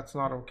well. That's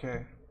not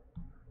okay.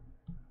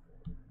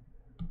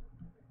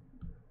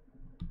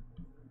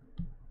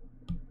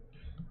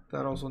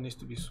 That also needs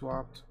to be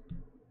swapped.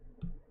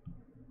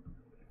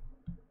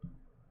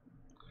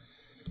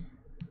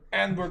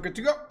 And we're good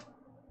to go.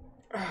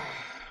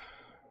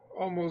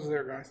 Almost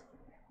there, guys.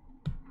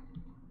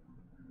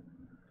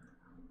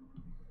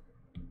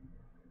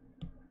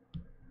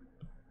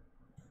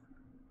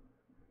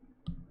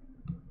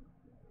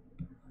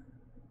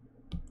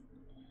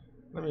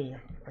 Let me,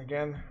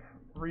 again,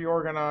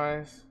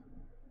 reorganize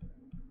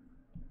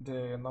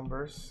the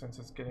numbers since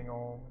it's getting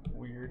all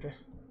weird.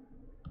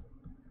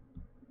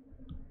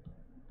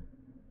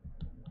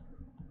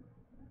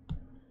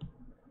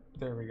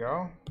 There we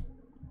go.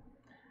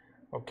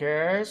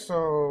 Okay,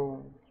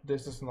 so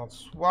this does not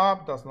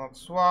swap, does not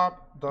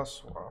swap, does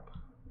swap.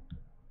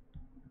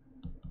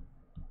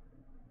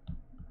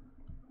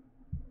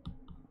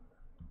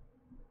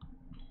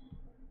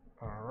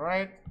 All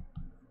right.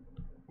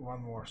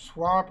 One more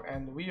swap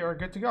and we are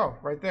good to go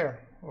right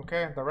there.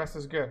 Okay, the rest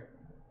is good.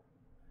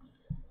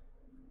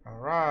 All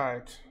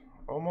right,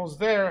 almost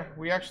there.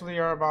 We actually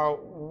are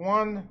about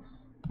one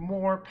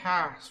more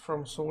pass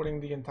from sorting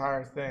the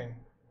entire thing.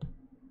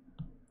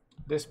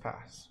 This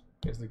pass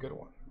is the good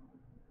one.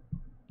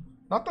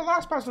 Not the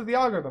last pass of the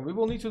algorithm. We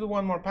will need to do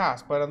one more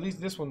pass, but at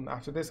least this one,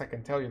 after this, I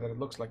can tell you that it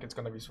looks like it's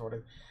going to be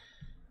sorted.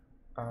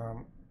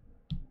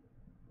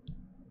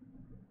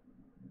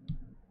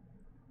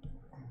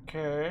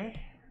 Okay.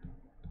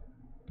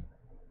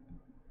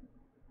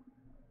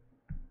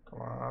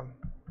 Come on,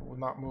 it will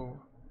not move.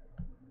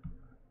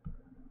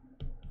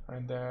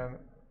 And then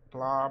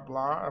blah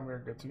blah, and we're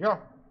good to go.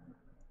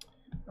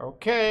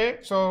 Okay,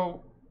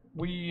 so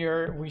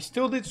we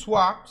still did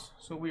swaps,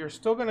 so we are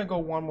still gonna go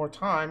one more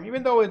time,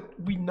 even though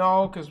we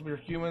know, because we're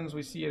humans,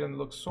 we see it and it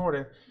looks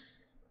sorted.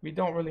 We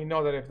don't really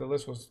know that if the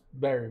list was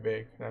very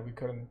big, that we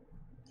couldn't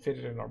fit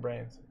it in our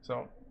brains.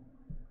 So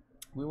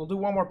we will do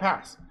one more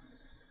pass.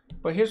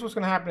 But here's what's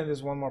gonna happen in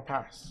this one more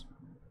pass.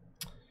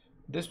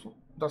 This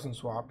doesn't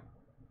swap.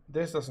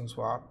 This doesn't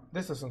swap,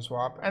 this doesn't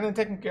swap, and then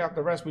taking care of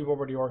the rest we've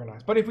already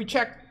organized. But if we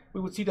check, we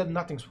would see that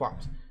nothing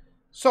swaps.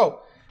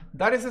 So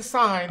that is a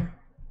sign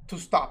to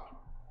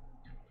stop.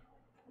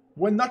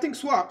 When nothing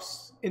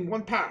swaps in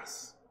one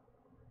pass,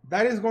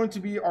 that is going to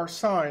be our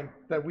sign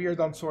that we are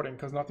done sorting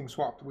because nothing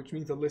swapped, which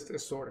means the list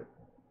is sorted.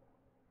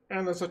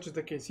 And as such is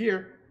the case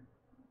here.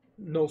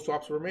 No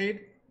swaps were made,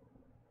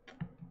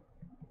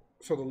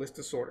 so the list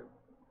is sorted.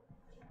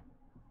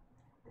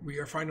 We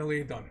are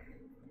finally done.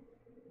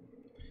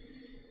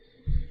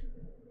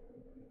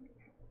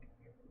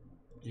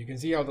 You can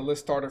see how the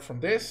list started from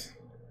this.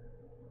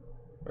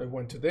 It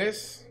went to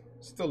this.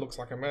 Still looks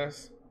like a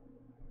mess.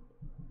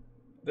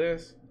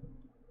 This.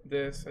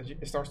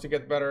 It starts to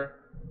get better,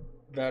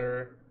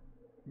 better,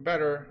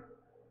 better,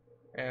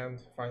 and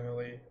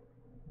finally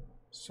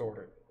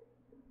sorted.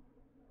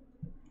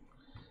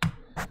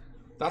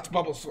 That's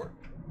Bubblesort.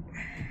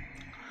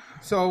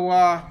 So,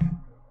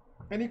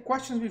 any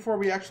questions before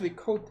we actually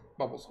code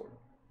Bubblesort?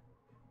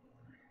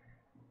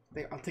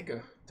 I'll take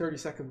a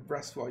 30-second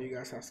rest while you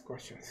guys ask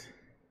questions.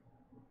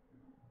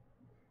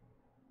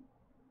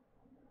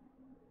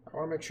 I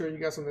want to make sure you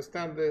guys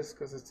understand this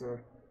because it's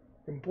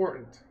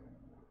important.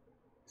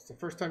 It's the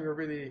first time you're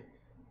really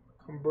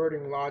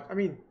converting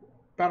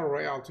Battle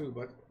Royale too,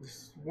 but this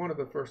is one of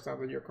the first times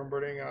that you're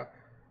converting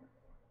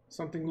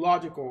something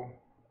logical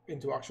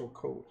into actual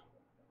code.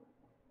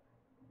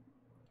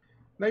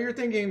 Now you're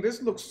thinking,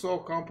 this looks so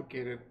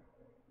complicated.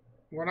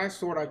 When I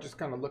sort, I just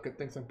kind of look at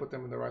things and put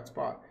them in the right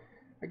spot.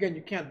 Again,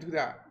 you can't do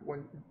that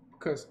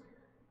because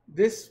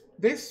this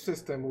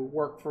system will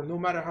work for no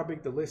matter how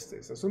big the list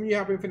is. Assuming you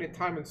have infinite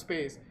time and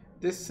space,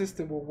 this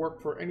system will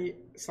work for any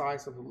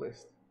size of the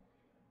list.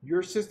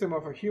 Your system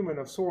of a human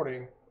of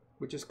sorting,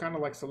 which is kind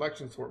of like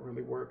selection sort,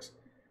 really works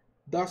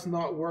does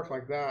not work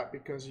like that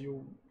because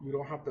you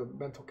don't have the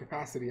mental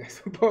capacity, I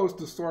suppose,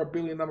 to store a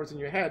billion numbers in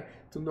your head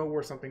to know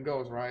where something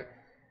goes, right?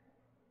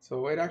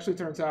 So it actually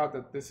turns out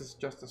that this is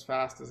just as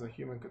fast as a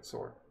human could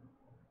sort.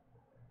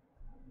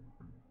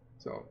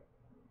 So,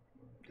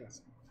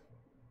 yes.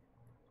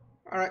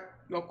 All right,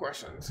 no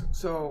questions.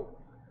 So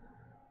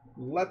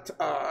let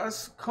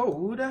us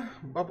code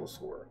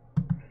Bubblesort.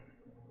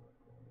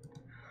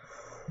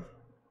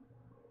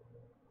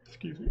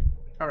 Excuse me.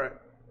 All right.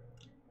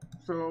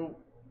 So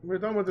we're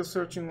done with the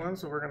searching one,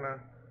 so we're gonna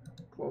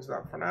close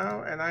that for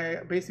now. And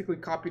I basically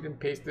copied and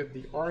pasted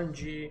the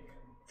RNG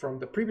from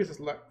the previous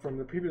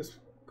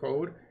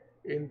code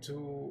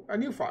into a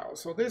new file.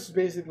 So this is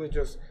basically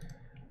just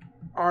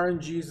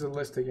RNG's the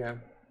list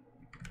again.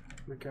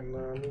 We can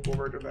move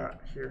over to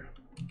that here.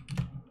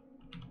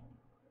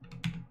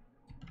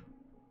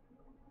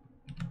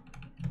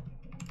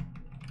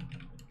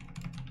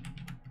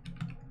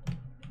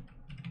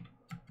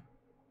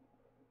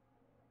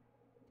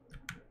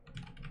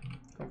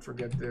 Don't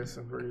forget this,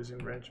 and we're using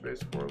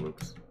range-based for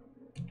loops.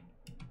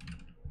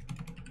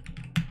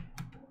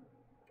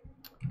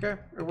 Okay,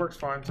 it works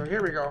fine. So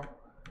here we go.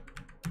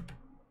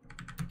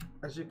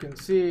 As you can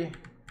see,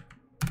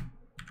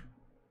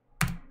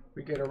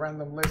 we get a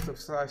random list of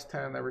size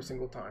 10 every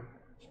single time.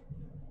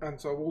 And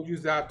so we'll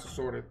use that to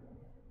sort it.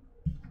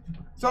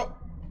 So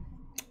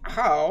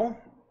how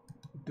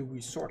do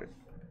we sort it?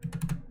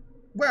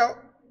 Well,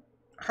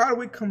 how do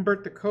we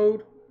convert the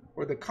code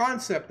or the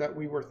concept that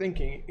we were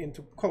thinking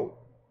into code?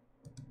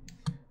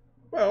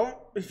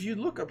 Well, if you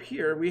look up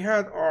here, we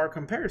had our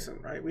comparison,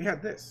 right? We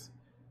had this.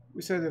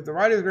 We said if the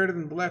right is greater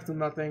than the left, do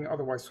nothing,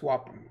 otherwise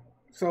swap them.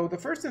 So the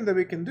first thing that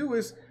we can do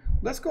is,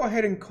 let's go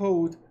ahead and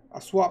code a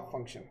swap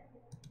function.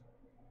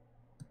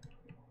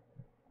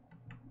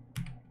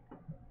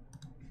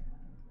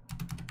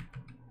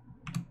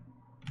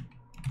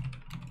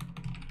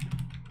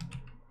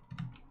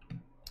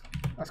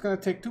 That's going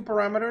to take two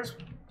parameters.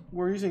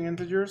 We're using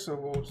integers, so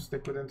we'll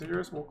stick with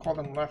integers. We'll call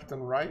them left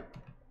and right.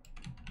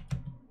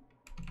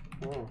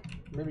 Whoa,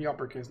 maybe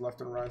uppercase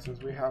left and right,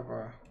 since we have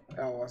a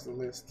L as the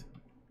list.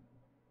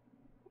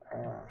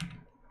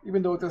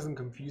 Even though it doesn't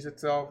confuse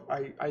itself,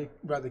 I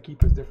rather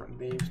keep as different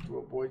names to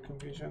avoid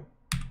confusion.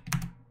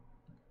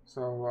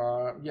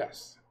 So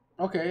yes.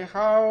 Okay,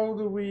 how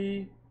do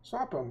we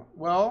swap them?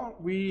 Well,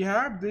 we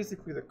have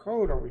basically the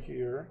code over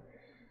here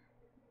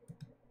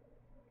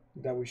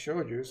that we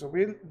showed you. So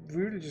we're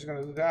really just going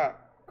to do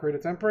that. Create a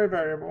temporary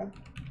variable.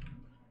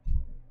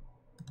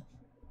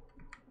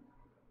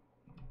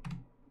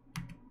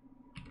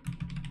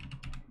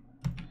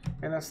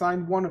 And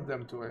assign one of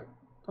them to it.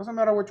 Doesn't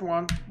matter which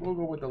one, we'll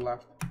go with the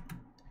left.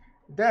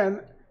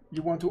 Then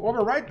you want to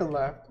overwrite the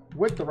left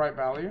with the right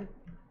value.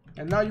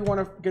 And now you want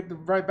to get the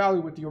right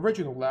value with the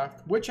original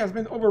left, which has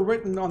been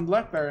overwritten on the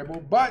left variable,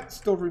 but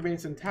still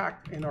remains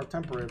intact in our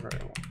temporary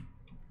variable.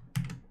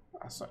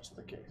 As such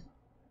the case.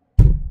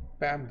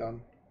 Bam,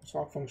 done.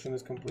 Swap function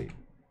is complete.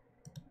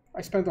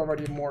 I spent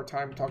already more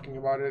time talking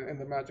about it in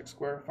the magic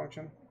square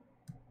function.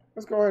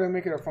 Let's go ahead and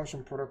make it a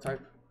function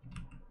prototype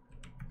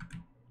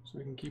so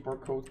we can keep our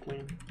code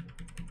clean.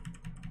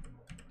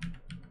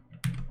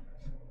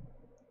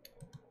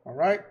 All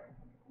right,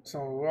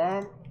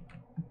 so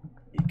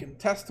you can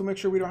test to make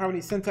sure we don't have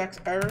any syntax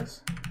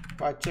errors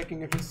by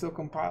checking if it still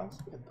compiles.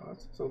 It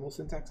does, so no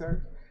syntax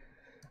errors.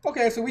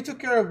 Okay, so we took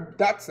care of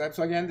that step.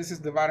 So again, this is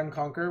divide and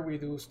conquer. We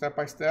do step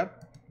by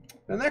step.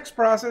 The next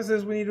process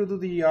is we need to do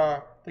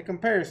the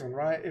comparison,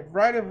 right? If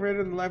right is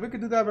greater than left, we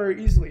could do that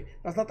very easily.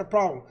 That's not the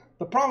problem.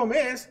 The problem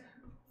is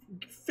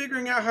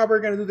figuring out how we're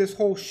going to do this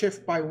whole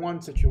shift by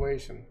one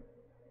situation.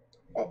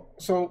 Oh,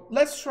 so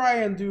let's try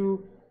and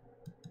do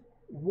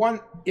one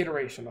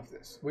iteration of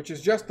this, which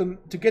is just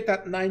to get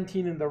that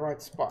 19 in the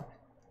right spot.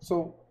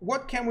 So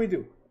what can we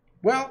do?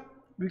 Well,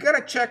 we got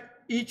to check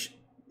each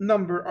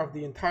number of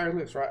the entire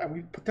list, right? And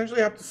we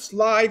potentially have to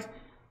slide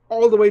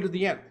all the way to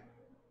the end.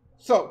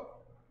 So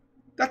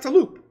that's a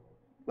loop.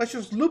 Let's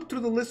just loop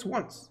through the list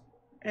once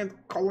and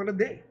call it a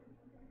day.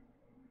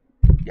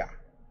 Yeah.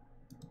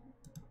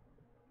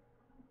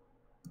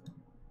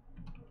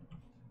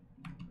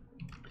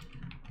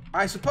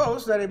 I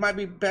suppose that it might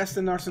be best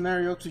in our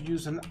scenario to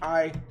use an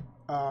I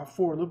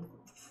for loop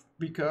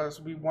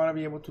because we want to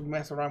be able to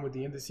mess around with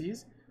the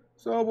indices.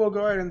 So we'll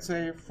go ahead and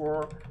say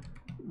for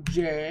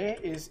j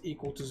is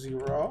equal to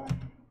 0,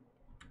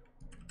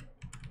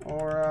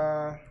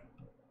 or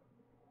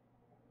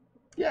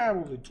yeah,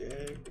 we'll do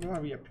j. We want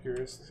to be a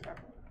purist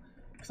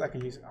because I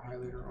can use I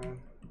later on.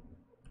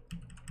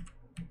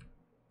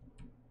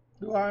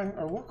 Do I?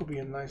 Or what could be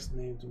a nice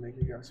name to make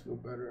you guys feel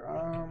better?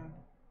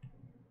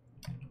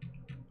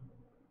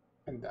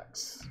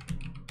 Index.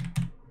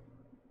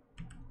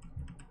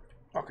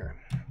 Okay.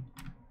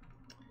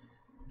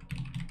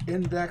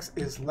 Index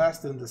is less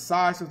than the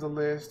size of the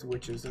list,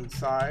 which is in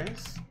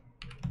size.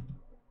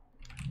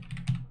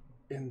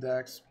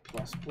 Index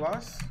plus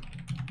plus.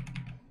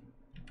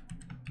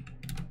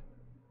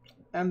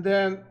 And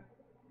then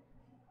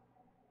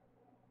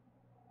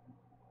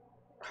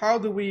how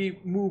do we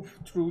move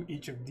through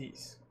each of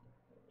these?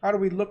 How do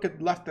we look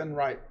at left and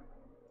right?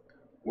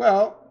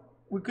 Well,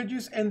 we could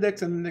use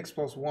index and index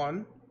plus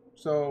 1.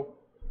 So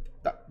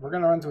we're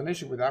going to run into an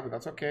issue with that, but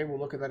that's okay. We'll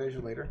look at that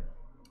issue later.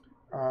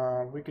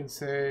 We can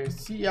say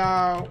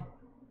cout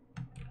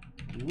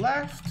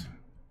left,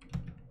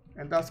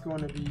 and that's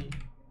going to be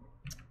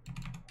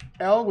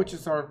L, which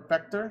is our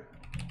vector,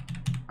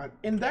 an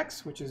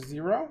index, which is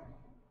 0,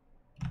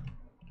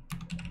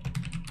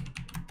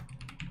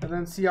 and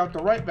then cout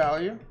the right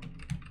value,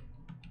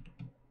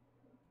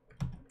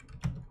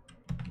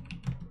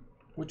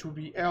 which would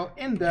be L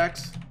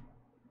index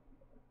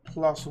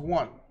plus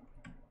 1.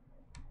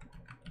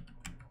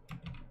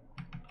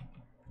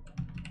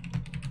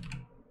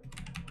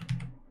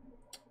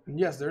 And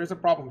yes, there is a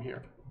problem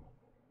here.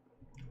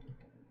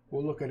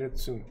 We'll look at it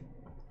soon.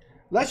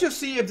 Let's just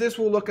see if this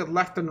will look at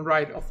left and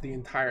right of the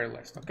entire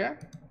list, okay?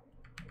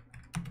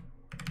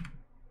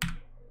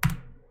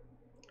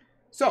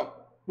 So,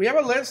 we have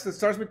a list that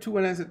starts with 2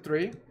 and ends at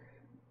 3.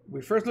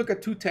 We first look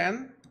at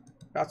 210.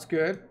 That's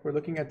good. We're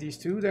looking at these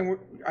two. Then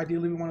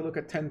ideally we want to look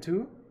at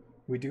 10.2.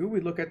 We do. We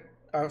look at,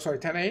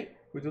 10.8.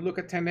 We do look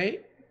at 10.8.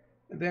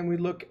 And then we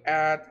look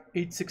at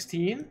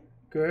 8.16.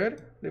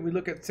 Good. Then we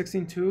look at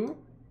 16.2.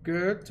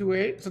 Good.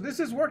 2.8. So this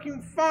is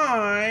working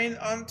fine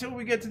until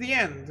we get to the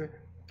end.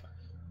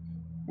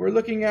 We're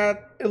looking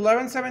at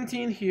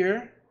 11.17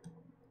 here.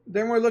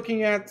 Then we're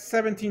looking at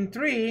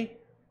 17.3.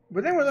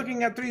 But then we're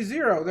looking at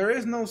 3.0. There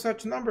is no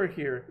such number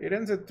here. It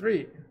ends at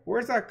 3.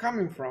 Where's that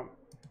coming from?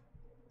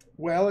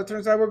 Well, it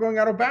turns out we're going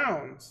out of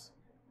bounds,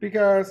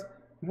 because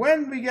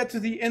when we get to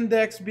the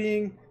index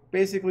being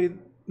basically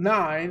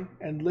 9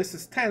 and list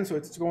is 10, so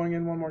it's going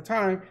in one more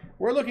time,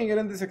 we're looking at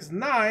index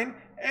 9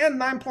 and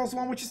 9 plus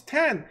 1, which is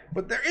 10.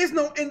 But there is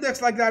no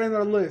index like that in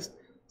our list.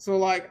 So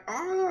like,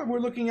 we're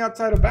looking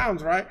outside of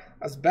bounds, right?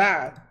 That's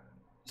bad.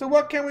 So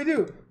what can we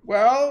do?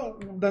 Well,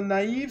 the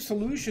naive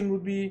solution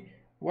would be,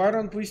 why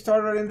don't we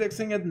start our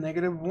indexing at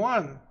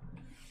 -1?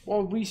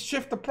 Well, we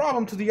shift the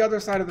problem to the other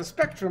side of the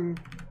spectrum,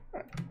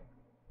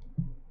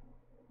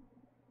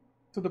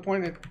 to the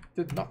point it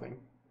did nothing.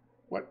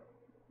 What?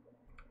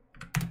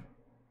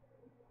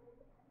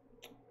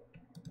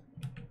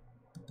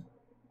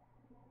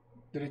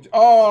 Did it?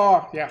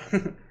 Oh, yeah.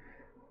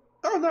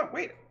 Oh, no,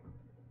 wait.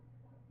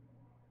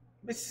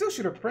 It still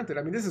should have printed.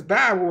 I mean, this is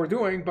bad what we're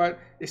doing, but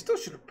it still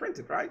should have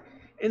printed, right?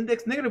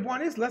 Index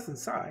 -1 is less than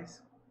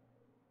size.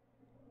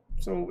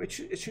 So it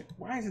should,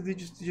 why is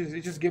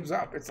it just gives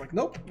up? It's like,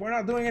 nope, we're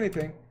not doing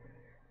anything.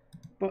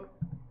 But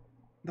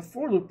the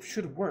for loop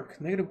should work.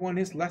 -1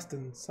 is less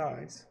than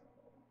size.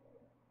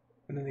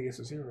 And then it gets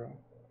to 0.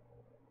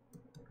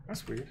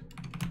 That's weird.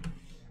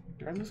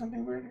 Did I do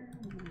something weird here?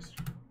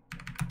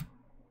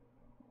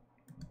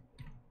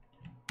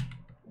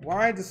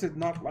 Why does it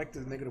not like the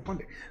 -1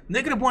 there?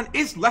 -1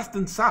 is less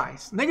than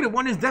size.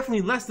 -1 is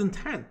definitely less than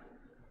 10.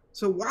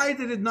 So why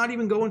did it not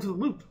even go into the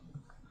loop?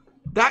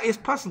 That is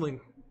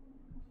puzzling.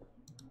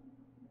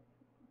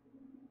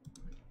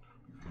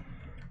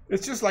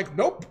 It's just like,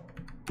 nope,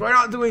 we're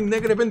not doing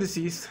negative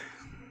indices.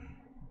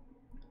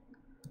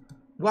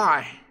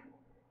 Why?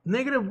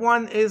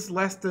 -1 is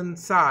less than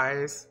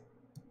size.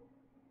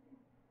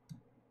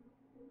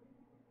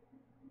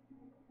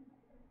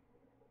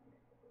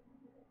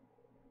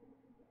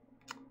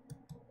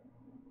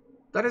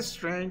 That is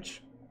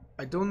strange.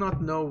 I do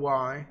not know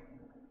why.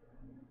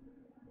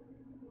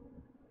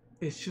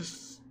 It's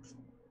just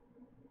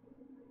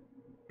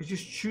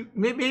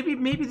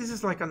maybe this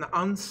is like an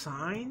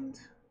unsigned.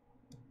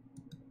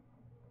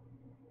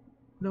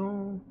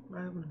 No,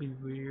 that would be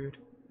weird.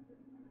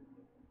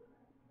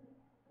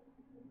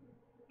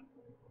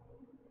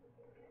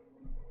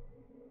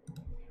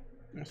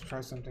 Let's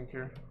try something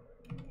here.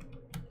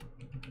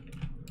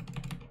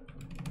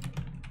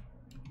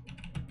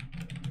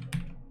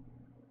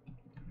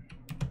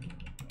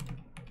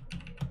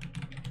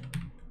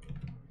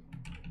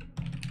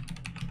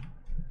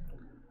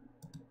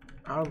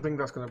 I don't think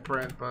that's going to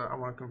print, but I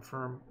want to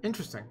confirm.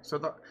 Interesting. So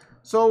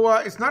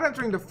it's not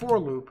entering the for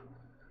loop.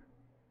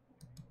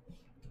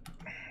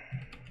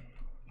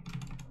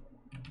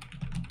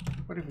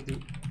 What if we do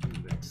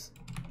index?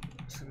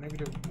 So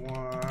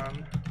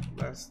 -1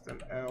 less than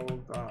L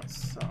dot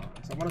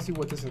size. I want to see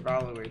what this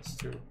evaluates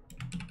to.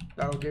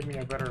 That'll give me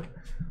a better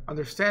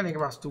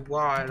understanding as to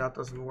why that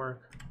doesn't work.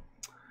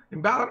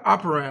 Invalid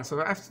operand. So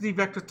the FTD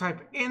vector type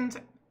int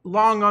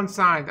long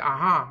unsigned.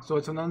 Aha. So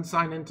it's an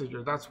unsigned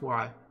integer. That's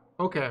why.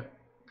 Okay.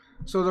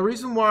 So the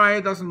reason why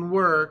it doesn't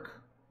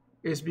work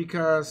is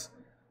because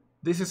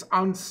this is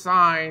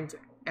unsigned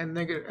and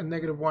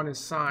 -1 is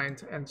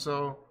signed, and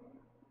so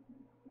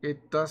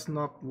it does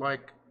not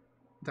like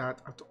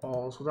that at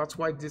all. So that's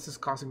why this is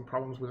causing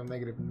problems with a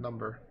negative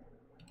number.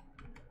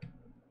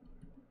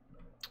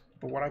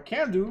 But what I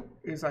can do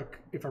is, like,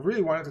 if I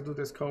really wanted to do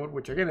this code,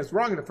 which again is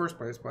wrong in the first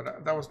place,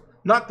 but that was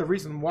not the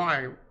reason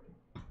why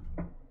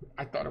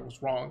I thought it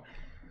was wrong.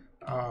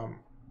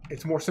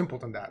 It's more simple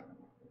than that.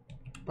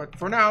 But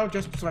for now,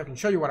 just so I can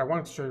show you what I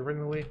wanted to show you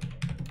originally,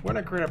 we're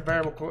going to create a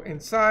variable called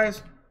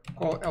inSize,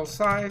 called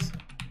LSize,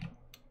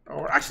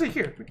 or actually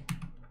here,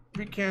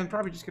 we can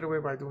probably just get away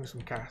by doing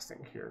some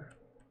casting here.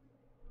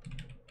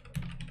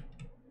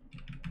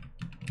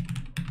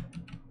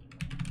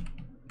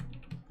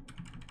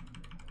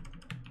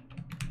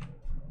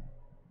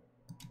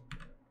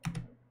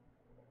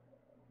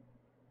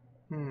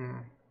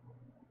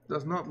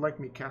 Does not like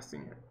me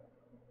casting it.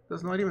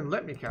 Does not even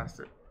let me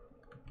cast it.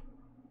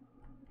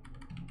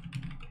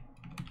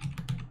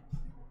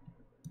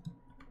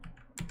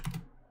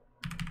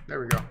 There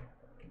we go.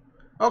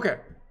 Okay,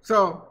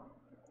 so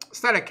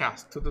static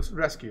cast to the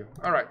rescue.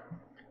 All right,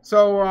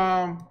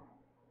 so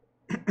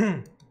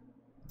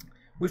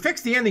we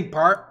fixed the ending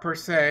part per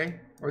se,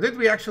 or did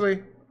we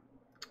actually?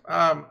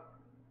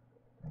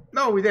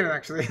 No, we didn't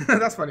actually.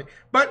 That's funny.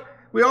 But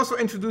we also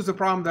introduced the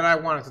problem that I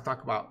wanted to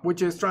talk about,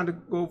 which is trying to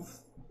go,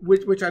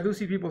 which I do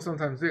see people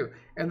sometimes do,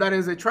 and that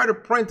is they try to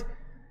print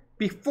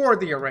before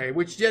the array,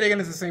 which yet again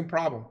is the same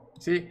problem.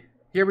 See,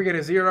 here we get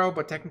a 0,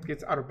 but technically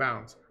it's out of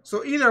bounds.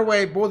 So either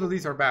way, both of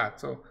these are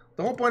bad. So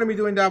the whole point of me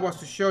doing that was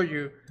to show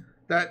you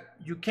that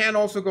you can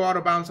also go out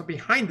of bounds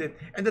behind it,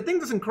 and the thing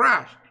doesn't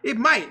crash. It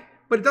might,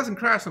 but it doesn't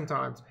crash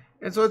sometimes.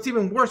 And so it's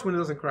even worse when it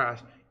doesn't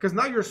crash, because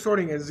now you're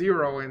sorting a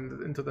 0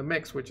 into the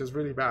mix, which is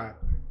really bad.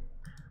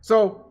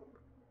 So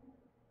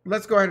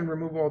let's go ahead and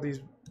remove all these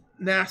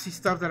nasty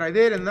stuff that I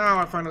did, and now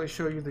I finally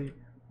show you the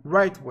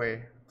right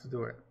way to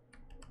do it.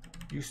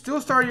 You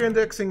still start your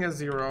indexing as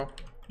 0.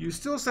 You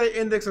still say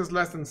index is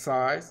less than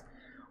size,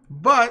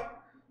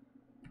 but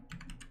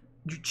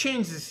you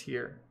change this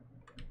here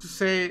to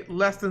say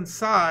less than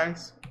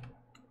size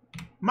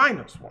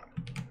minus 1.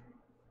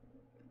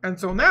 And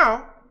so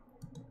now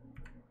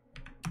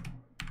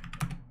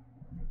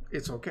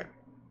it's okay.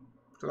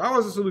 So that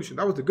was the solution.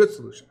 That was the good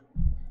solution.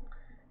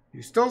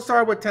 You still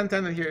start with 10,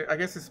 10 here. I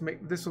guess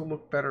this will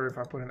look better if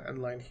I put an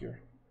end line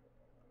here.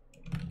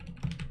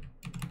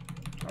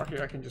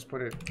 Okay, I can just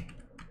put it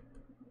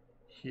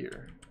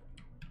here.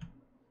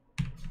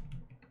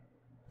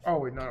 Oh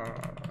wait, no.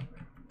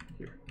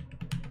 Here.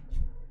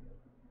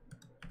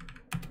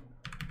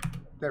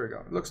 There we go.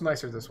 It looks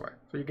nicer this way.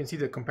 So you can see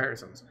the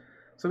comparisons.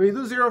 So we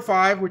do 0,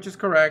 5, which is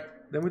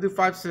correct. Then we do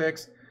 5,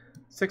 6,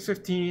 6,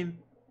 15,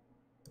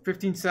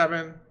 15,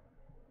 7,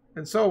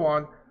 and so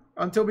on,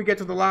 until we get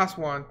to the last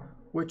one,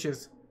 which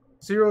is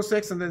 0,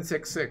 6, and then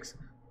 6, 6.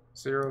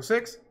 0,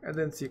 6, and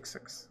then 6,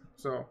 6.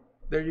 So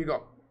there you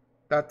go.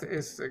 That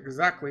is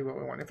exactly what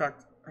we want. In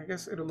fact, I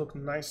guess it'll look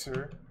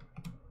nicer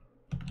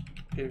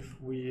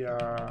if we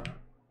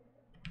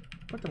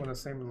put them on the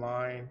same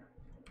line,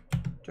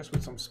 just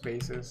with some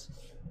spaces.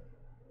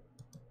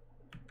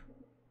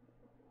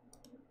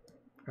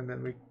 And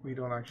then we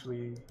don't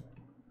actually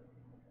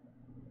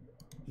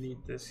need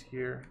this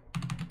here.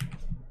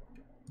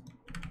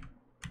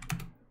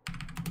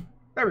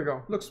 There we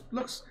go.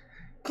 Looks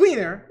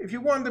cleaner. If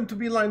you want them to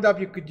be lined up,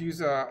 you could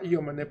use a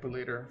IO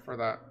manipulator for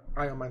that.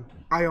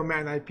 IO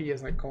man IP,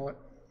 as I call it.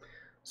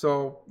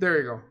 So there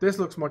you go. This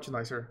looks much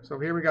nicer. So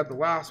here we got the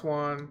last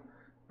one,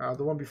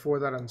 the one before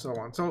that, and so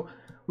on. So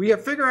we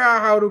have figured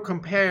out how to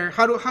compare,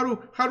 how to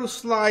have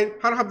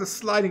the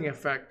sliding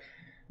effect.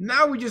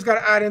 Now we just got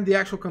to add in the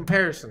actual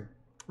comparison,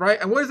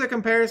 right? And what is the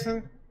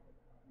comparison?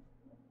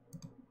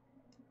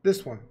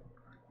 This one.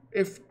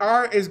 If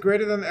R is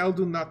greater than L,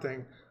 do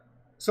nothing.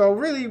 So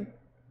really,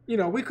 you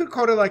know, we could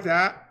code it like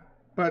that,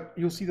 but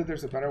you'll see that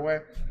there's a better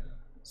way.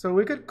 So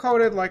we could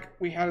code it like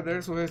we had it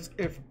there. So it's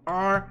if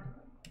R,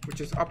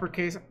 which is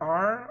uppercase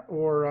R,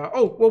 or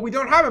oh, well, we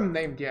don't have him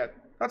named yet.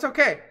 That's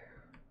okay.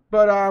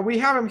 But we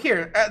have him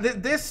here.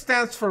 This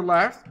stands for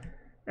left,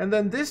 and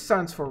then this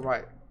stands for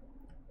right.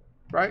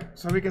 Right?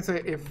 So we can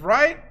say if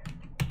right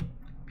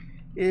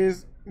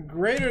is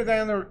greater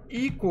than or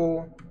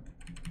equal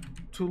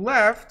to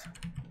left,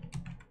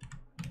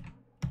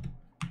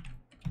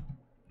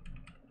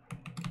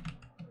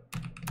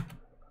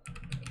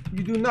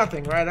 you do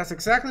nothing, right? That's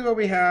exactly what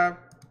we have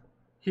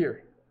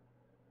here.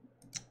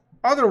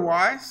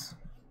 Otherwise,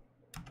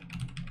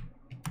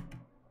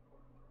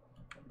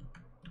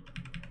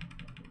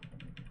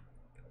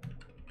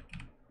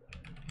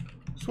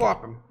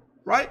 swap them,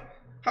 right?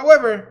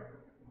 However,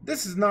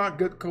 this is not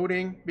good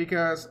coding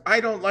because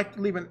I don't like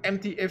to leave an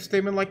empty if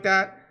statement like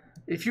that.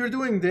 If you're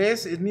doing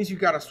this, it means you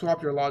got to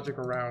swap your logic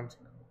around.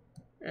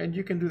 And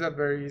you can do that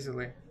very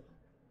easily.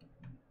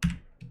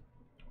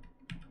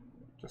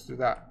 Just do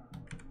that.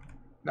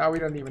 Now we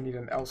don't even need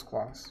an else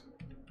clause.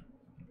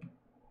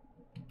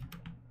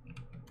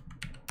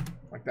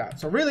 Like that.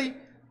 So really,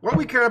 what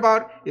we care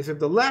about is if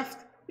the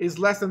left is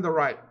less than the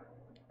right.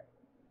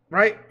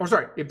 Right? Or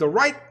sorry, if the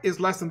right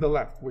is less than the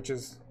left, which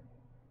is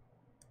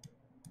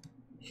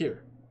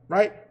here.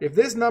 Right? If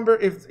this number,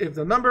 if this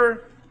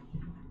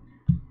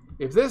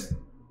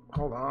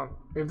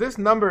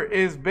number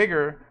is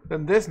bigger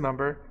than this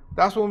number,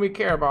 that's what we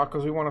care about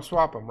because we want to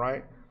swap them,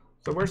 right?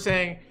 So we're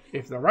saying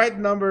if the right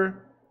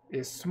number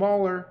is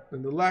smaller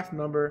than the left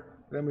number,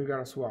 then we got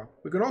to swap.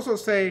 We can also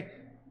say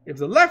if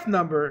the left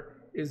number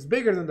is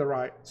bigger than the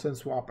right, then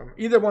swap them.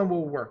 Either one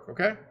will work,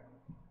 okay?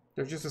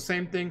 They're just the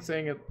same thing,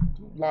 saying it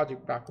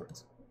logic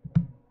backwards.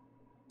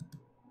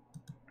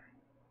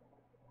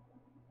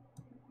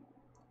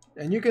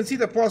 And you can see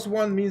the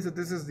 +1 means that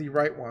this is the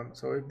right one.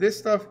 So if this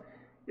stuff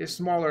is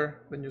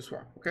smaller, then you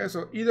swap. Okay,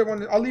 so either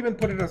one, I'll even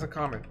put it as a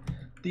comment.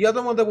 The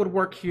other one that would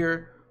work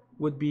here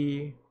would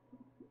be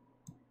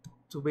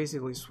to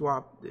basically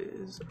swap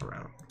this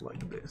around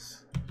like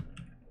this.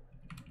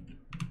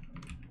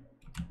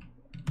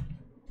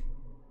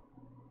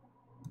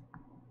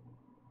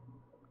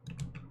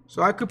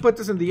 So I could put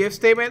this in the if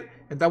statement,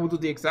 and that would do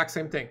the exact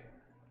same thing.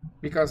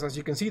 Because as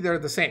you can see, they're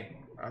the same.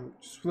 I'm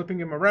just flipping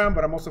them around,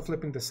 but I'm also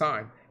flipping the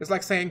sign. It's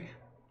like saying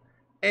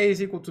A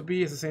is equal to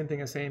B is the same thing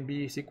as saying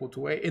B is equal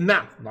to A in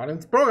math, not in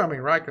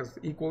programming, right? Because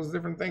equal is a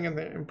different thing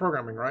in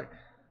programming, right?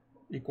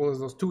 Equal is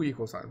those two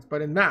equal signs.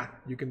 But in math,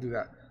 you can do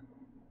that.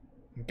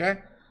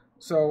 Okay?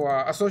 So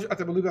I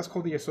believe that's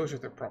called the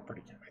associative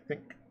property, I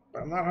think.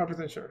 But I'm not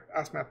 100% sure.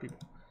 Ask math people.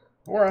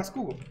 Or ask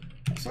Google.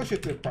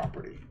 Associative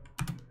property.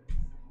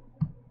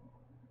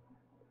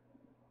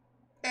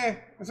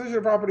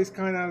 Associative property is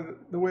kind of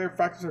the way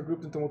factors are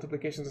grouped into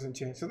multiplication doesn't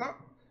change. So not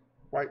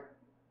quite.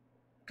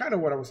 Kind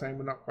of what I was saying,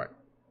 but not quite.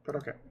 But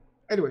okay.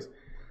 Anyways.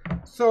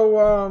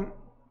 So,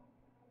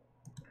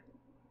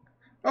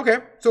 okay.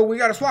 So we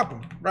got to swap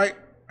them, right?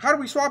 How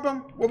do we swap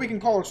them? Well, we can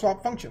call a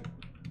swap function.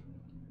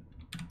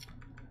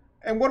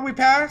 And what do we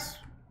pass?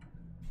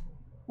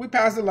 We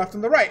pass the left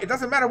and the right. It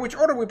doesn't matter which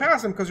order we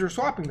pass them because you're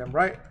swapping them,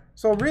 right?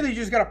 So really, you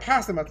just got to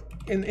pass them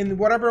in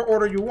whatever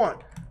order you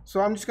want. So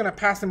I'm just going to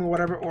pass them in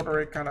whatever order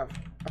it kind of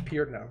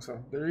appeared now.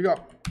 So there you go.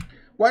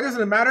 Why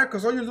doesn't it matter?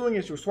 Because all you're doing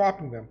is you're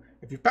swapping them.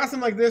 If you pass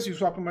them like this, you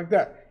swap them like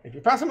that. If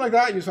you pass them like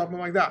that, you swap them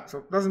like that. So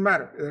it doesn't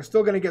matter. They're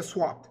still going to get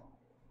swapped.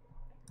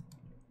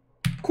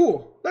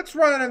 Cool. Let's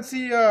run it and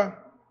see. I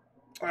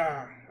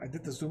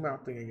did the zoom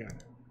out thing again.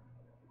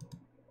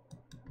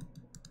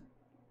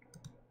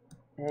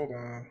 Hold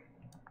on.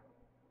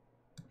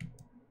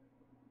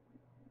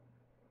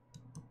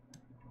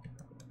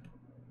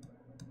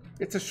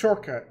 It's a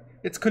shortcut.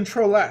 It's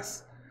Control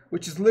S,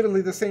 which is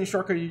literally the same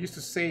shortcut you used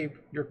to save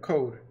your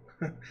code.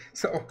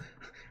 So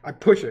I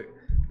push it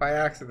by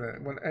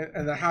accident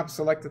and I have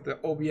selected the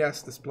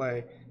OBS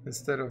display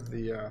instead of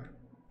the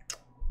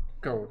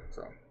code.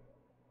 So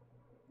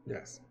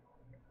yes.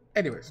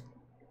 Anyways,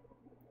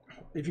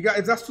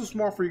 if that's too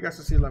small for you guys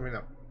to see, let me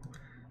know.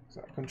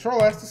 So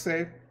Control S to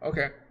save.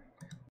 Okay.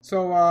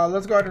 So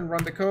let's go ahead and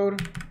run the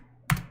code.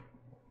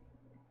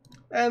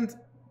 And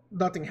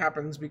nothing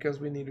happens because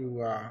we need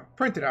to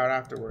print it out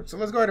afterwards. So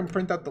let's go ahead and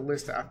print out the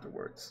list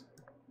afterwards.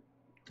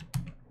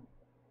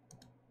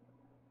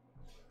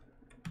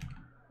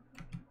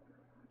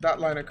 That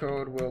line of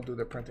code will do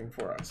the printing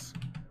for us,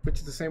 which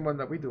is the same one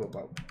that we do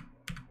above.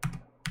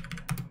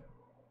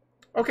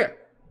 Okay,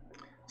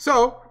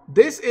 so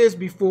this is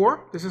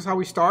before. This is how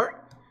we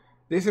start.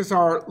 This is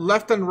our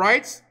left and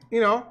rights.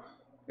 You know,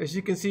 as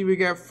you can see, we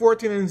get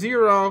 14 and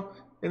 0,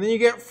 and then you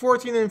get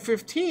 14 and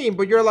 15,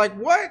 but you're like,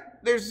 what?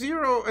 There's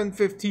 0 and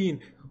 15.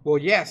 Well,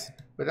 yes,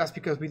 but that's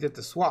because we did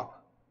the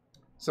swap.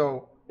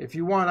 So if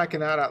you want, I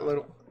can add a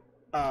little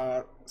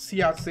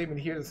cout statement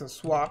here that says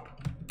swap.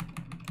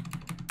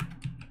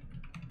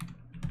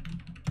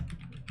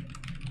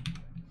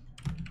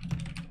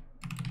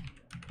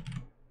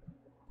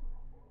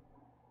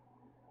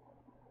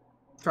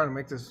 Trying to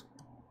make this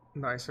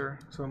nicer.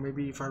 So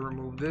maybe if I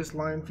remove this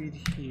line feed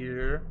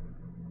here,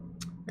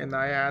 and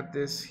I add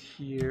this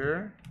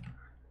here,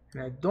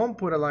 and I don't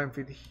put a line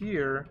feed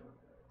here,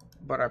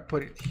 but I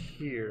put it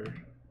here.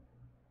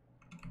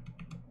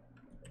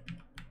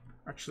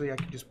 Actually, I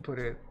could just put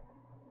it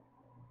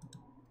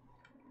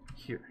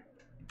here.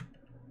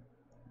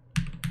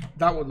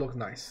 That would look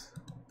nice.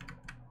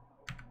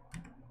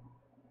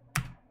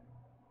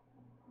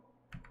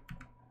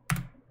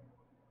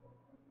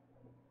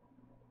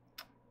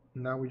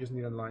 Now we just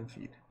need a line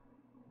feed.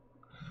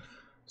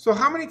 So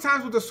how many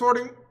times would the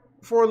sorting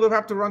for loop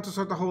have to run to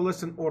sort the whole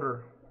list in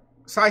order?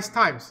 Size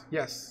times,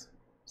 yes.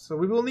 So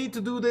we will need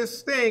to do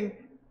this thing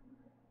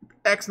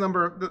X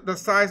number, the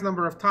size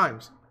number of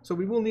times. So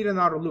we will need an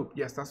outer loop.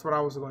 Yes, that's what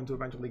I was going to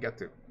eventually get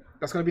to.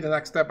 That's going to be the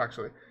next step,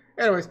 actually.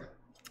 Anyways,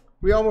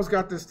 we almost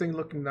got this thing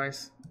looking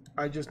nice.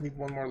 I just need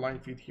one more line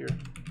feed here.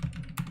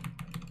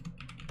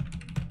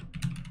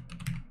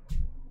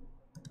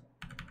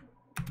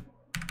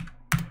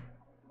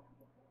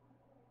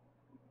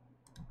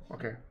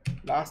 Okay,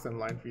 last in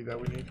line feed that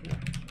we need here.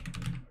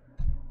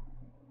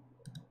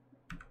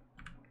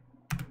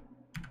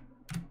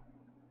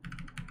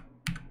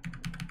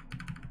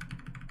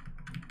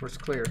 Where's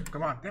clear?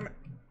 Come on, damn it.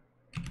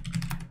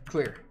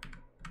 Clear.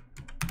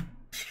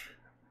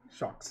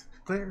 Shocks.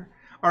 Clear.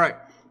 All right,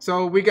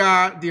 so we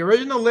got the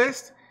original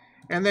list,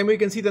 and then we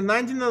can see the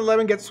 19 and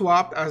 11 get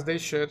swapped, as they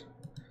should.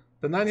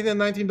 The 19 and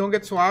 19 don't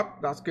get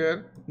swapped. That's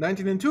good.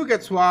 19 and 2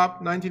 get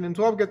swapped. 19 and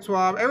 12 get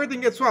swapped. Everything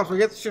gets swapped, so it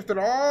gets shifted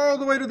all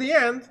the way to the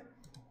end.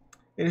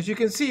 And as you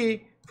can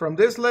see, from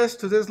this list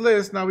to this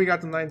list, now we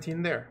got the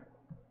 19 there.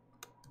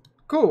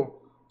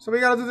 Cool. So we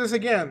got to do this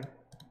again,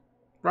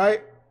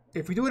 right?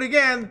 If we do it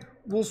again,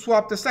 we'll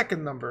swap the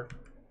second number.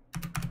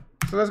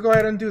 So let's go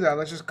ahead and do that.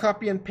 Let's just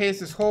copy and paste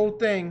this whole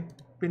thing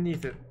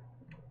beneath it.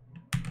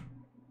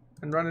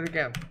 And run it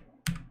again.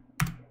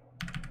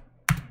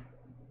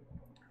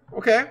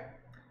 okay,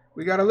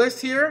 we got a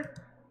list here.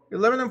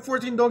 11 and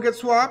 14 don't get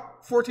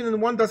swapped. 14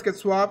 and 1 does get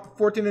swapped.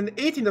 14 and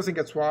 18 doesn't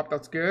get swapped.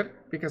 That's good.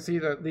 Because see,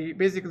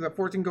 basically the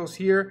 14 goes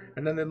here,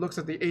 and then it looks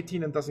at the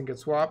 18 and doesn't get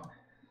swapped.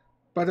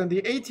 But then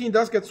the 18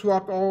 does get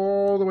swapped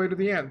all the way to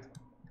the end.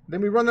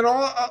 Then we run it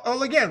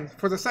all again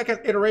for the second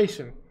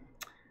iteration.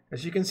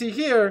 As you can see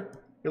here,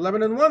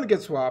 11 and 1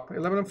 get swapped.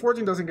 11 and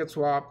 14 doesn't get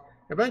swapped.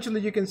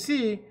 Eventually you can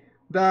see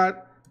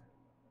that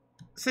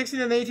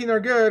 16 and 18 are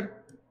good,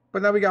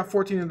 but now we got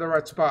 14 in the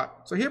right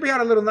spot. So here we had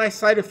a little nice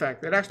side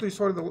effect. It actually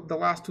sorted the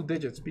last 2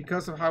 digits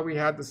because of how we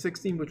had the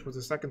 16, which was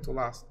the second to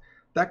last.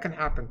 That can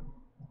happen.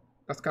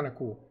 That's kind of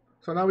cool.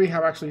 So now we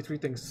have actually 3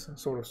 things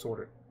sort of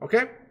sorted.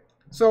 Okay?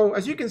 So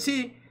as you can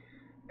see,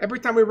 every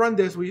time we run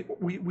this,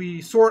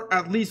 we sort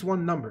at least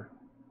 1 number.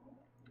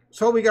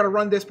 So we got to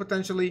run this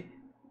potentially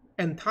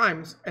n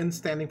times, n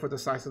standing for the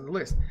size of the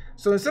list.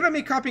 So instead of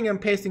me copying and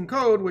pasting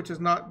code, which is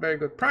not very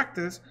good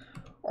practice,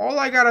 all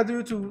I got to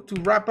do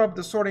to wrap up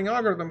the sorting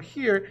algorithm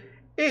here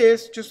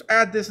is just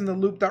add this in the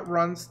loop that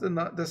runs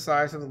the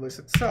size of the list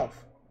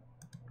itself.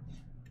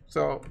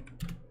 So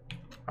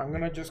I'm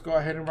going to just go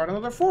ahead and write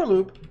another for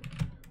loop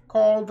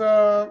called,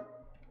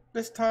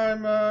 this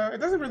time, it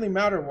doesn't really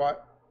matter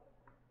what.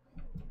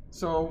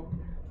 So,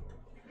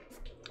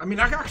 I mean,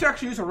 I can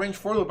actually use a range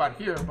for loop out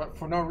here, but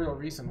for no real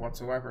reason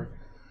whatsoever.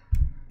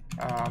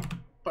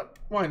 But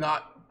why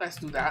not? Let's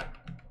do that.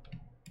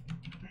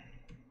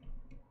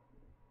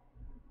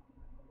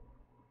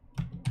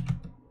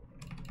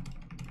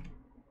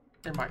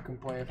 It might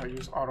complain if I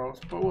use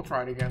autos, but we'll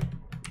try it again.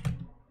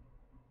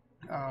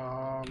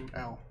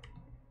 L.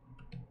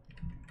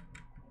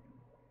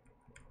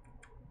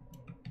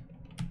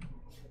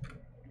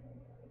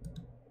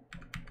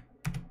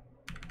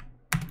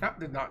 That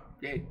did not.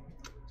 Yay.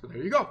 So there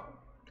you go.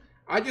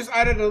 I just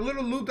added a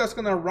little loop that's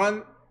going to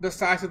run the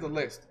size of the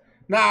list.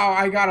 Now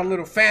I got a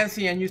little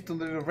fancy and used the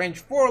little range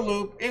for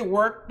loop. It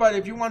worked, but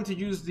if you want to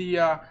use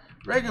the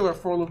regular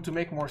for loop to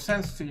make more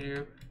sense to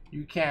you,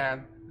 you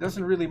can.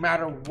 Doesn't really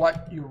matter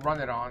what you run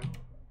it on.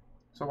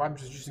 So I'm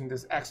just using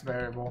this x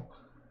variable.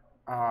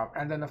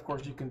 And then of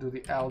course you can do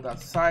the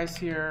L.size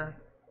here.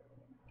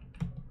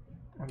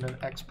 And then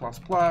x++.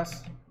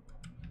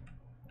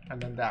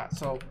 And then that.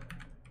 So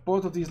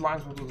both of these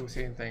lines will do the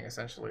same thing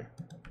essentially.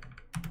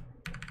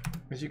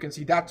 As you can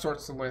see, that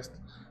sorts the list.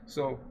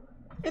 So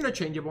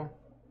interchangeable.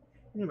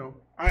 You know,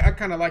 I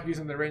kind of like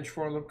using the range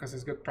for loop because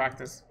it's good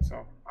practice.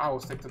 So I will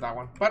stick to that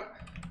one. But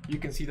you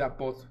can see that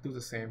both do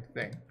the same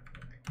thing.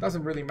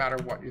 Doesn't really matter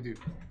what you do.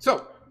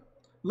 So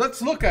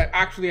let's look at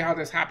actually how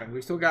this happened.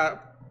 We still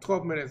got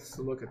 12 minutes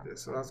to look at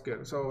this, so that's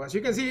good. So as you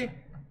can see,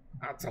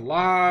 that's a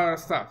lot of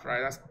stuff,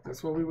 right?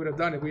 That's what we would have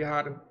done if we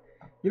had,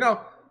 you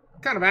know,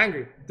 kind of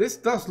angry. This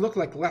does look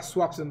like less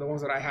swaps than the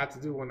ones that I had to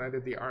do when I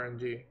did the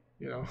RNG,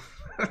 you know.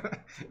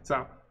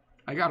 So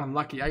I got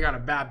unlucky. I got a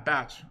bad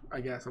batch, I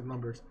guess, of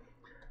numbers.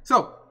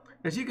 So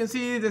as you can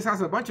see, this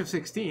has a bunch of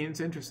 16s,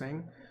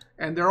 interesting.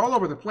 And they're all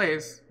over the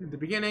place, in the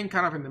beginning,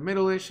 kind of in the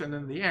middle-ish, and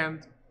then the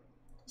end.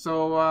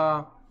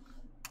 So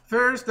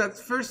first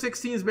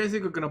 16 is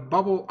basically going to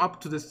bubble up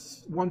to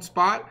this one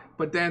spot,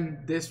 but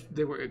then this,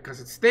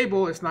 because it's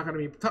stable, it's not going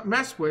to be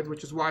messed with,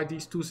 which is why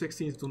these two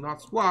 16s do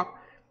not swap.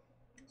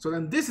 So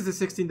then this is the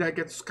 16 that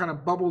gets kind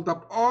of bubbled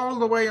up all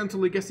the way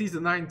until it sees the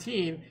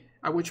 19,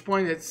 at which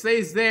point it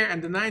stays there,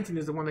 and the 19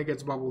 is the one that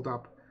gets bubbled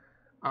up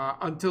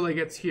until it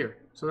gets here.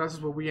 So that's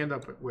what we end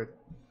up with.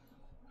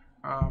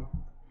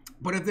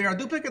 But if there are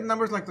duplicate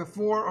numbers like the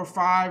 4 or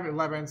 5,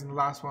 11s in the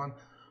last one,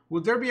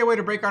 would there be a way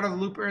to break out of the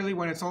loop early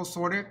when it's all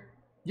sorted?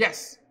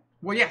 Yes.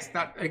 Well, yes,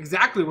 that's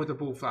exactly with the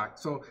bool flag.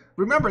 So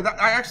remember that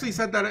I actually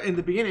said that in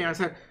the beginning. I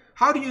said,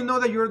 how do you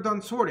know that you're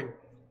done sorting?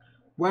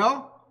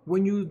 Well,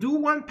 when you do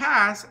one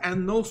pass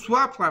and no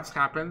swap flags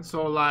happen,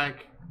 so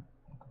like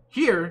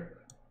here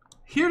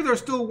there's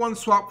still one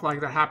swap flag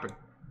that happened.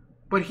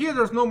 But here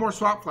there's no more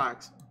swap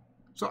flags.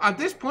 So at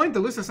this point, the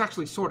list is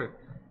actually sorted.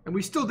 And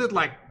we still did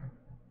like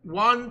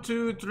 1,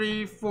 2,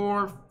 3,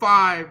 4,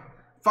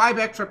 5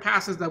 extra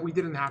passes that we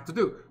didn't have to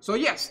do. So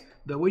yes,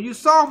 the way you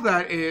solve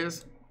that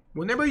is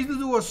whenever you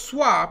do a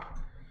swap,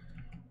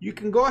 you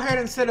can go ahead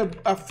and set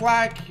a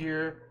flag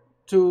here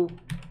to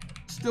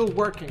still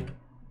working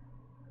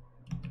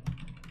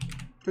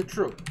to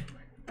true.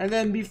 And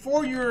then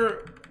before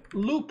your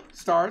loop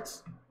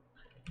starts,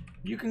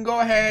 you can go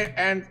ahead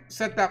and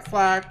set that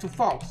flag to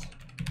false.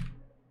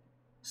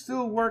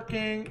 Still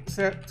working,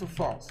 set to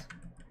false.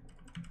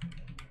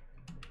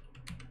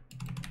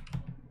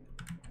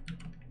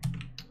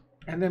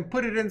 And then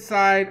put it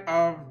inside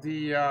of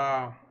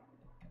the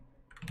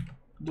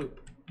loop,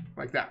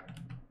 like that.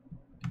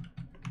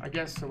 I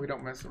guess so we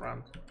don't mess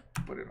around.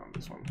 Put it on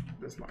this one,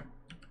 this line.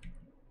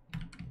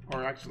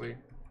 Or actually,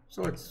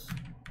 so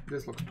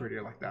this looks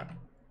prettier like that.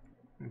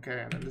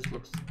 Okay, and then this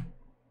looks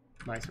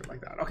nicer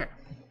like that. Okay,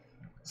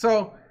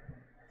 so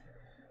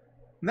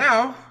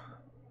now,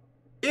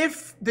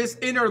 if this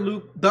inner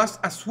loop does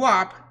a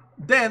swap,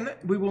 then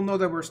we will know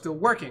that we're still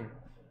working.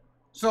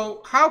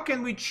 So how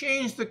can we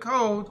change the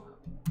code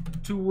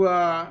to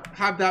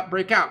have that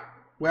break out?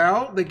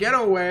 Well, the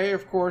getaway,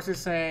 of course, is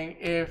saying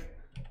if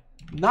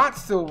not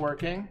still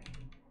working,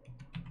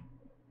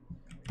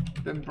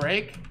 then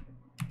break.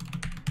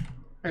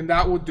 And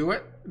that will do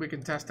it. We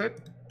can test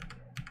it.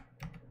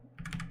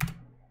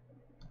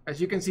 As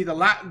you can see, here,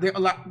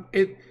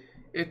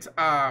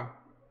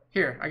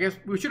 I guess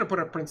we should have put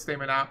a print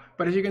statement out.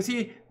 But as you can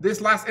see,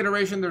 this last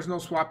iteration, there's no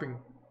swapping.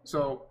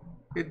 So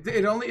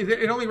it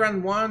only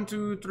ran 1,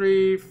 2,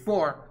 3,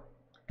 4,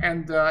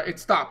 and it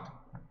stopped.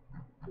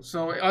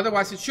 So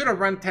otherwise, it should have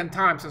run 10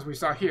 times, as we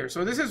saw here.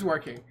 So this is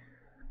working.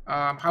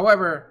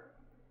 However,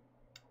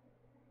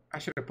 I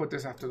should have put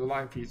this after the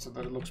line feed so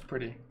that it looks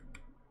pretty.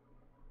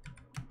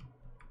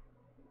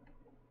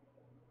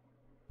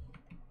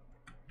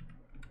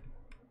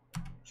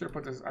 Should have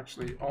put this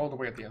actually all the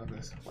way at the end of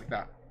this, like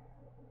that.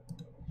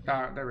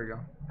 There we go.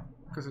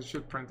 Because it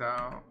should print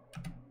out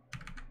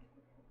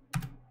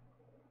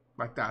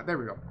like that. There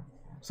we go.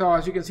 So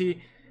as you can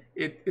see,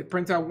 it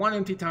prints out one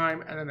empty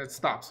time and then it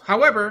stops.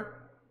 However,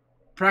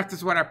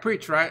 practice what I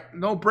preach, right?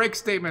 No break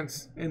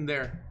statements in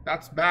there.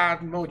 That's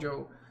bad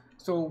mojo.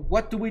 So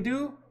what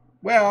do?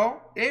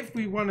 Well, if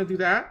we want to do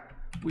that,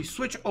 we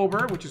switch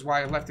over, which is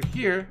why I left it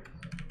here,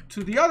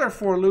 to the other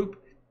for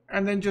loop,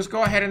 and then just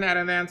go ahead and add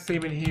an and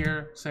statement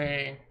here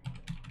saying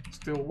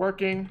still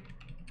working,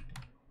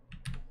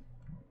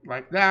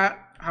 like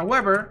that.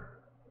 However,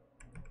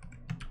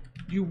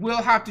 you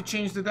will have to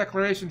change the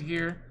declaration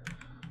here.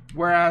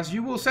 Whereas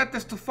you will set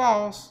this to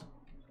false,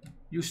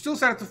 you still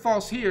set it to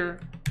false here,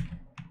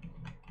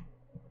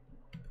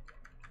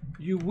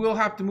 you will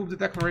have to move the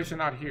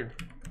declaration out here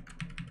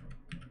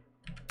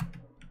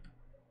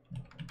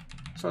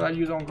so that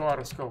you don't go out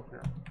of scope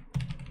here.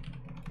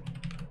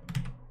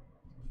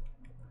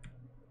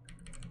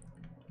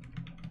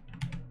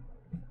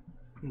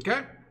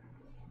 Okay,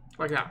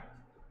 like that.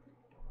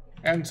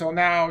 And so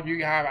now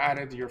you have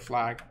added your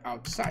flag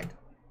outside.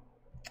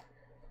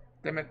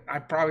 Damn it, I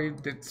probably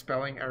did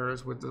spelling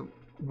errors with the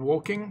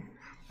woking.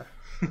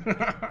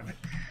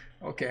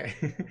 Okay.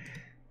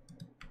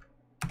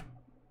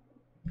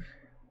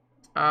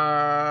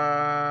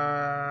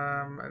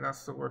 And that's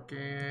still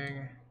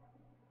working.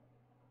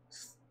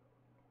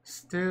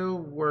 Still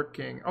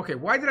working. Okay,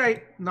 why did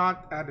I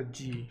not add a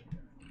G?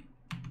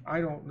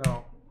 I don't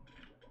know.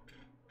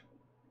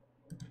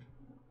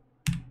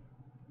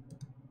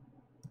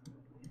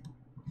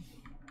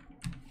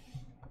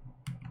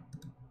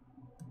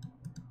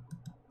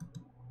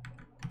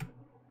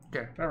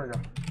 Okay, there we go.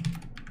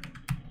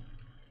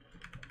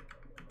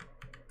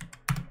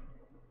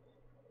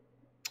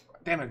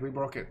 Damn it, we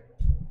broke it.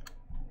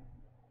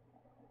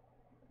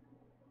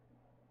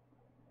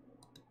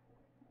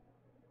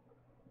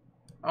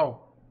 Oh.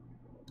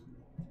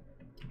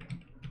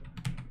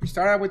 We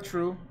start out with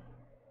true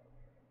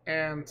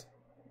and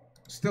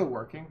still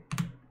working.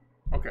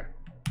 Okay,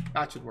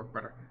 that should work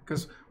better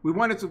because we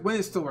want it to when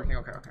it's still working.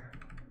 Okay, okay.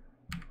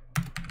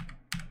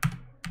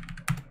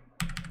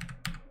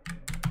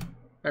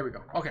 There we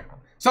go. Okay,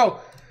 so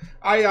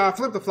I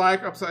flipped the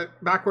flag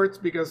backwards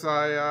because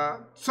I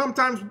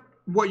sometimes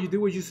what you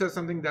do is you set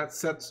something that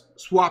sets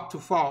swap to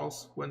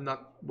false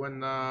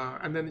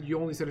and then you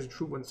only set it to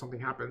true when something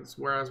happens.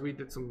 Whereas we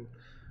did some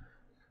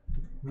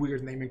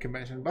weird naming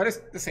convention, but it's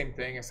the same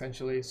thing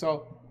essentially.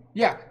 So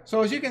yeah,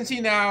 so as you can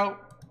see now,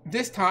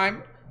 this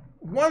time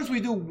once we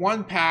do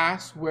one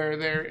pass where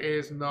there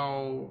is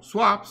no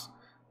swaps,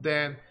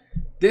 then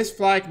this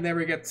flag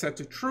never gets set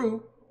to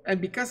true. And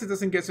because it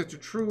doesn't get set to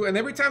true, and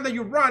every time that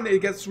you run,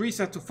 it gets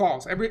reset to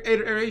false. Every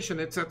iteration,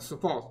 it sets to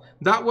false.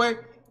 That way,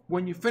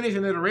 when you finish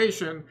an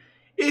iteration,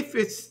 if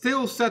it's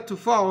still set to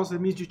false, it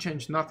means you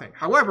changed nothing.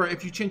 However,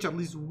 if you change at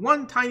least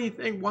one tiny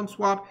thing, one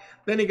swap,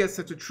 then it gets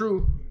set to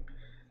true.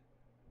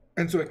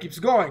 And so it keeps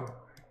going.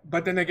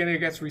 But then again, it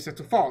gets reset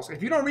to false.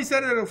 If you don't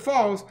reset it to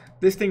false,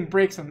 this thing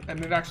breaks and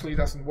it actually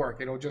doesn't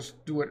work. It'll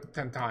just do it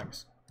 10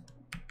 times.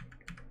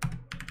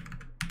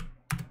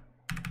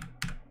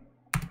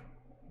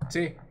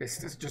 See,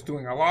 it's just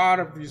doing a lot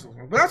of useless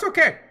ones, but that's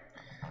okay.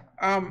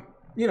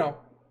 You know,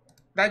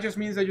 that just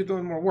means that you're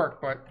doing more work,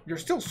 but you're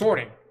still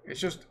sorting. It's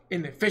just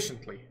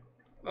inefficiently.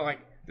 Like,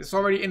 it's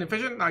already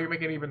inefficient, now you're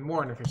making it even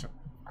more inefficient.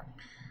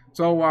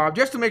 So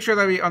just to make sure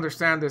that we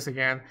understand this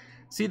again,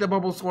 see the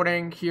bubble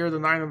sorting here, the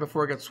 9 and the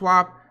 4 get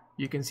swapped.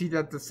 You can see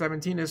that the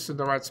 17 is in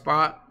the right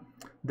spot.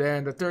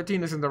 Then the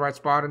 13 is in the right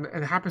spot, and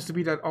it happens to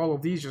be that all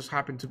of these just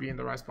happen to be in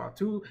the right spot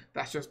too.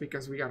 That's just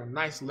because we got a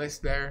nice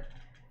list there.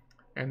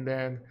 And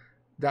then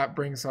that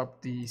brings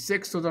up the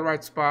 6 to the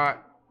right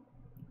spot.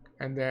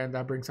 And then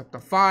that brings up the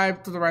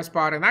 5 to the right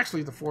spot. And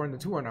actually the 4 and the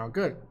 2 are now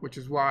good, which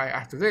is why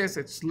after this,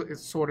 it's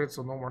sorted,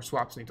 so no more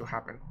swaps need to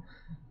happen.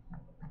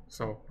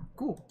 So,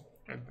 cool.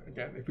 And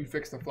again, if we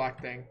fix the flag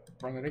thing,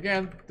 run it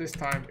again, this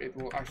time it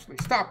will actually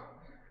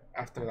stop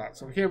after that.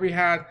 So here we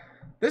had,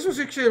 this was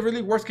actually a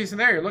really worst case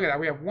scenario. Look at that.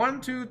 We have 1,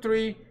 2,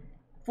 3,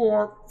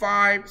 4,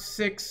 5,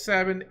 6,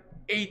 7,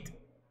 8,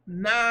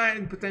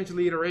 9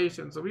 potentially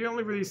iterations. So we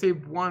only really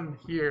saved 1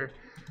 here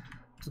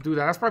to do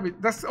that.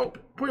 That's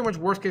pretty much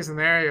worst case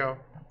scenario.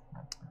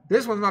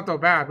 This one's not so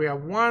bad. We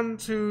have 1,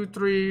 2,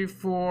 3,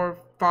 4,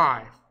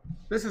 5.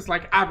 This is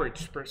like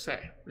average per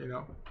se,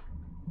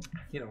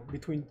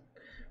 between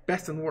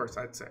best and worst,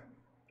 I'd say.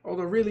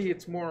 Although really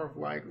it's more of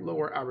like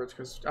lower average,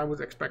 because I would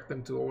expect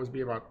them to always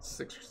be about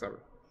 6 or 7.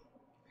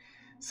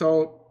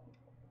 So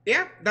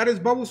yeah, that is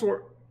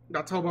Bubblesort.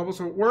 That's how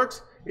Bubblesort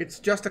works. It's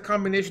just a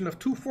combination of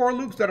 2 for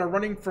loops that are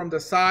running from the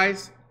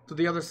size to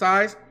the other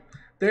size.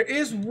 There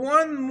is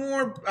one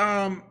more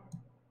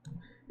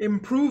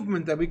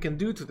improvement that we can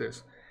do to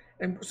this.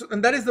 And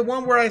that is the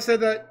one where I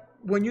said that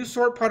when you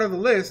sort part of the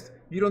list,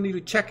 you don't need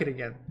to check it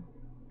again.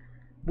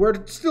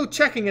 We're still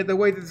checking it the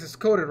way this is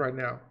coded right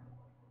now.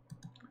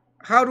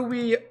 How do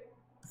we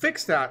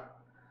fix that?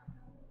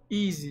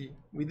 Easy.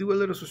 We do a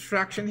little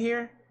subtraction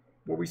here,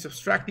 where we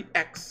subtract the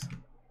x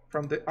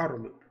from the outer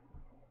loop.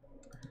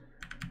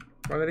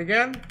 Run it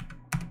again.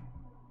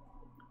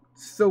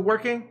 Still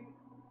working.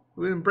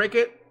 We didn't break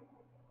it.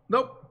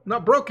 Nope,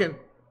 not broken.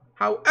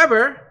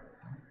 However,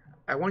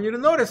 I want you to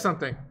notice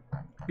something.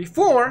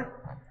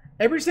 Before,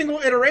 every single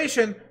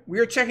iteration, we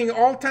are checking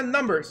all 10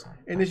 numbers.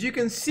 And as you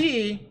can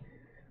see,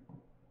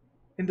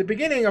 in the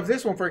beginning of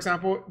this one, for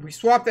example, we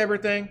swapped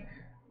everything.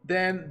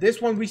 Then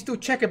this one, we still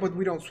check it, but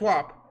we don't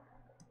swap.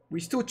 We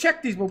still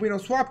check these, but we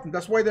don't swap them.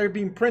 That's why they're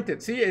being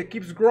printed. See, it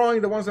keeps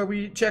growing, the ones that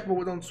we check, but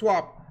we don't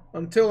swap,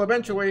 until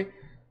eventually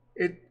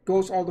it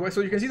goes all the way.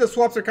 So you can see the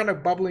swaps are kind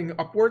of bubbling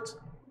upwards.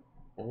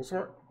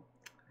 Bubblesort.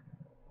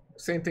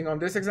 Same thing on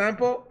this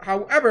example.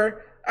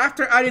 However,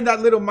 after adding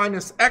that little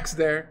minus x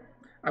there,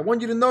 I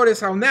want you to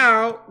notice how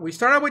now we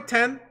start out with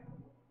 10.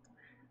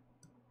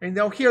 And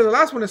now here, the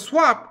last one is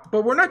swap,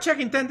 but we're not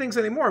checking 10 things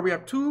anymore. We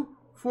have 2,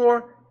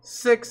 4,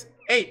 6,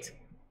 8.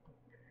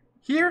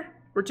 Here,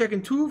 we're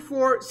checking 2,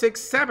 4,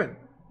 6, 7.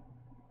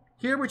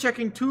 Here, we're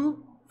checking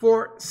 2,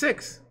 4,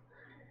 6.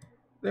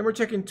 Then we're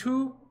checking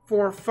 2,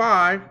 4,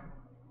 5.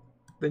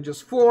 Then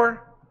just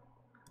 4.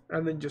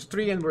 And then just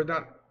 3, and we're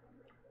done.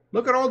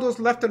 Look at all those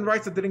left and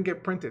rights that didn't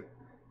get printed.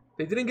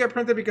 They didn't get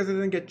printed because they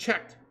didn't get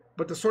checked.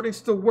 But the sorting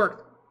still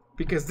worked.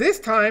 Because this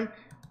time,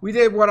 we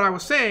did what I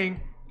was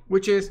saying,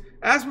 which is,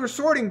 as we're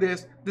sorting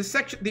this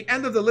section, the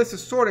end of the list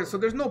is sorted. So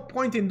there's no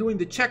point in doing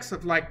the checks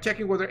of like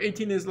checking whether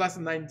 18 is less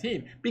than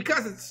 19.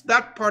 Because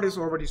that part is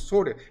already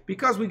sorted.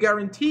 Because we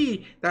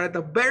guarantee that at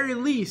the very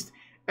least,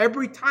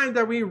 every time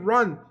that we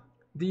run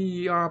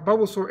the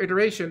Bubblesort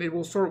iteration, it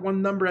will sort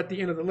one number at the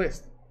end of the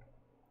list.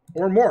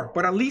 Or more,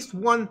 but at least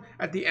one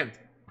at the end.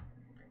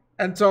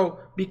 And so,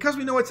 because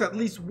we know it's at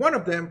least one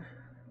of them,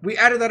 we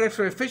added that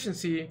extra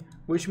efficiency,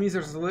 which means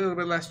there's a little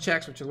bit less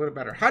checks, which is a little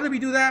better. How do we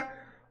do that?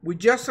 We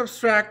just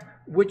subtract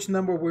which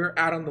number we're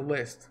at on the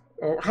list.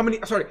 Or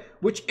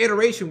which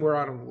iteration we're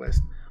at on the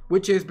list.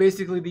 Which is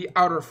basically the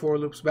outer for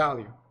loops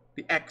value,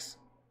 the x.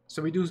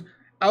 So we do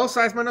L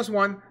size minus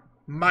 1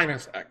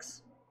 minus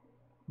x.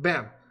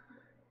 Bam.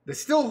 It's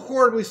still a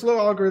horribly slow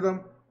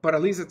algorithm, but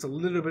at least it's a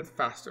little bit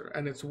faster,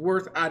 and it's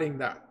worth adding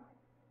that.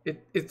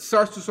 It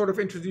starts to sort of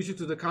introduce you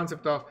to the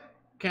concept of,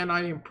 can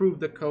I improve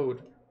the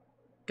code?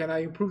 Can I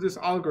improve this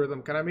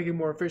algorithm? Can I make it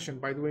more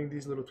efficient by doing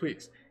these little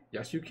tweaks?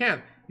 Yes, you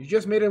can. You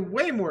just made it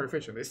way more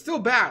efficient. It's still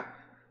bad,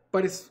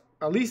 but it's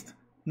at least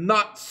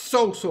not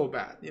so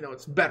bad.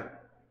 It's better.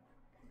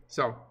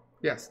 So,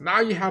 yes, now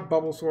you have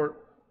Bubblesort,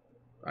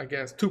 I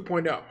guess,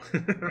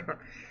 2.0.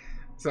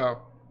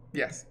 So,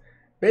 yes.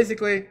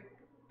 Basically,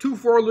 2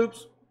 for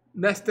loops,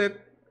 nested,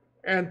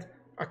 and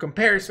a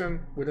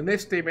comparison with an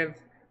if statement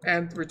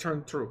and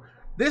return true.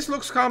 This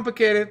looks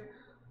complicated,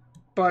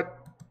 but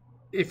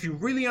if you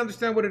really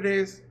understand what it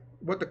is,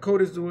 what the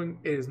code is doing,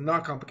 it is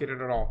not complicated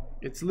at all.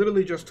 It's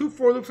literally just 2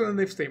 for loops and an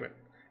if statement.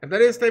 And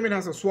that if statement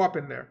has a swap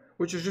in there,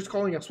 which is just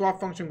calling a swap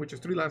function, which is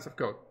 3 lines of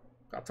code.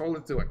 That's all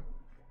it's doing.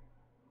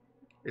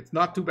 It's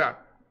not too bad.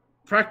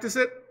 Practice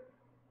it,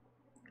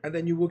 and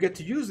then you will get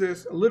to use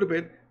this a little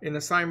bit in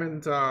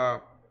assignment, I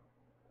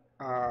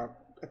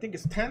think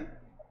it's 10.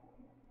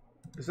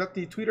 Is that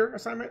the Twitter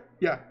assignment?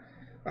 Yeah,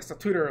 that's the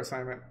Twitter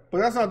assignment. But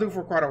that's not due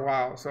for quite a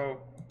while,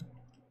 so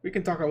we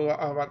can talk a lot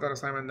about that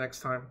assignment next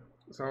time.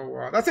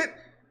 So that's it.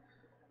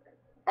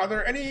 Are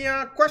there any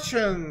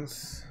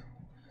questions?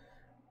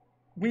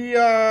 We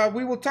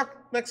will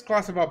talk next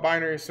class about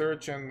binary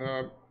search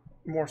and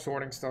more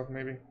sorting stuff,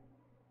 maybe.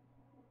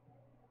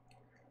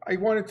 I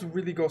wanted to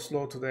really go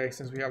slow today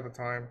since we have the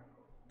time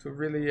to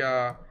really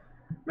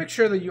make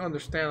sure that you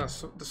understand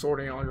the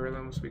sorting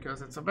algorithms,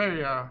 because it's a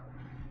very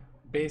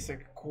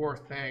basic core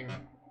thing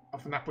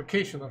of an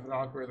application of an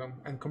algorithm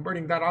and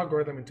converting that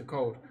algorithm into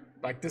code.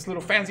 Like this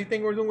little fancy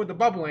thing we're doing with the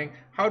bubbling,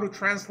 how to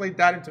translate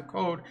that into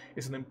code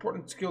is an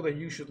important skill that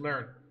you should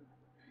learn.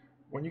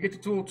 When you get to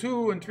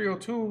 202 and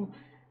 302,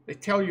 they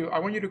tell you, I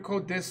want you to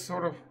code this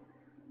sort of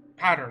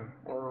pattern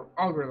or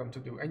algorithm to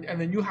do. And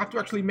then you have to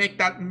actually make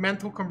that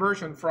mental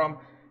conversion from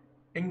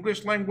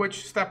English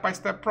language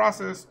step-by-step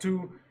process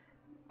to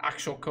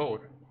actual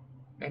code.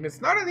 And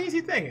it's not an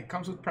easy thing. It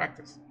comes with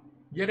practice.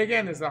 Yet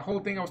again, is the whole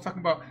thing I was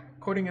talking about.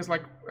 Coding is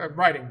like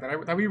writing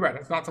that we read.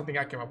 It's not something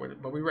I came up with,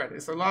 but we read.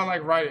 It's a lot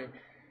like writing,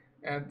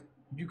 and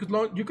you could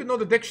know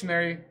the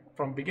dictionary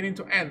from beginning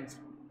to end,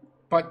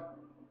 but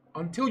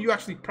until you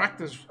actually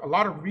practice a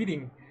lot of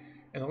reading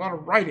and a lot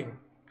of writing,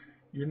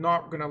 you're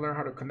not going to learn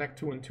how to connect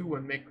two and two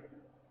and make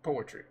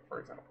poetry, for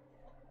example.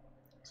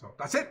 So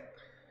that's it.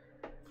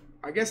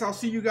 I guess I'll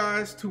see you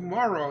guys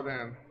tomorrow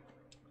then.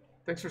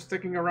 Thanks for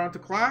sticking around to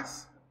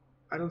class.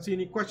 I don't see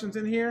any questions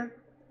in here,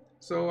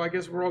 so I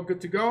guess we're all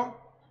good to go.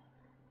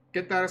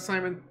 Get that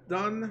assignment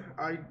done.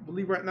 I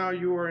believe right now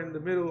you are in the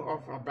middle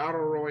of a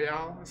battle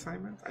royale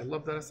assignment. I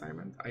love that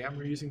assignment. I am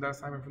reusing that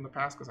assignment from the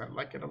past because I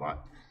like it a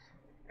lot.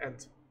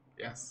 And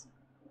yes,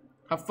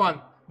 have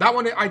fun. That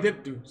one I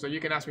did do, so you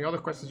can ask me all the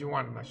questions you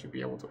want and I should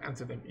be able to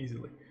answer them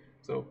easily.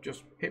 So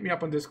just hit me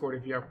up on Discord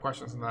if you have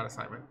questions on that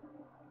assignment.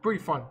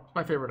 Pretty fun. It's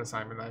my favorite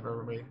assignment I've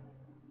ever made.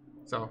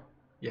 So,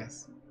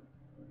 yes.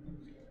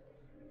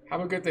 Have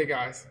a good day,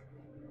 guys.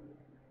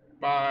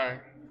 Bye.